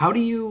how do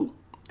you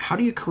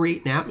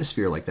create an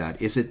atmosphere like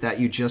that? Is it that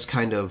you just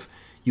kind of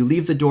you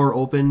leave the door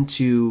open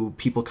to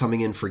people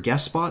coming in for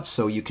guest spots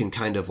so you can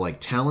kind of like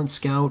talent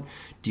scout?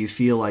 Do you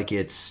feel like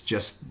it's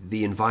just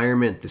the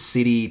environment, the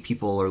city,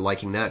 people are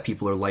liking that,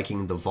 people are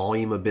liking the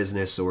volume of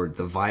business or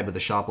the vibe of the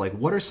shop? Like,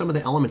 what are some of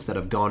the elements that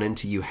have gone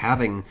into you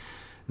having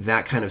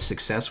that kind of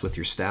success with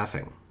your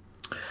staffing?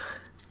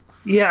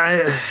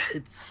 Yeah,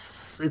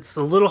 it's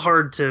a little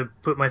hard to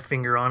put my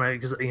finger on it,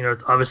 because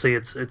it's obviously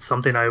it's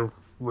something I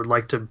would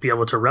like to be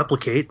able to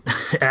replicate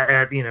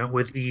at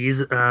with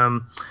ease.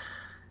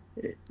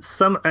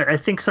 Some of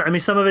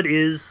it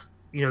is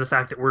the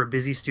fact that we're a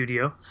busy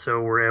studio,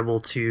 so we're able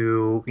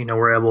to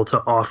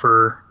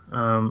offer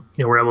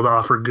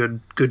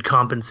good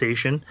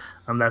compensation.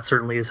 That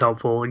certainly is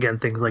helpful. Again,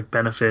 things like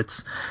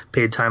benefits,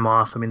 paid time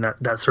off. I mean,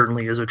 that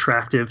certainly is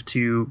attractive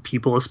to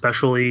people,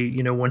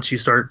 especially once you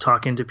start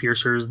talking to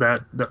piercers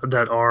that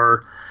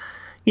are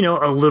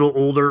a little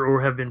older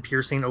or have been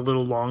piercing a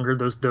little longer.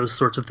 Those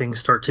sorts of things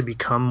start to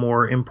become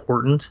more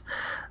important.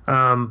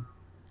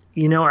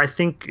 I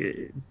think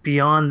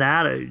beyond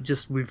that,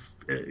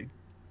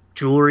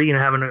 jewelry,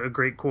 having a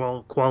great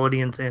quality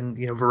and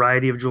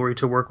variety of jewelry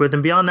to work with.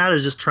 And beyond that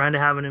is just trying to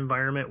have an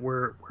environment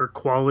where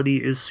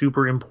quality is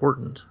super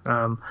important.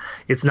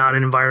 It's not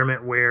an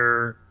environment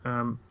where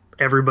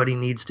everybody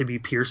needs to be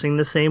piercing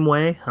the same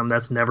way.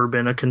 That's never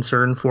been a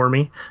concern for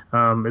me,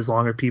 as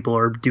long as people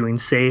are doing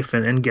safe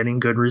and getting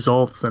good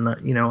results. And,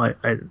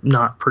 I'm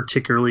not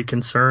particularly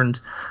concerned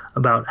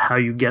about how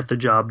you get the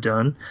job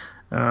done.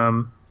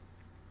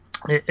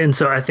 And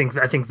so I think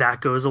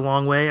that goes a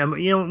long way.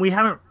 We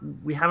haven't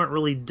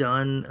really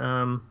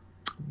done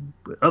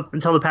up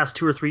until the past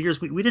 2 or 3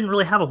 years. We didn't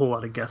really have a whole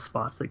lot of guest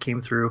spots that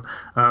came through,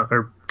 we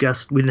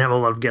didn't have a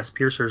lot of guest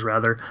piercers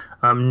rather.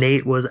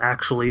 Nate was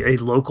actually a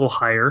local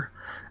hire,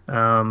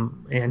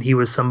 and he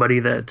was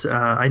somebody that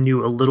I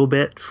knew a little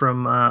bit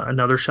from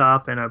another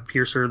shop and a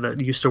piercer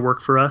that used to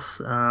work for us.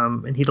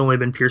 And he'd only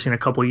been piercing a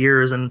couple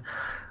years, and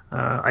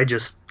I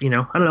just, I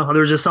don't know,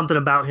 there was just something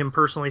about him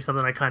personally,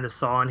 something I kind of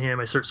saw in him.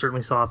 I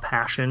certainly saw a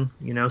passion,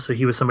 so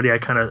he was somebody I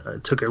kind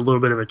of took a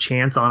little bit of a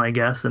chance on, I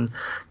guess, and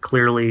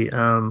clearly,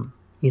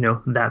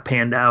 that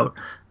panned out.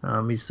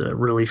 He's a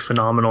really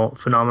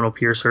phenomenal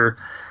piercer.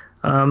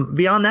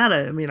 Beyond that,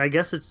 I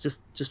guess it's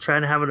just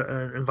trying to have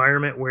an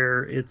environment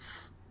where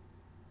it's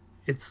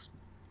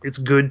it's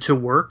good to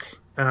work.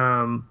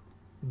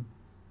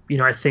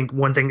 I think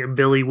one thing that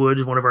Billy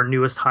Wood, one of our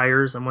newest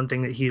hires, and one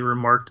thing that he's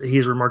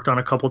remarked on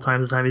a couple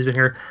times the time he's been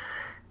here,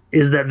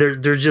 is that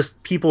there's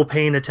just people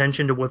paying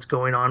attention to what's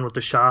going on with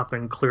the shop,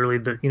 and clearly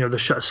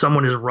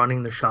someone is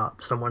running the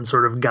shop, someone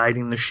sort of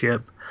guiding the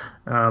ship,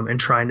 and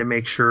trying to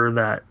make sure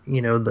that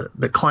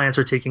the clients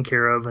are taken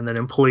care of, and that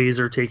employees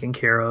are taken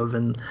care of,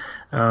 and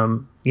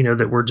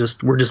that we're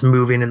just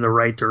moving in the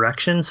right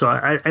direction. So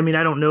I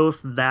don't know if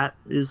that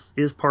is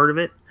part of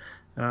it.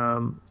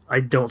 I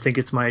don't think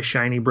it's my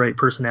shiny, bright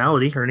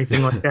personality or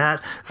anything like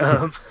that.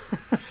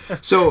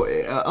 So,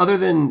 other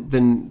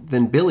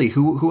than Billy,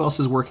 who else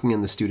is working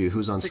in the studio?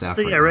 Who's on staff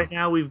right now? Right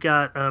now we've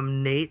got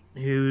Nate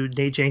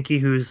Janke,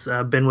 who's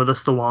been with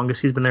us the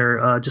longest. He's been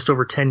there just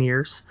over 10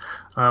 years.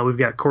 We've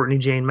got Courtney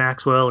Jane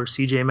Maxwell, or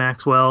CJ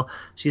Maxwell.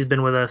 She's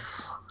been with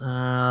us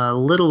a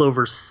little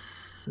over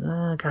 6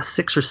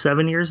 or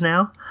 7 years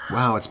now.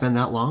 Wow, it's been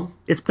that long?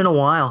 It's been a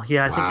while.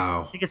 Yeah,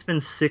 I think it's been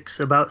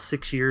about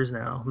 6 years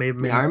now.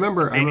 Maybe. Yeah, I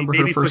remember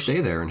her first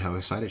day there and how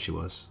excited she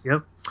was.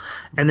 Yep.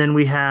 And then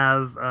we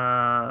have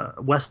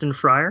Weston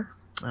Fryer,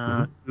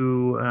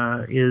 who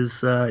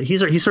is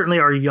he's certainly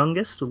our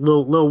youngest,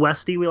 little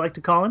Westy, we like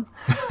to call him.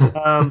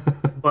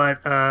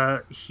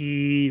 But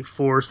he,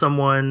 for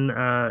someone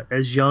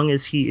as young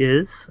as he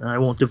is, I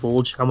won't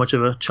divulge how much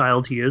of a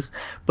child he is,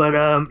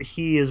 but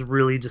he is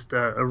really just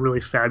a really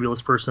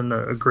fabulous person,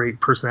 a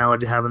great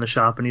personality to have in the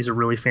shop, and he's a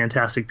really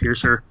fantastic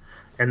piercer.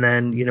 And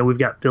then, we've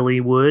got Billy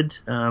Wood,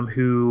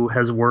 who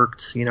has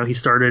worked, he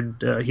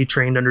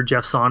trained under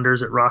Jeff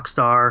Saunders at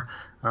Rockstar.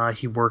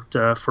 He worked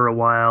for a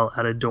while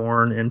at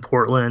Adorn in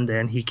Portland,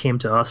 and he came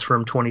to us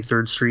from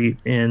 23rd Street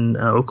in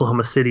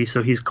Oklahoma City.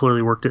 So he's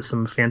clearly worked at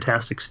some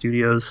fantastic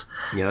studios.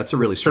 Yeah, that's a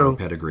really strong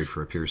pedigree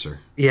for a piercer.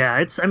 Yeah,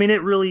 it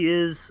really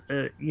is,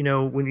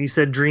 when you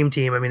said dream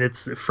team,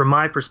 it's, from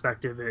my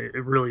perspective,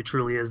 it really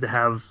truly is to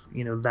have,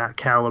 that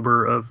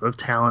caliber of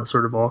talent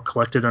sort of all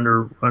collected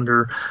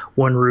under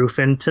one roof,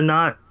 and to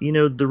not,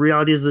 the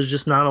reality is there's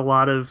just not a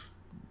lot of,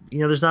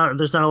 there's not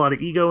a lot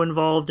of ego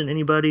involved in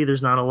anybody.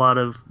 There's not a lot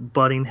of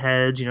butting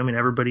heads.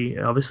 Everybody,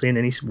 obviously, in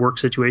any work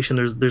situation,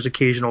 there's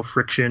occasional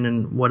friction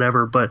and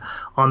whatever. But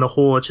on the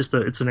whole, it's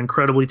an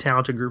incredibly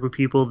talented group of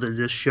people that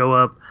just show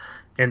up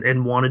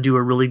and want to do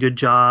a really good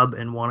job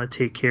and want to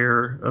take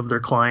care of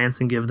their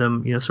clients and give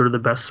them, sort of the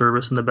best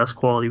service and the best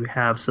quality we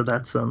have. So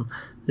that's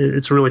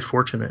it's really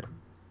fortunate.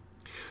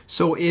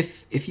 So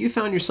if you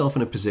found yourself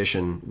in a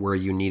position where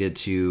you needed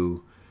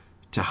to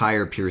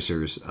hire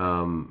piercers,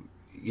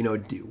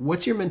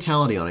 what's your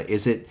mentality on it?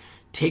 Is it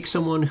take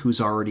someone who's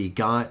already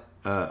got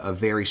a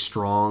very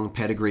strong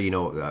pedigree,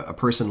 a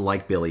person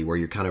like Billy, where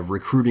you're kind of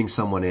recruiting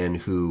someone in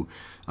who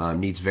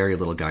needs very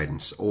little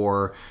guidance?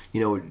 Or,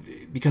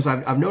 because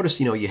I've noticed,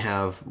 you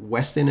have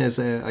Weston as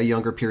a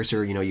younger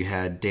piercer, you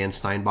had Dan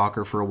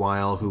Steinbacher for a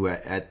while, who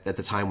at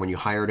the time when you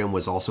hired him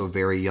was also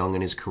very young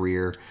in his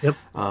career. Yep.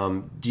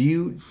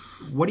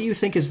 What do you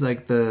think is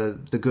like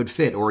the good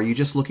fit? Or are you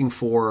just looking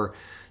for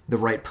the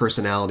right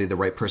personality, the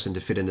right person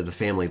to fit into the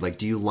family? Like,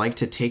 do you like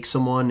to take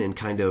someone and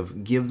kind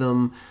of give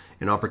them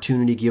an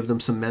opportunity, give them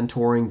some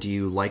mentoring? Do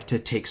you like to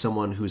take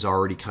someone who's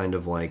already kind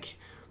of like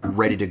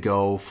ready to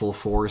go full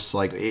force?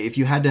 Like, if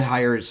you had to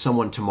hire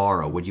someone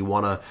tomorrow, would you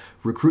want to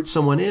recruit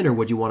someone in, or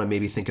would you want to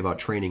maybe think about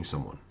training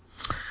someone?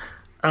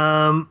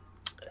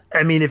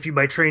 If you,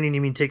 by training,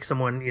 you mean take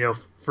someone,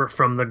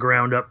 from the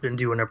ground up and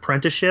do an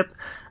apprenticeship,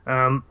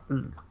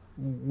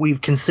 we've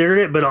considered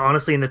it, but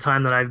honestly, in the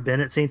time that I've been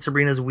at St.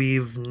 Sabrina's,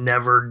 we've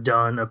never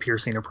done a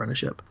piercing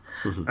apprenticeship.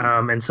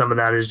 Mm-hmm. And some of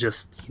that is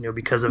just,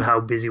 because of how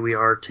busy we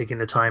are, taking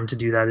the time to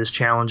do that is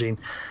challenging.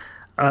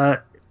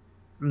 The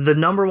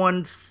number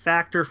one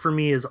factor for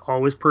me is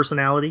always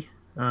personality,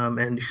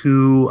 and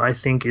who I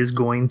think is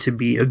going to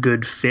be a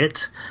good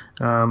fit.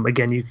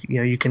 Again,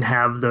 you can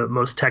have the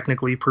most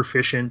technically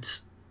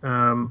proficient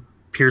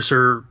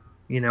piercer,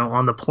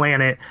 on the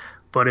planet,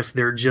 but if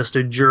they're just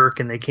a jerk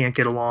and they can't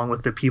get along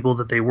with the people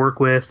that they work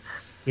with,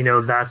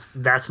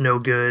 that's no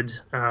good.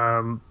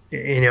 And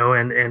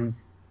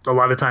a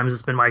lot of times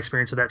it's been my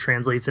experience that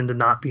translates into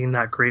not being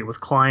that great with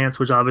clients,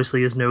 which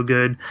obviously is no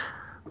good.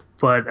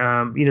 But,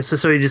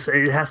 so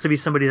it has to be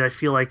somebody that I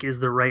feel like is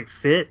the right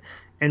fit.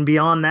 And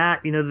beyond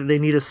that, they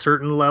need a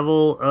certain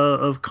level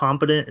of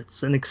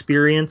competence and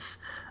experience.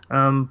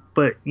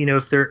 But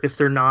if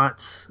they're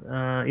not,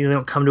 they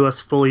don't come to us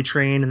fully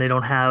trained and they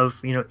don't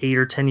have 8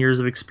 or 10 years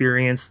of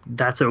experience,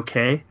 that's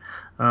okay.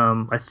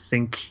 I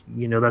think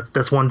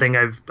that's one thing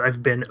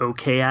I've been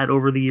okay at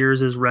over the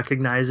years, is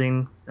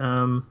recognizing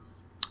when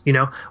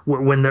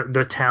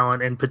the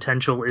talent and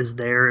potential is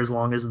there, as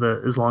long as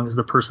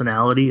the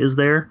personality is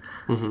there,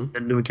 mm-hmm.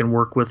 then we can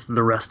work with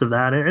the rest of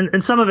that.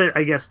 And some of it,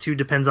 I guess, too,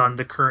 depends on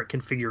the current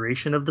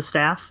configuration of the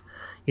staff.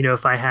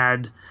 If I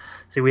had,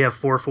 say, we have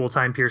 4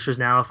 full-time piercers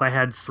now. If I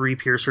had 3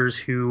 piercers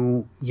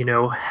who,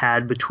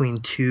 had between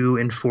 2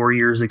 and 4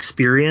 years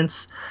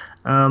experience,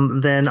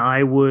 then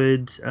I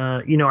would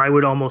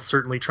almost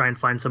certainly try and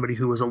find somebody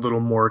who was a little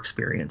more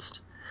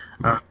experienced.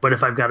 But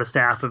if I've got a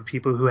staff of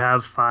people who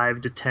have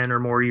 5 to 10 or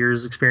more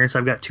years experience,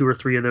 I've got 2 or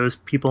 3 of those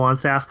people on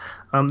staff,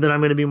 then I'm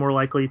going to be more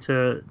likely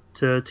to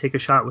take a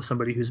shot with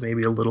somebody who's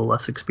maybe a little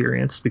less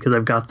experienced, because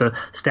I've got the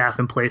staff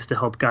in place to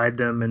help guide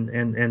them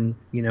and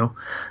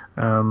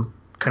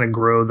kind of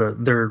grow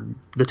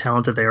the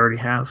talent that they already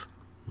have.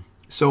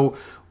 So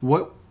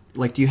what,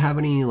 like, do you have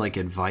any like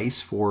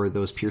advice for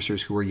those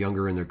piercers who are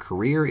younger in their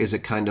career? Is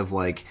it kind of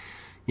like,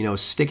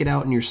 stick it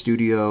out in your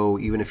studio,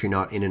 even if you're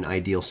not in an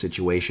ideal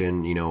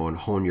situation, and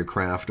hone your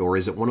craft? Or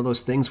is it one of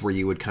those things where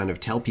you would kind of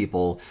tell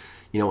people,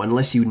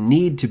 unless you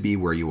need to be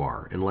where you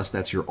are, unless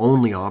that's your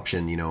only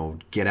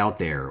option, get out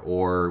there?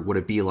 Or would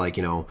it be like,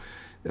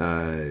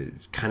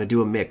 kind of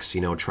do a mix,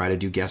 try to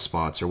do guest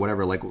spots or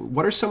whatever? Like,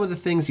 what are some of the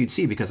things you'd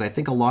see? Because I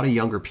think a lot of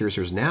younger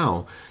piercers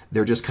now,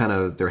 they're just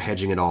they're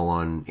hedging it all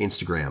on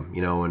Instagram,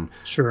 and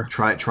Sure.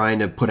 trying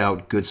to put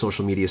out good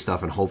social media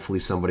stuff, and hopefully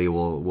somebody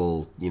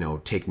will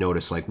take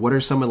notice. Like, what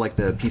are some of like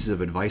the pieces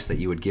of advice that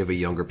you would give a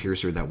younger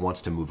piercer that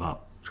wants to move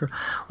up? Sure.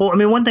 Well, I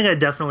mean, one thing I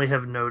definitely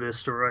have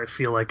noticed, or I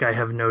feel like I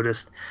have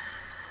noticed,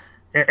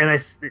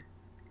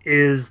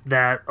 is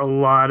that a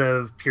lot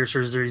of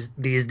piercers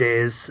these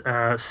days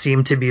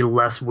seem to be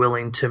less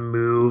willing to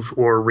move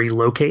or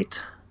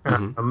relocate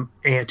and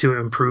to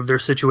improve their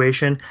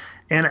situation.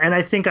 And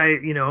I think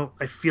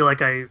I feel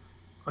like I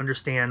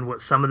understand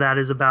what some of that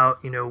is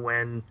about.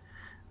 When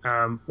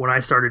I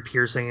started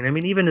piercing, and I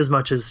mean, even as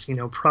much as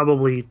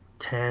probably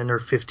 10 or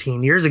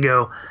 15 years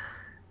ago,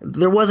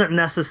 there wasn't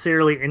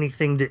necessarily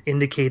anything to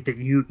indicate that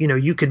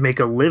you could make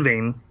a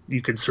living,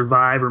 you could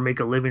survive or make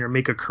a living or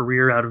make a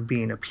career out of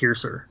being a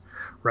piercer,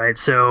 right?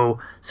 So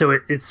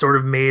it sort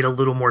of made a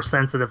little more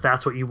sense that if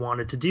that's what you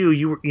wanted to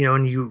do,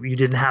 and you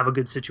didn't have a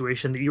good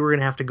situation, that you were going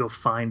to have to go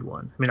find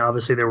one. I mean,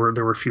 obviously there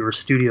were fewer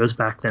studios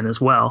back then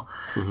as well,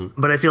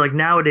 but I feel like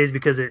nowadays,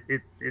 because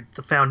the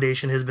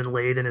foundation has been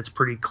laid and it's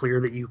pretty clear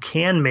that you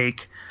can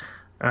make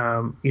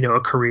a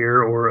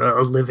career or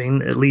a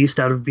living, at least,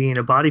 out of being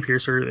a body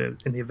piercer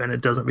in the event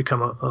it doesn't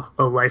become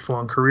a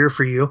lifelong career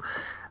for you.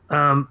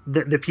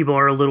 That people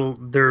are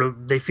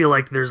they feel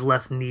like there's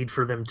less need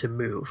for them to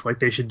move. Like,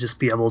 they should just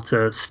be able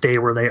to stay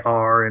where they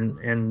are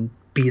and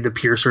be the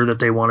piercer that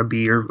they want to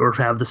be, or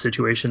have the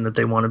situation that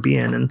they want to be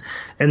in.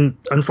 And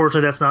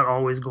unfortunately, that's not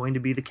always going to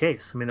be the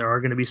case. I mean, there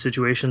are going to be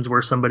situations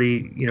where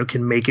somebody,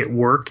 can make it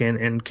work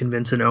and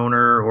convince an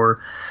owner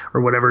or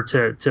whatever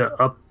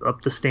to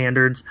up the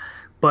standards.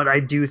 But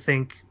I do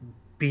think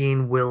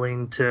being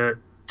willing to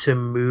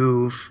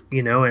move,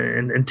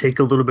 and take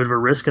a little bit of a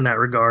risk in that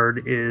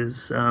regard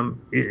is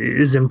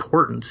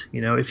important.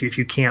 If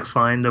you can't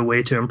find a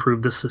way to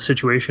improve the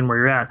situation where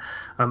you're at.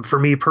 For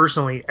me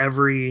personally,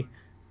 every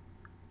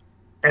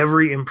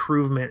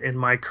improvement in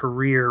my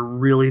career,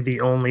 really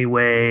the only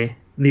way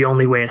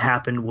it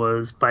happened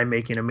was by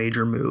making a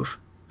major move.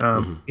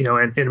 And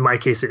in my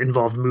case, it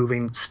involved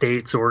moving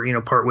states or,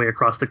 partway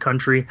across the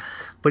country.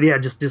 But yeah,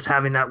 just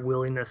having that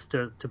willingness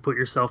to put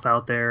yourself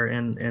out there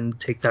and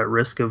take that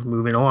risk of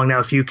moving along. Now,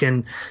 if you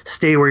can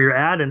stay where you're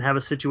at and have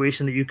a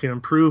situation that you can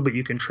improve, but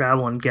you can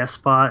travel and guest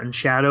spot and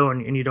shadow,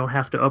 and you don't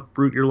have to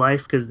uproot your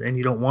life and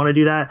you don't want to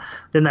do that,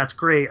 then that's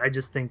great. I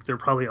just think there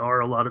probably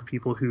are a lot of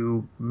people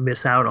who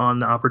miss out on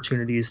the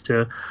opportunities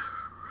to,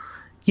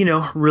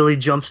 really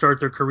jumpstart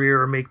their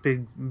career or make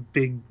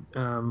big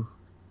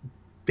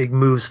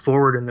moves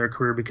forward in their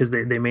career because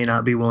they may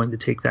not be willing to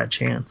take that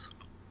chance.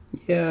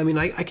 Yeah, I mean,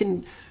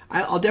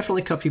 I'll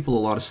definitely cut people a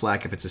lot of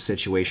slack if it's a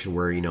situation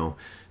where,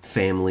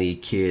 family,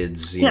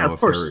 kids,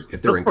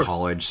 if they're in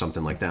college,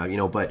 something like that,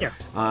 but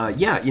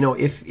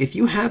if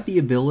you have the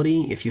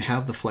ability, if you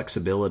have the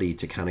flexibility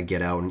to kind of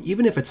get out, and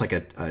even if it's like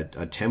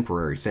a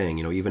temporary thing,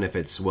 even if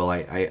it's,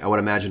 I would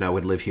imagine I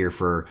would live here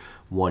for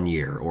 1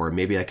 year, or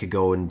maybe I could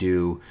go and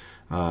do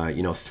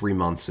 3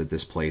 months at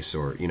this place,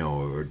 or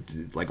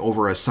like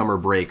over a summer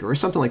break or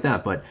something like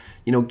that. But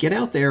get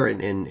out there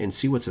and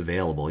see what's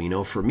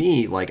available. For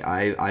me, like,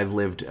 I've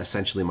lived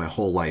essentially my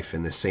whole life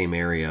in the same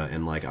area,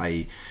 and like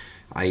I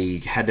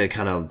had to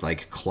kind of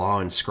like claw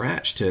and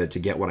scratch to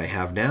get what I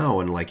have now,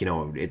 and like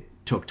it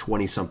took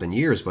 20 something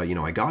years, but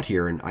I got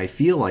here, and I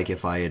feel like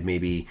if I had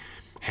maybe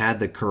had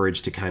the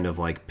courage to kind of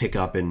like pick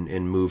up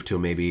and move to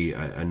maybe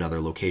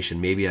another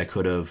location, maybe I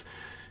could have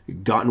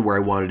gotten where I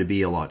wanted to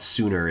be a lot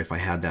sooner if I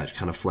had that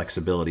kind of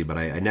flexibility. But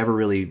I never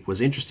really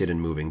was interested in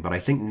moving. But I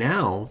think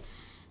now,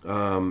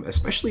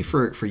 especially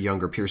for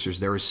younger piercers,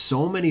 there are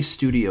so many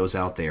studios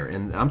out there,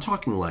 and I'm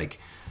talking like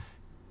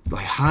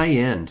high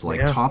end,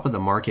 like top of the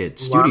market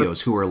studios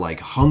who are like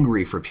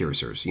hungry for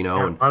piercers, and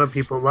a lot of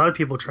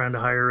people trying to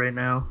hire right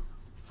now.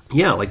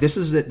 Yeah, like this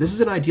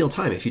is an ideal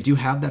time if you do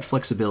have that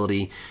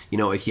flexibility.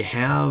 If you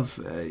have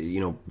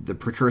the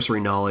precursory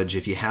knowledge,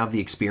 if you have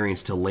the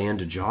experience to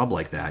land a job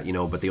like that,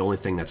 but the only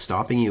thing that's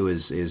stopping you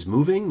is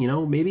moving.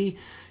 Maybe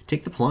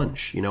take the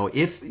plunge.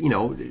 If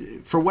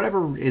for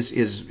whatever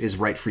is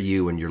right for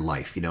you in your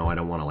life. I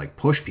don't want to like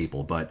push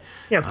people, but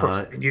Yeah, of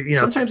course.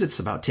 Sometimes it's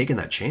about taking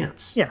that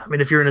chance. Yeah, I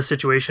mean, if you're in a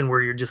situation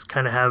where you just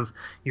kind of have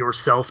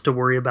yourself to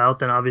worry about,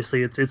 then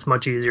obviously it's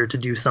much easier to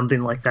do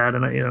something like that.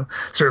 And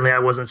certainly I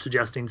wasn't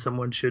suggesting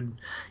someone should,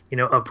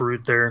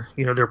 uproot their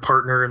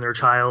partner and their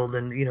child,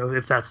 and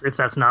if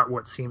that's not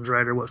what seems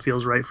right or what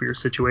feels right for your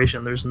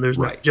situation, there's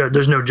Right.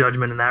 there's no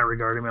judgment in that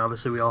regard. I mean,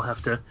 obviously we all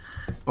have to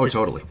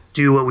Totally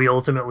do what we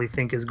ultimately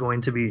think is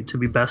going to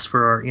be best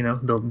for our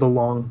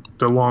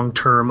the long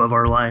term of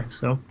our life.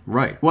 So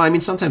right. Well, I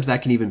mean, sometimes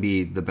that can even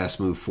be the best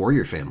move for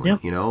your family.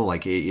 Yeah.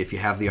 Like if you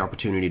have the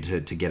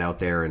opportunity to get out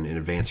there and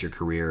advance your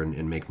career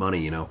and make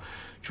money,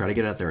 try to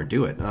get out there and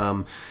do it.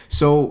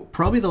 So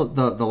probably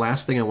the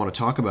last thing I want to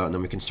talk about, and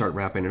then we can start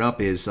wrapping it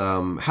up, is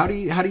how do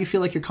you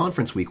feel like your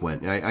conference week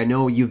went? I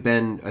know you've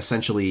been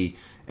essentially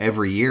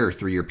every year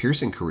through your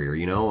piercing career.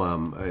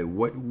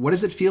 What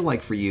does it feel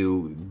like for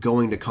you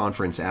going to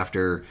conference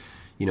after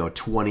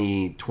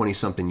 20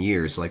 something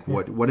years? Like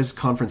what is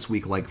conference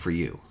week like for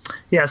you?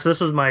 Yeah, so this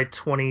was my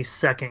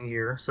 22nd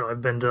year, so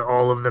I've been to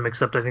all of them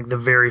except I think the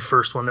very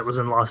first one that was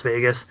in Las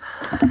Vegas.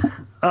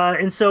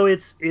 And so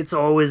it's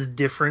always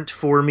different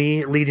for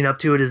me. Leading up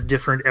to it is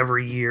different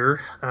every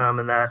year,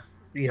 and that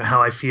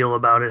how I feel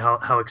about it,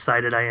 how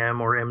excited I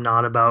am or am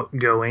not about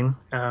going,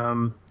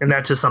 and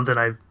that's just something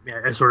I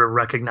sort of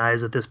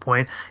recognize at this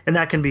point. And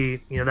that can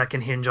be that can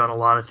hinge on a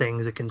lot of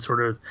things. It can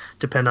sort of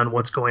depend on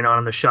what's going on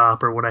in the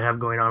shop or what I have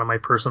going on in my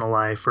personal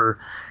life or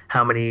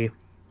how many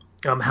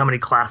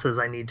classes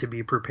I need to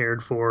be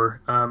prepared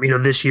for.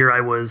 This year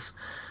I wasn't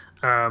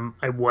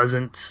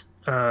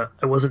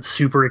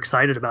super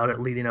excited about it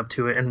leading up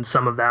to it, and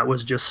some of that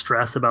was just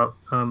stress about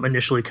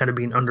initially kind of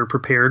being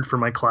underprepared for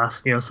my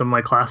class, some of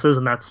my classes,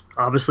 and that's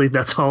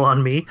all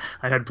on me.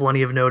 I had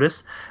plenty of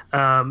notice,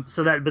 but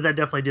that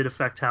definitely did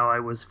affect how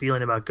I was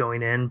feeling about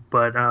going in.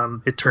 But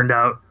it turned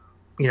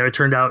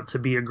out to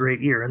be a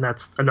great year, and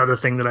that's another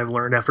thing that I've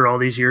learned after all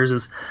these years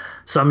is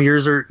some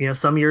years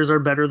are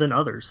better than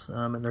others,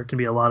 and there can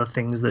be a lot of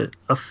things that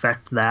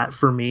affect that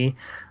for me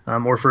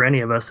or for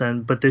any of us.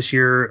 But this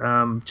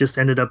year just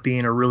ended up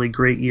being a really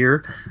great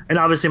year, and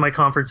obviously my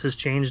conference has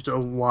changed a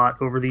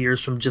lot over the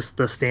years from just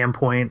the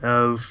standpoint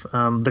of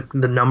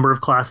the number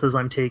of classes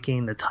I'm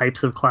taking, the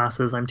types of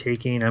classes I'm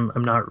taking. I'm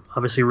not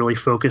obviously really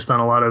focused on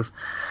a lot of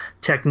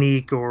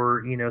technique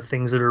or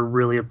things that are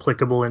really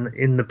applicable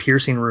in the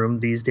piercing room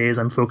these days.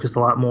 I'm focused a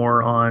lot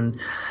more on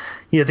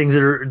things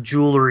that are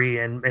jewelry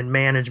and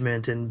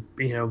management and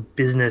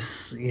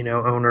business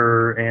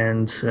owner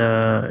and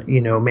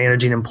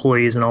managing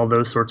employees and all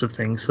those sorts of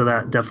things. So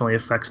that definitely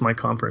affects my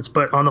conference.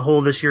 But on the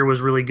whole, this year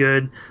was really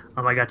good.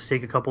 I got to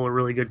take a couple of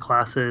really good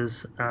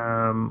classes.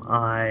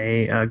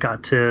 I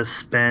got to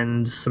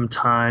spend some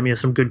time,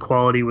 some good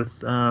quality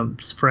with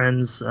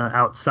friends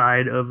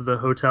outside of the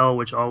hotel,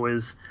 which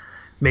always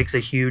makes a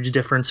huge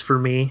difference for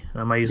me.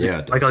 I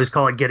always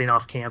call it getting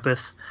off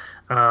campus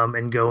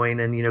and going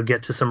and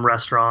get to some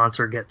restaurants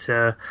or get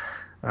to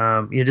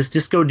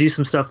just go do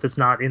some stuff that's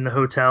not in the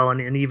hotel,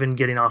 and even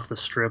getting off the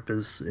strip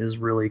is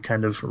really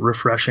kind of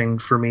refreshing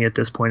for me at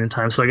this point in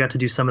time. So I got to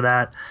do some of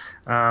that.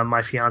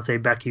 My fiance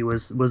Becky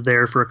was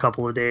there for a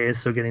couple of days,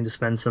 so getting to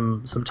spend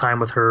some time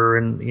with her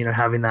and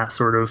having that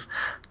sort of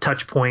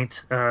touch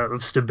point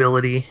of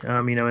stability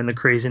in the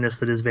craziness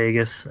that is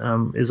Vegas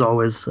is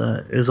always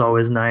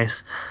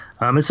nice.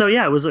 And so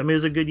it was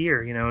a good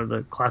year.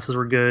 The classes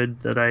were good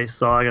that I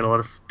saw. I got a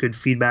lot of good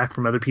feedback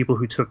from other people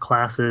who took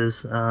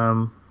classes.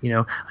 I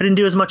didn't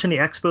do as much in the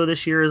expo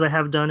this year as I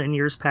have done in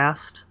years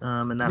past.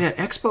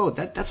 Expo,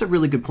 that's a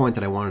really good point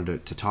that I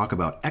wanted to talk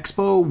about.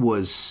 Expo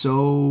was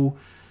so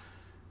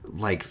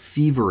like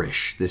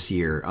feverish this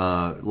year.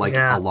 A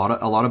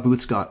lot of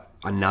booths got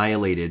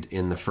annihilated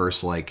in the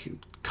first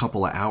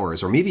couple of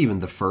hours, or maybe even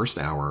the first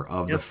hour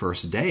of the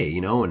first day.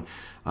 And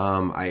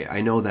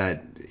I know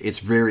that it's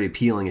very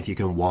appealing if you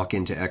can walk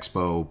into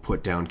Expo,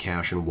 put down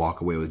cash, and walk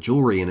away with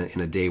jewelry in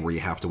a day where you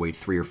have to wait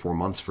 3 or 4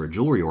 months for a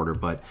jewelry order.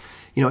 But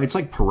it's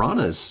like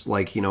piranhas,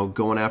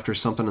 going after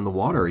something in the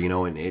water.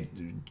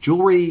 And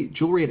jewelry at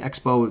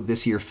Expo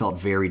this year felt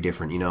very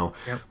different.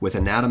 With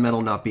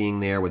Anatometal not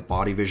being there, with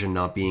Body Vision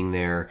not being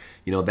there,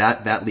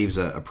 that leaves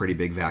a pretty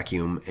big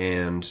vacuum.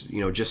 And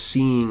just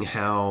seeing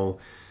how.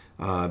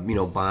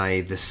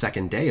 By the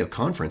second day of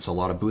conference, a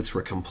lot of booths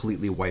were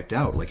completely wiped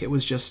out. It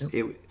was just,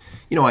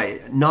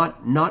 not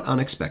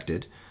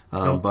unexpected,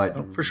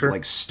 but for sure.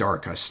 a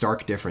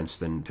stark difference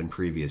than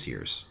previous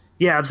years.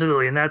 Yeah,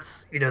 absolutely, and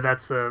that's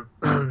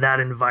that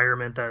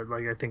environment that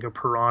I think a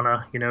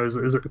piranha,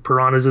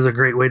 piranhas is a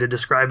great way to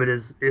describe it.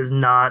 Is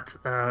not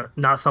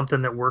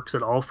something that works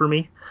at all for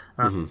me.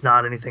 It's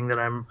not anything that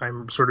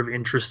I'm sort of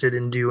interested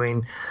in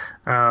doing.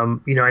 I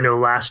know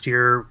last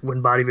year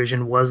when Body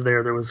Vision was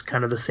there was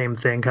kind of the same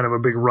thing, kind of a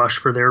big rush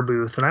for their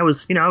booth, and I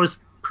was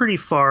pretty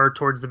far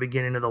towards the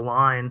beginning of the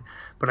line,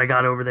 but I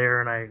got over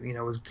there and I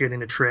was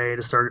getting a tray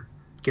to start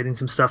getting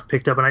some stuff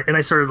picked up, and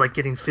I started like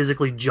getting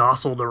physically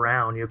jostled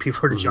around.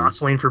 People are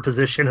jostling for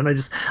position, and I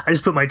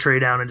just put my tray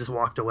down and just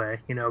walked away.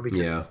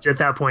 Because at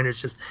that point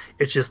it's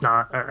just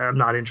not, I'm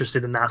not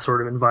interested in that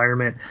sort of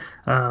environment.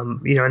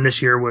 And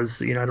this year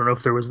was, I don't know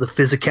if there was the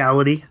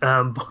physicality,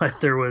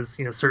 but there was,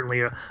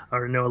 certainly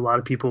I know a lot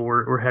of people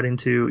were heading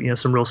to,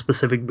 some real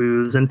specific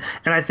booths, and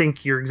I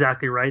think you're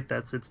exactly right.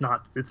 It's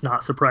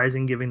not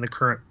surprising given the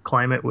current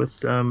climate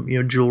with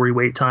jewelry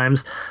wait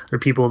times. There are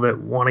people that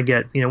want to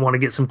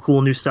get some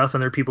cool new stuff,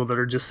 and there are people that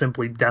are just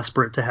simply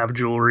desperate to have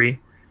jewelry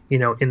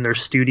in their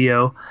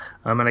studio.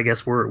 And I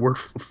guess we're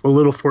a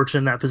little fortunate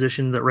in that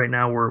position that right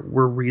now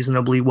we're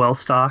reasonably well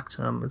stocked.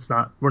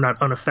 We're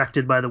not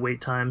unaffected by the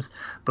wait times,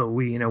 but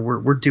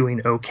we're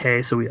doing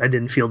okay. So I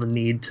didn't feel the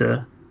need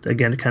to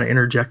again kind of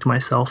interject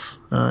myself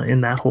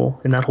in that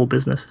whole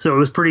business. So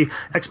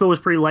Expo was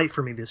pretty light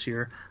for me this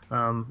year.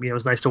 It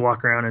was nice to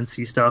walk around and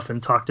see stuff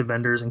and talk to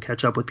vendors and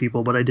catch up with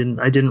people, but I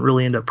didn't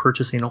really end up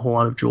purchasing a whole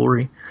lot of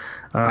jewelry.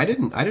 I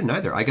didn't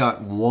either. I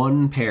got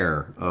one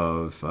pair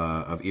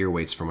of ear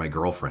weights for my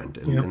girlfriend,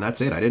 and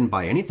that's it. I didn't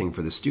buy anything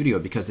for the studio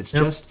because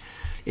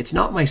it's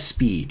not my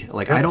speed.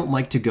 Like, I don't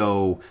like to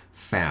go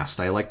fast.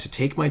 I like to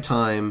take my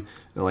time,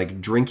 like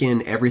drink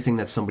in everything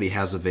that somebody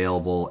has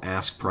available,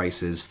 ask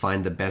prices,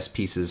 find the best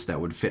pieces that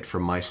would fit for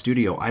my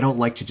studio. I don't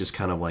like to just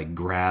kind of like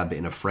grab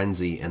in a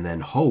frenzy and then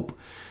hope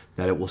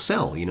that it will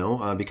sell,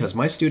 because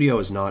my studio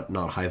is not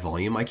high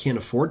volume. I can't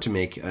afford to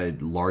make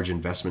large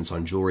investments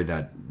on jewelry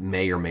that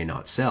may or may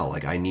not sell.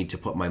 Like, I need to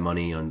put my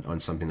money on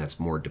something that's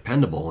more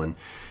dependable. And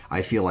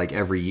I feel like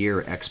every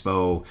year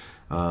Expo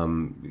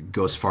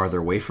goes farther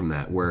away from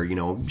that, where,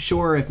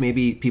 sure, if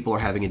maybe people are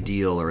having a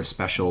deal or a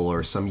special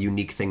or some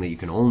unique thing that you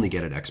can only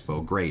get at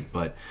Expo, great.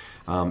 But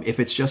if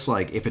it's just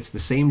like, if it's the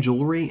same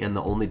jewelry and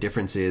the only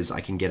difference is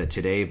I can get it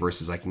today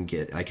versus I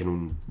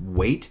can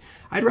wait,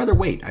 I'd rather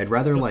wait. I'd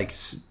rather like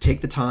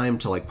take the time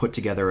to like put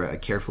together a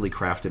carefully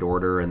crafted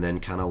order and then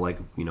kind of like,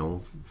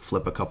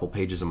 flip a couple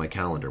pages of my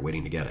calendar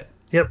waiting to get it.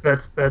 Yep,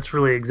 that's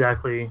really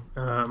exactly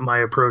my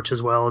approach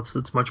as well.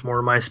 It's much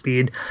more my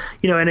speed,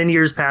 and in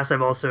years past,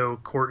 I've also,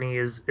 Courtney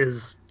has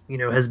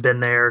been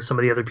there. Some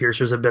of the other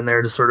piercers have been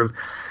there to sort of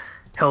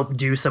help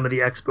do some of the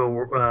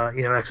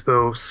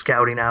expo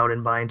scouting out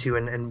and buying to,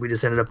 and we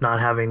just ended up not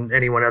having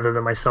anyone other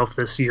than myself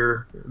this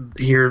year,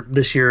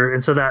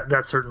 and so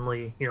that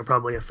certainly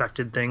probably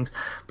affected things.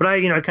 But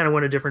I kind of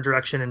went a different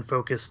direction and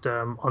focused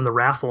on the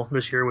raffle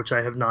this year, which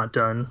I have not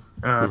done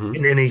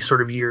in any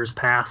sort of years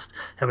past.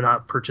 Have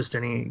not purchased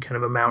any kind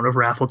of amount of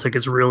raffle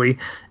tickets really,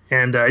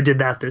 and I did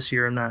that this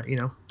year, and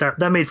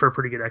that made for a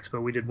pretty good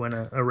expo. We did win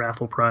a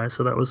raffle prize,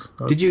 so that was.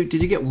 Did you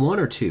get one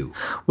or two?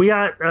 We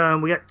got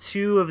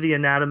two of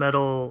the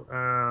Anatometal,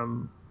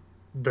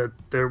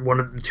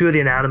 two of the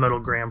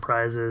Anatometal grand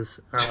prizes,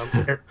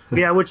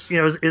 which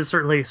is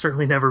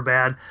certainly never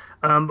bad.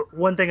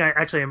 One thing I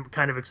actually am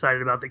kind of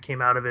excited about that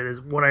came out of it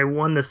is when I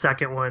won the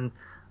second one,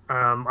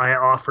 I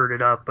offered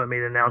it up. I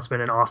made an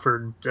announcement and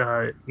offered,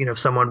 if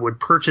someone would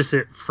purchase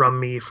it from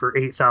me for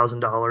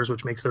 $8,000,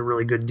 which makes it a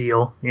really good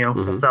deal,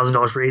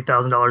 $4,000 for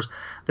 $8,000,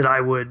 that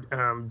I would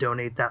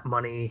donate that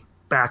money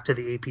back to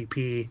the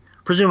APP,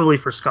 presumably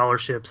for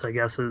scholarships, I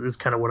guess, is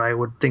kind of what I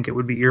would think it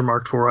would be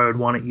earmarked for, I would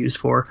want it used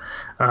for.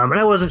 And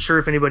I wasn't sure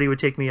if anybody would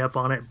take me up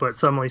on it, but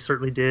somebody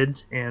certainly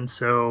did. And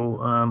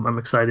so I'm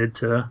excited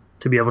to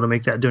be able to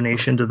make that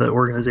donation to the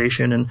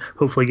organization and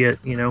hopefully get,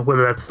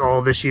 whether that's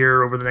all this year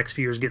or over the next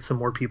few years, get some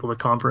more people to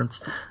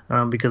conference.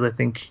 Because I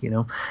think,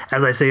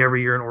 as I say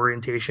every year in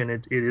orientation,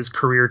 it is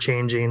career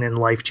changing and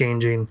life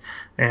changing.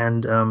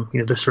 And,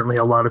 there's certainly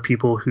a lot of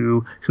people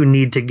who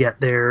need to get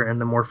there.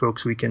 And the more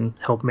folks we can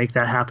help make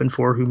that happen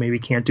for who maybe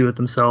can't do it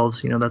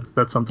themselves,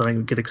 that's something I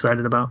get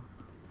excited about.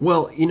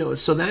 Well,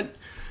 so that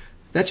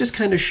just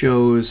kind of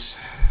shows,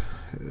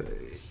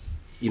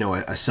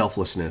 a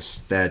selflessness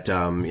that,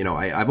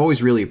 I've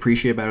always really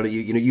appreciated about it.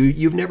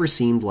 You've never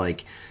seemed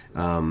like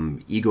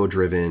ego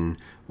driven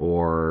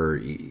or,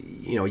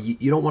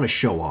 you don't want to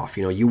show off.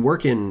 You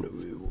work in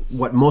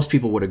what most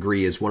people would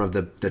agree is one of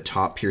the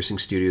top piercing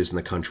studios in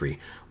the country,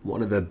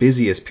 one of the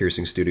busiest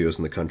piercing studios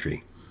in the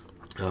country.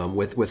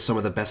 With some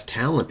of the best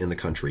talent in the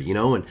country,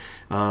 and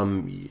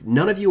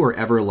none of you are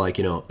ever like,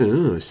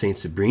 Saint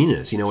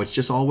Sabrina's, it's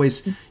just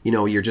always,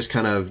 you're just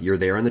kind of, you're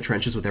there in the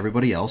trenches with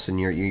everybody else and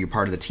you're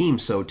part of the team.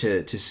 So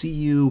to see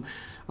you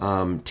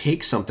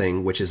take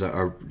something which is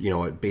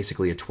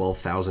basically a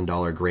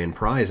 $12,000 grand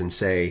prize and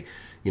say,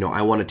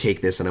 I want to take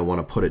this and I want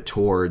to put it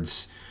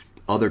towards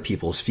other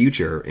people's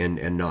future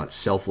and not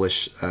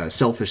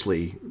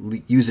selfishly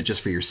use it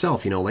just for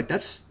yourself,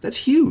 that's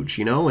huge,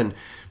 and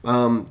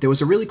there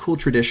was a really cool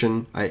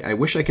tradition. I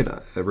wish I could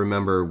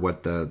remember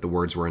what the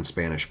words were in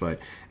Spanish, but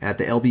at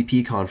the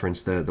LBP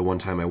conference, the one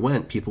time I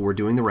went, people were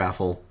doing the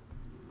raffle,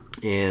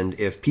 And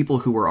if people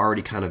who were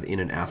already kind of in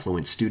an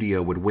affluent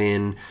studio would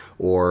win,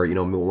 or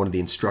one of the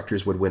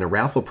instructors would win a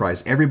raffle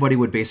prize, everybody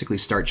would basically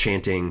start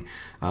chanting,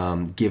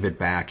 "Give it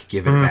back,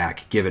 give it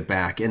back, give it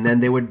back," and then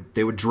they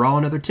would draw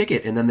another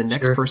ticket, and then the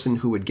next person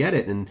who would get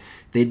it, and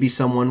they'd be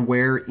someone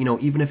where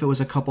even if it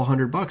was a couple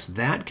 $100,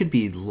 that could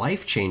be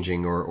life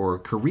changing or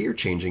career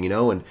changing,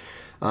 and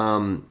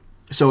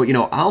so,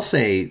 I'll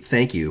say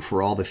thank you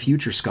for all the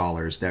future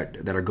scholars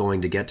that are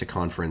going to get to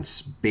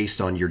conference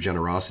based on your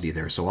generosity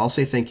there. So I'll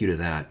say thank you to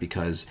that,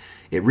 because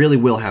it really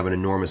will have an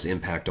enormous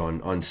impact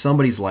on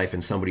somebody's life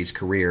and somebody's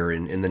career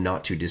in the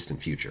not too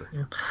distant future.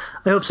 Yeah.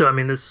 I hope so. I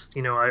mean, this,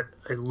 I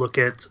look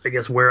at, I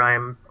guess, where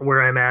I'm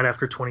at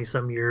after 20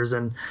 some years,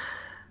 and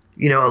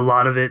a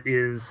lot of it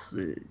is,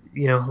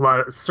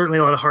 certainly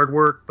a lot of hard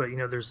work, but,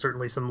 there's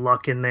certainly some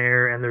luck in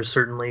there. And there's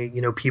certainly,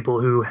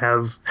 people who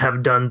have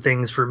done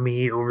things for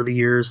me over the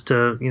years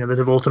to, that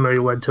have ultimately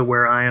led to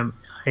where I am.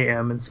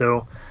 And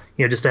so,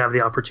 just to have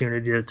the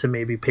opportunity to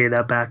maybe pay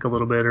that back a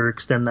little bit or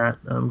extend that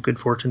good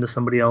fortune to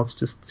somebody else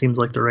just seems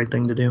like the right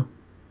thing to do.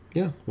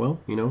 Yeah. Well,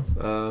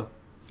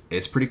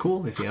 it's pretty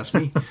cool if you ask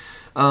me.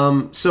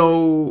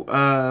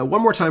 So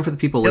one more time for the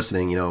people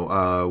listening,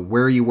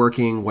 where are you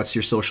working? What's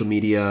your social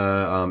media?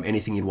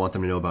 Anything you'd want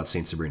them to know about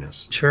St.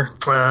 Sabrina's? Sure.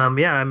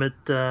 I'm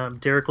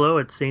at Derek Lowe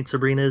at St.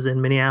 Sabrina's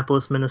in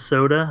Minneapolis,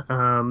 Minnesota.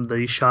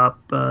 The shop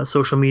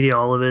social media,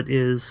 all of it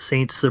is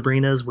St.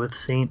 Sabrina's with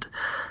Saint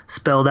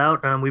spelled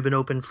out. We've been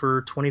open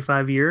for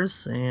 25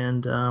 years,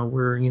 and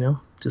we're,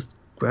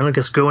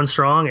 just going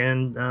strong,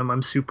 and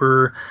I'm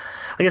super.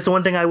 I guess the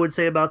one thing I would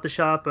say about the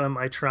shop,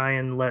 I try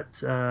and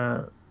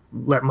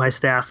let my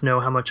staff know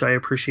how much I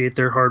appreciate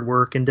their hard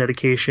work and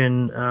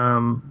dedication.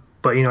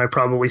 But I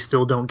probably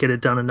still don't get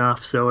it done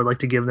enough, so I'd like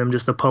to give them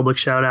just a public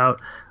shout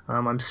out.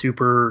 I'm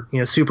super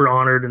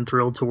honored and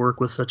thrilled to work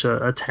with such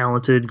a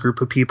talented group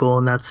of people,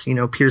 and that's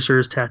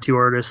piercers, tattoo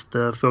artists,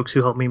 the folks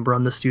who help me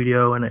run the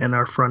studio and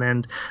our front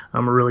end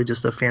are really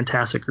just a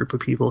fantastic group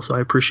of people. So I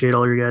appreciate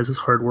all your guys'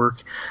 hard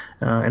work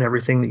and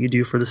everything that you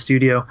do for the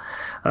studio.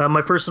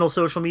 My personal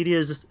social media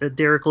is just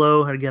Derek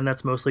Lowe, and again,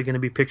 that's mostly going to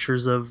be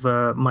pictures of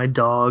my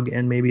dog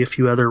and maybe a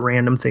few other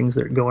random things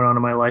that are going on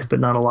in my life, but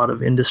not a lot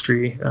of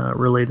industry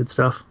related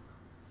stuff.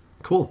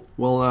 Cool.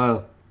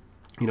 Well,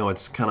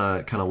 it's kind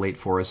of late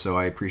for us, so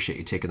I appreciate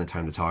you taking the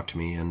time to talk to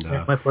me. And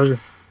my pleasure.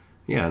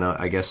 Yeah, and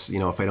I guess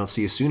if I don't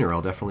see you sooner,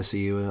 I'll definitely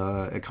see you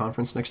at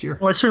conference next year.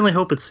 Well, I certainly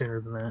hope it's sooner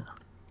than that.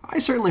 I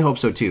certainly hope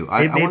so too.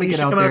 I want to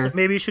get out there.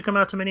 Maybe you should come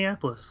out to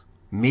Minneapolis.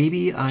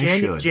 Maybe I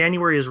should.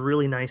 January is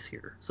really nice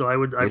here, so I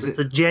would. It's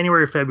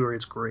January or February.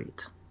 It's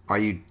great. Are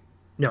you?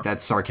 No,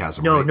 that's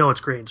sarcasm. No, right? No,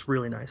 it's great. It's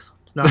really nice.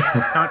 It's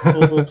not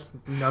cold,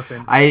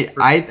 nothing.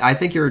 I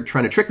think you're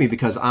trying to trick me,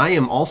 because I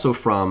am also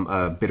from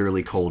a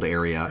bitterly cold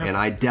area, and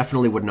I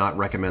definitely would not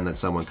recommend that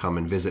someone come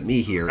and visit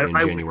me here in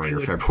January or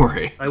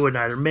February. I wouldn't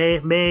either.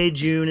 May,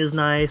 June is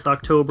nice.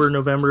 October,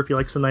 November, if you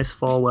like some nice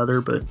fall weather,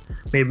 but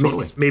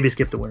maybe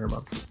skip the winter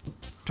months.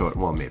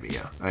 Well, maybe,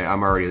 yeah.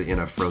 I'm already in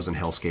a frozen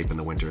hellscape in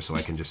the winter, so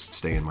I can just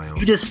stay in my own.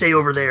 You just stay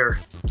over there.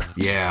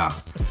 Yeah.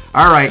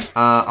 All right.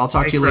 I'll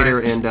talk to you later,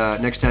 and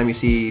next time you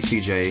see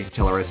CJ,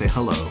 tell her I say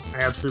hello. I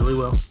absolutely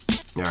will.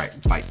 All right.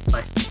 Bye.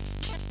 Bye.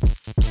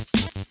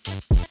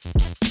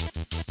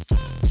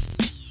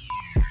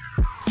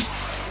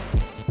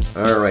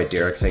 All right,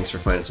 Derek, thanks for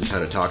finding some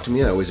time to talk to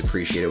me. I always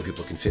appreciate it when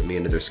people can fit me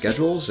into their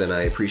schedules, and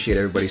I appreciate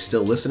everybody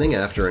still listening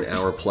after an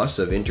hour plus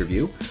of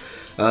interview.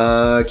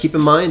 Keep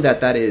in mind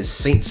that is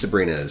St.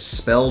 Sabrina's,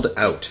 spelled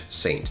out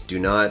Saint. Do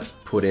not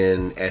put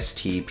in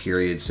ST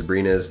period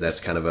Sabrina's. That's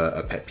kind of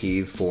a pet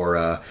peeve for,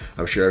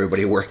 I'm sure,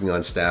 everybody working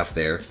on staff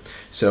there.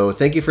 So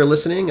thank you for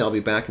listening. I'll be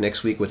back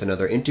next week with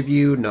another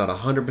interview. Not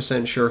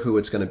 100% sure who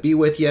it's going to be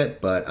with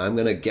yet, but I'm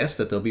going to guess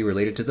that they'll be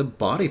related to the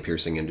body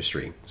piercing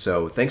industry.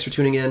 So thanks for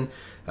tuning in.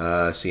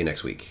 See you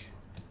next week.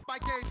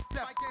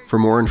 For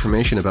more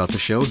information about the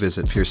show,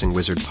 visit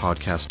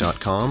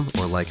piercingwizardpodcast.com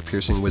or like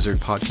Piercing Wizard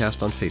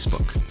Podcast on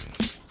Facebook.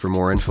 For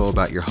more info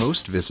about your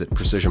host, visit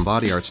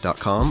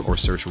precisionbodyarts.com or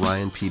search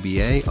Ryan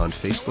PBA on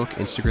Facebook,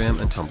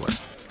 Instagram, and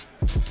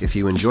Tumblr. If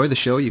you enjoy the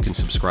show, you can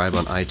subscribe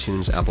on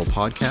iTunes, Apple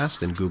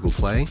Podcast, and Google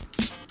Play.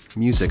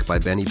 Music by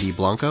Benny B.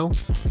 Blanco.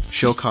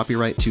 Show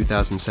copyright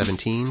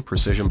 2017,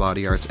 Precision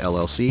Body Arts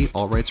LLC,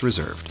 all rights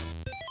reserved.